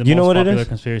about it. the Do you know most what it popular is?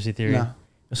 Conspiracy theory. No.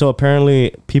 So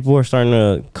apparently, people are starting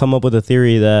to come up with a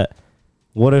theory that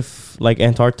what if like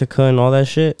Antarctica and all that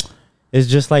shit is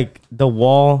just like the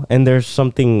wall, and there's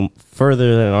something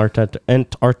further than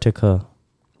Antarctica.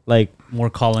 Like More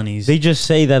colonies. they just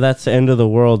say that that's the end of the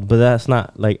world, but that's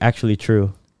not like actually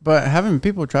true. But haven't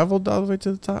people traveled all the way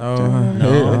to the top? Oh,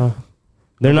 No,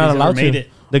 they're not Nobody's allowed ever made to. it.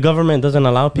 The government doesn't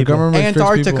allow The people. government restricts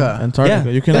Antarctica. people. Antarctica. Yeah.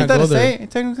 You Ain't cannot that go a there.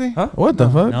 state, technically? Huh? What the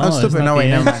fuck? No, I'm it's stupid. not No, the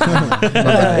wait, end. never mind. My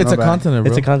bad, It's my a bad. continent, bro.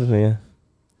 It's a continent, yeah.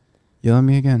 Yell at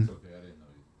me again.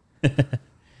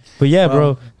 But yeah,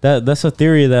 bro, that's a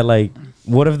theory that like,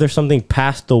 what if there's something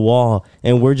past the wall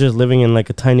and we're just living in like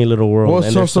a tiny little world? Well,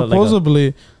 and so there's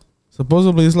like,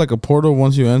 Supposedly, it's like a portal.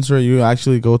 Once you enter it, you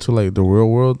actually go to like the real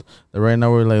world. Right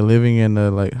now, we're like living in a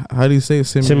like, how do you say it?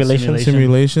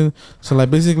 Simulation. So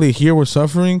like basically here we're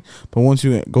suffering, but once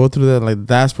you go through that, like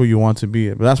that's where you want to be.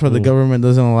 But that's why the government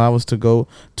doesn't allow us to go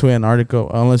to Antarctica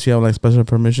unless you have like special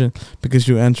permission, because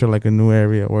you enter like a new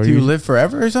area where do you live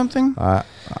forever or something?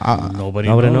 Nobody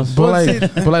knows. But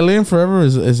like living forever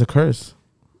is a curse.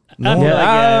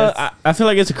 I feel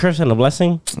like it's a curse and a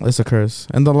blessing. It's a curse.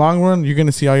 In the long run, you're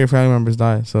gonna see all your family members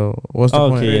die. So what's the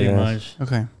point? Pretty much.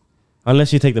 Okay.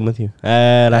 Unless you take them with you.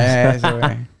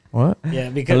 What? Yeah,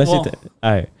 because all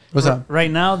right. What's up? Right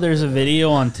now, there's a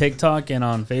video on TikTok and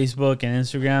on Facebook and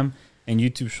Instagram and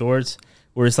YouTube Shorts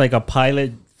where it's like a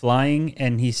pilot flying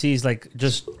and he sees like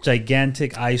just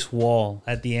gigantic ice wall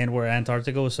at the end where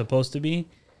Antarctica was supposed to be,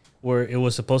 where it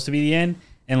was supposed to be the end,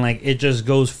 and like it just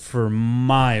goes for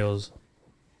miles,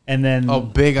 and then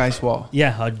big ice wall.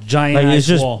 Yeah, a giant like ice it's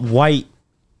just wall. white,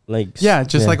 like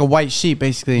like a white sheet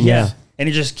basically. Yeah. And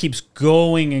it just keeps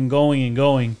going and going and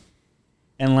going.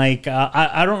 And like,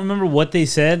 I don't remember what they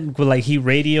said, but like he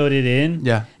radioed it in.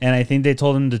 Yeah. And I think they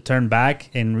told him to turn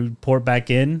back and report back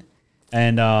in.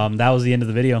 And that was the end of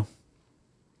the video.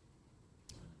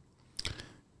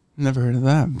 Never heard of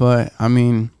that. But I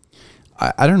mean,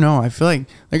 I don't know. I feel like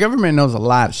the government knows a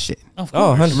lot of shit. Of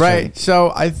course. 100%. Right.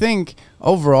 So I think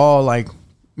overall, like,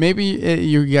 maybe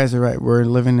you guys are right. We're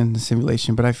living in the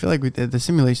simulation. But I feel like the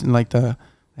simulation, like the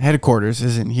headquarters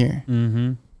isn't here.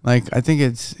 Mm-hmm. Like I think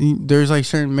there's like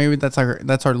certain, maybe that's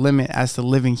our limit as to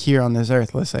living here on this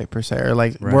earth, let's say, per se, or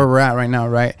like where we're at right now,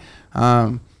 right?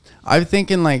 I'm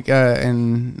thinking like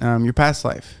in your past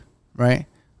life, right?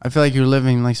 I feel like you're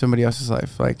living like somebody else's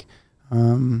life, like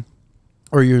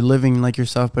or you're living like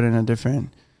yourself but in a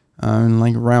different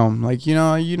like realm, like you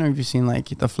know you've seen like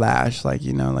The Flash, like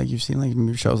like you've seen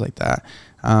like shows like that.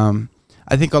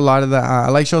 I think a lot of that, I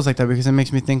like shows like that because it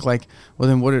makes me think like, well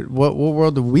then what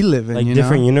world do we live in? Like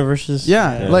different universes.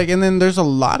 Yeah, like, and then there's a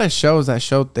lot of shows that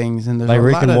show things, and there's like a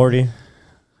Rick lot and of, Morty.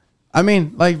 I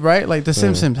mean, like, right, like the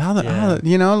Simpsons. How the like How the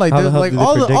there's hell like do they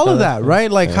all predict of that, that? right?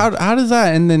 Like how does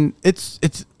that? And then it's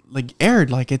like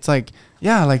aired, like it's like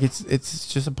like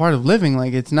it's just a part of living.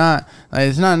 Like it's not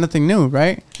nothing new,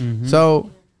 right? Mm-hmm.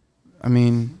 So, I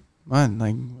mean,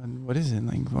 what is it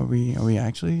like? Are we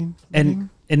actually living?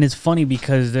 And it's funny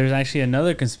because there's actually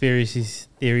another conspiracy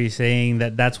theory saying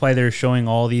that that's why they're showing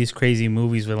all these crazy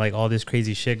movies with like all this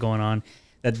crazy shit going on.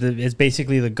 That it's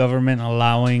basically the government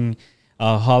allowing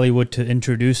Hollywood to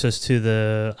introduce us to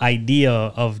the idea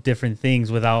of different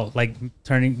things without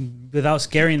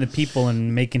scaring the people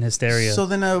and making hysteria. So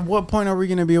then at what point are we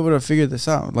going to be able to figure this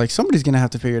out? Like somebody's going to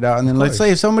have to figure it out. And then let's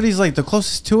say if somebody's like the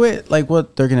closest to it, like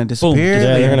what, they're going to disappear,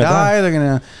 Yeah, they're going to die, they're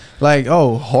going to like,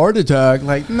 heart attack.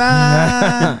 Like,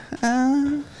 nah.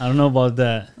 I don't know about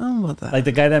that. I don't know about that. Like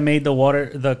the guy that made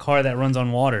the car that runs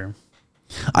on water.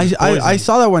 I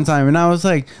saw that one time and I was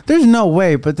like, there's no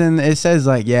way. But then it says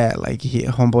like, yeah, like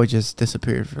homeboy just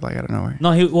disappeared for like out of nowhere.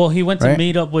 No, he went to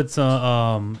meet up with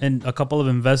and a couple of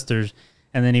investors,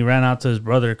 and then he ran out to his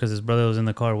brother because his brother was in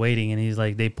the car waiting, and he's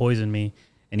like, they poisoned me,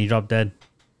 and he dropped dead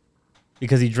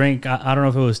because he drank, I don't know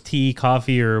if it was tea,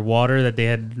 coffee, or water that they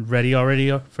had ready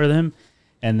already for them,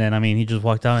 and then I mean he just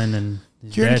walked out and then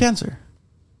he's Curing dead. cancer.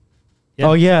 Yeah.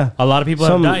 Oh yeah, a lot of people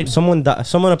have died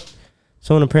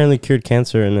Someone apparently cured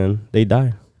cancer and then they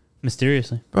died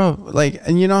mysteriously, bro. Like,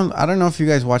 and I don't know if you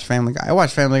guys watch Family Guy. I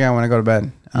watch Family Guy when I go to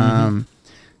bed.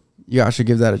 You should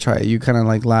give that a try. You kind of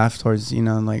like laugh towards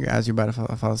like as you're about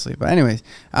to fall asleep. But anyways,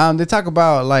 they talk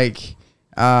about like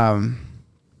wow,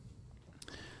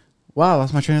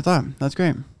 that's my train of thought. That's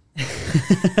great.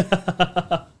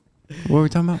 What were we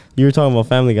talking about You were talking about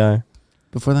Family Guy.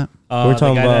 before that? We're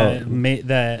talking about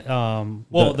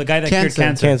the guy that cured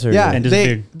cancer. Yeah, and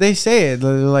disappeared. they say it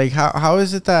like how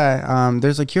is it that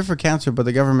there's a cure for cancer but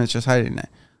the government's just hiding it,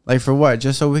 like for what?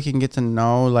 Just so we can get to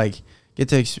know, like get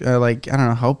to like I don't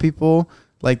know, help people,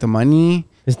 like the money.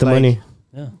 It's the like, money.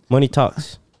 Yeah. Money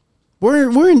talks.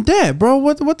 We're in debt, bro.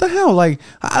 What the hell? Like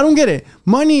I don't get it.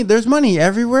 Money, there's money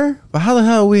everywhere, but how the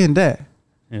hell are we in debt?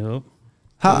 Yep.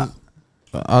 How?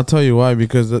 I'll tell you why,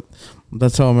 because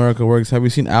that's how America works. Have you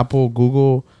seen Apple,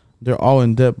 Google? They're all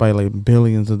in debt by like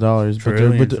billions of dollars. But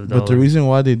the reason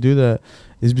why they do that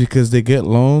is because they get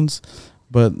loans,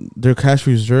 but their cash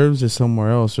reserves is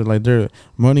somewhere else. Or like their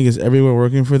money is everywhere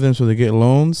working for them, so they get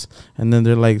loans, and then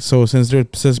they're like, so since they're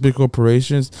big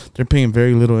corporations, they're paying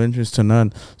very little interest to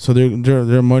none. So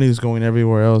their money is going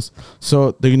everywhere else.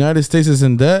 So the United States is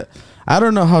in debt, I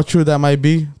don't know how true that might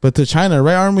be, but to China,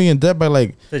 right? Aren't we in debt by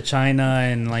like To China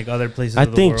and like other places. I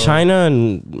of the think world. China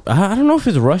and I don't know if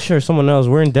it's Russia or someone else.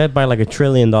 We're in debt by like $1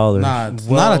 trillion. nah, it's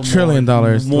Well, not $1 trillion.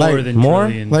 More Like, than more?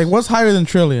 trillions. like what's higher than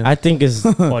trillion? I think it's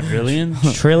quadrillion.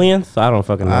 trillionth. I don't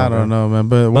fucking know. I don't know, man.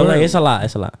 But But we're, like, it's a lot.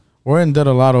 It's a lot. we're in debt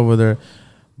a lot over there.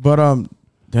 But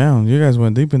damn, you guys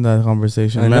went deep in that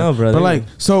conversation. I man. know, brother. But like,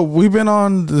 so we've been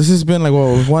on. This has been like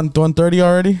what 130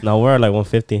 already. No, we're at like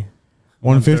 150.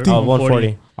 150. Oh,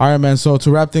 140. All right, man. So to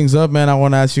wrap things up, man, I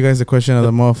want to ask you guys the question of the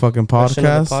motherfucking Question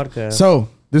of podcast. the podcast. So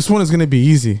this one is gonna be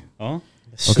easy. Oh,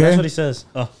 Okay. That's what he says.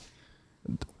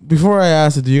 Before I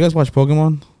ask it, do you guys watch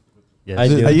Pokemon? yes. I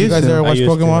do. Did you guys ever watch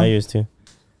Pokemon? I used to.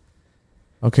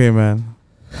 Okay, man.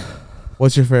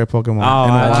 What's your favorite Pokemon? Oh,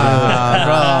 And I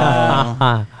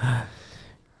why? Bro.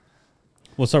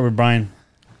 We'll start with Brian.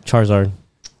 Charizard.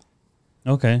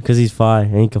 Okay. Because he's fire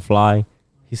and he can fly.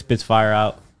 He spits fire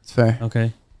out. It's fair.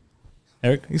 Okay.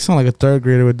 Eric. You sound like a third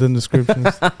grader with the descriptions.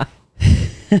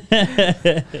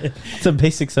 It's a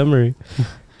basic summary.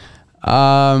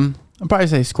 I'd probably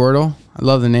say Squirtle. I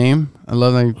love the name. I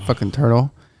love the fucking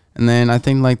turtle. And then I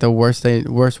think like the worst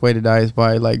way to die is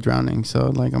by like drowning. So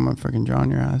like I'm gonna freaking drown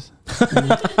your ass.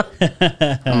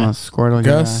 I'm a Squirtle. your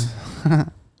Gus?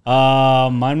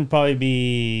 ass. Mine would probably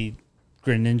be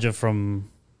Greninja from.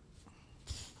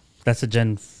 That's a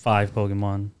Gen 5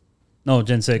 Pokemon. No,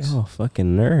 Gen 6. Oh,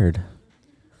 fucking nerd.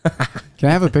 Can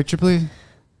I have a picture, please?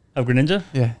 Of Greninja?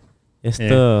 Yeah. It's Yeah.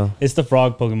 the It's the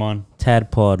frog Pokemon.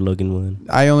 tadpod looking one.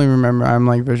 I only remember I'm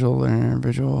like visual learner,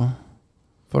 visual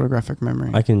photographic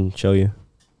memory. I can show you.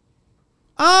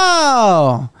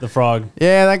 Oh, The frog.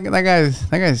 yeah, that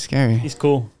guy's scary. He's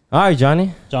cool. All right,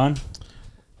 Johnny. John?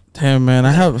 Damn, man,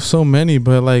 I have so many,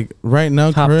 but like right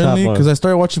now, Top currently, one. because I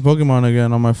started watching Pokemon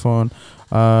again on my phone.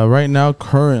 Right now,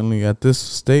 currently at this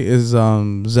state is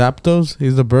Zapdos.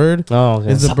 He's the bird. Oh,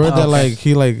 okay. It's the bird that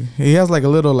Okay. he has like a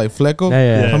little like fleckle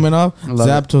Yeah. coming off. I love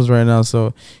Zapdos right now,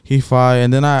 so he fire.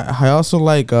 And then I also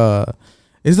like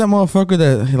is that motherfucker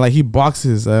that like he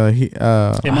boxes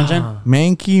Hitmonchan?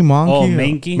 Mankey, Oh,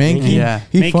 Mankey? Yeah.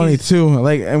 He Mankey's- funny too.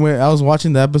 Like, and when I was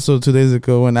watching the episode 2 days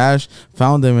ago when Ash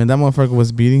found him and that motherfucker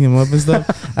was beating him up and stuff.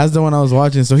 That's the one I was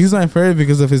watching. So he's my favorite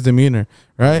because of his demeanor,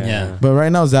 right? Yeah. But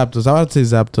right now Zapdos. I would say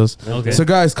Zapdos. Okay. So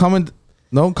guys, comment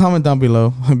down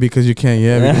below because you can't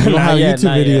yet. Because we don't Not have yet, YouTube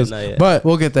not yet, videos. not yet. But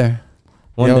We'll get there.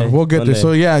 One yeah, day, we'll get one there. day.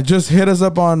 So yeah, just hit us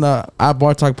up on at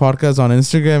Bar Talk Podcast on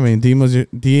Instagram and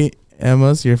DM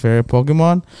us your favorite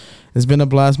Pokemon. It's been a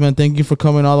blast, man. Thank you for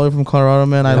coming all the way from Colorado,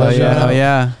 man. I love you. yeah, hell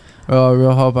yeah. Well, I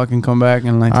real hope I can come back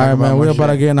and like. All talk right, man. more We're about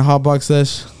to shit. get in the hot box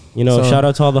sesh. You know, So- shout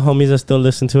out to all the homies that still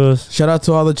listen to us. Shout out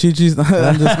to all the chichis.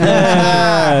 I'm just kidding.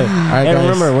 Yeah. All right, Hey, guys.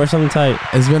 remember, wear something tight.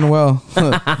 It's been well.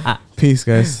 Peace,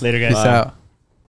 guys. Later, guys. Peace out.